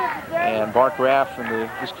 And Bart Graff and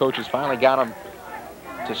his coaches finally got him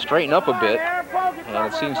to straighten up a bit, and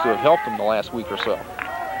it seems to have helped him the last week or so.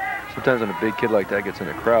 Sometimes when a big kid like that gets in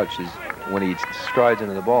a crouch, is when he strides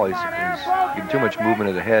into the ball, he's getting too much movement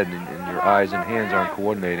of the head, and your eyes and hands aren't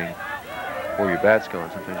coordinating where your bat's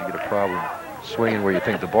going. Sometimes you get a problem swinging where you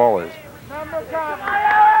think the ball is.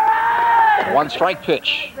 1 strike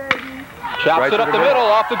pitch. Chops it up the middle,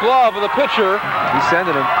 off the glove of the pitcher. He's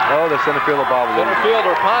sending him. Oh, the center fielder bobbles it. Center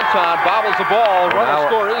fielder Ponton bobbles the ball. Runner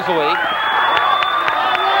score easily.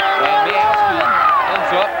 And Mianowski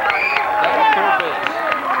ends up down at third base.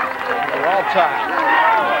 They're all tied.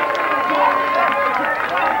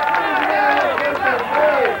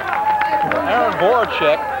 Aaron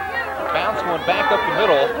Voracek bounced one back up the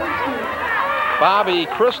middle. Bobby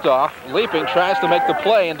Kristoff, leaping, tries to make the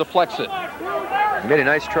play and deflects it. He made a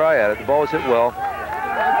nice try at it. The ball was hit well.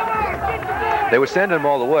 They were sending him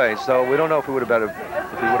all the way, so we don't know if he would have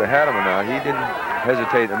had him or not. He didn't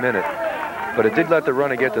hesitate a minute, but it did let the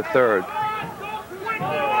runner get to third.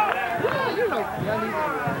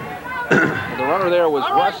 The runner there was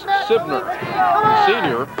Russ Sibner, the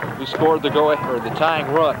senior, who scored the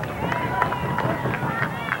tying run.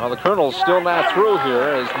 Well, the Colonels still not through here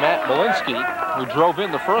as Matt Malinsky, who drove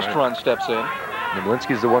in the first run, steps in. And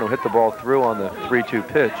Malinsky's the one who hit the ball through on the 3-2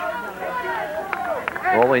 pitch.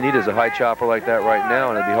 All they need is a high chopper like that right now,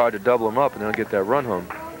 and it'd be hard to double them up, and they'll get that run home.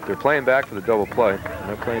 They're playing back for the double play, and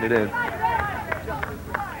they're playing it in.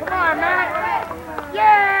 Come on, Matt!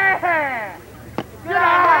 Yeah!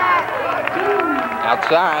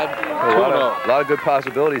 Outside, a lot of good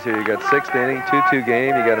possibilities here. You got 6th inning, 2-2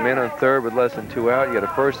 game. You got a man on third with less than 2 out. You got a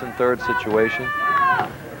first and third situation.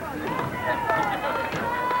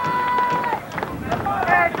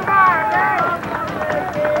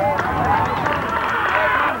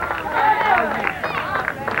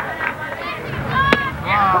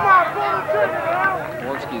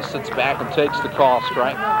 Malinsky sits back and takes the call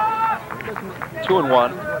strike.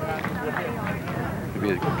 2-1. Be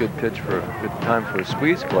a good pitch for a good time for a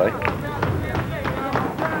squeeze play. We're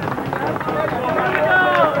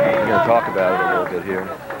going to talk about it a little bit here.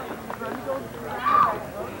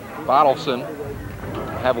 Bottleson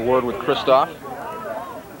have a word with Kristoff.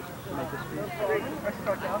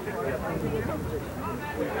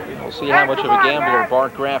 We'll see how much of a gambler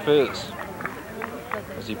Bart Graff is.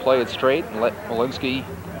 Does he play it straight and let Malinsky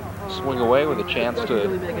swing away with a chance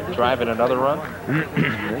to drive in another run?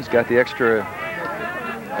 He's got the extra.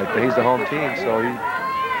 He's the home team, so he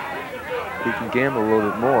can gamble a little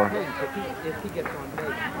bit more.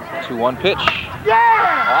 2-1 pitch.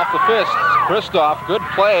 Yeah! Off the fist. Kristoff, good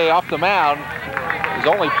play off the mound. His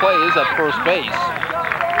only play is at first base.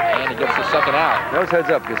 And he gets the second out. That was heads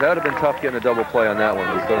up, because that would have been tough getting a double play on that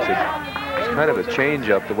one, because it's kind of a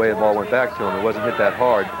change-up the way the ball went back to him. It wasn't hit that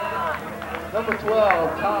hard. Number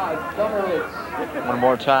 12, Todd Dummerwitz. One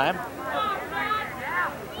more time.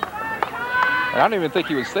 And I don't even think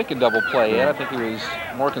he was thinking double play yet. I think he was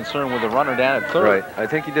more concerned with the runner down at third. Right. I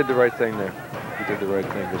think he did the right thing there. He did the right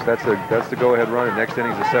thing because that's the go-ahead run. And next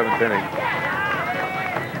inning's the 7th inning.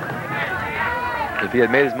 If he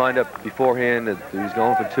had made his mind up beforehand that he was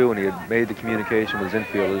going for 2 and he had made the communication with his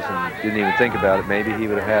infielders and didn't even think about it, maybe he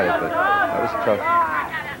would have had it. But that was a tough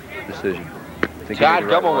decision. Todd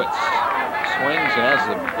Gumowitz swings and has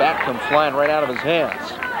the bat come flying right out of his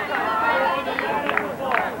hands.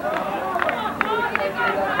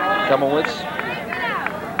 Gumowitz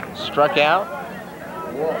struck out.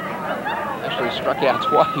 Actually struck out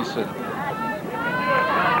twice. And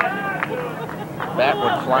bat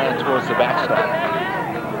went flying towards the backside.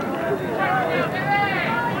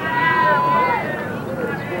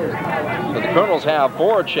 So the Colonels have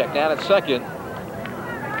Voracek down at second.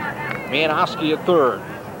 Mianowski at third.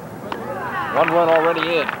 1 run already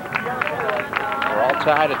in. We're all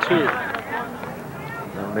tied at 2.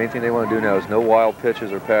 The main thing they want to do now is no wild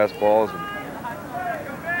pitches or pass balls and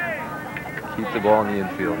keep the ball in the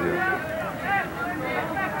infield here.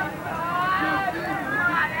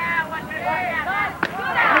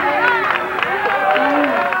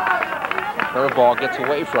 Curveball gets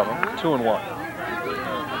away from him. 2-1.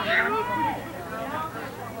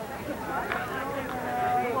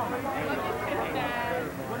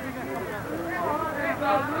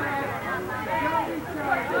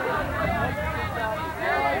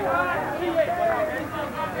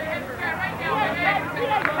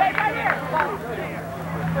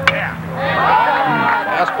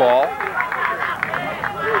 Fastball.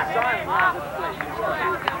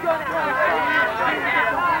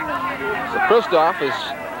 So Kristoff has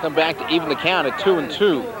come back to even the count at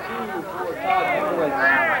 2-2.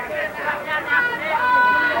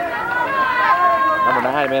 Number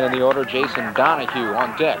 9 man in the order, Jason Donahue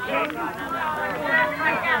on deck.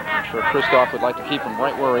 I'm sure Kristoff would like to keep him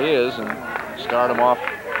right where he is and start him off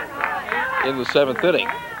in the 7th inning.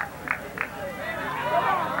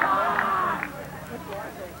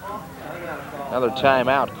 Another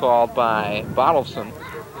timeout called by Bottleson.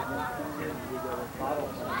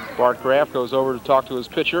 Bart Graff goes over to talk to his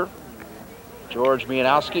pitcher, George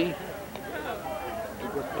Mianowski.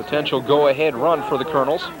 Potential go-ahead run for the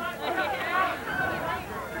Colonels.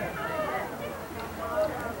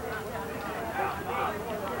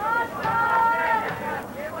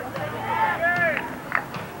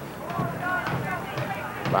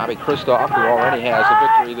 Bobby Kristoff, who already has a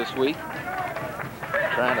victory this week,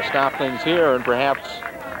 trying to stop things here and perhaps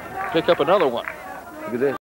pick up another one. Look at this.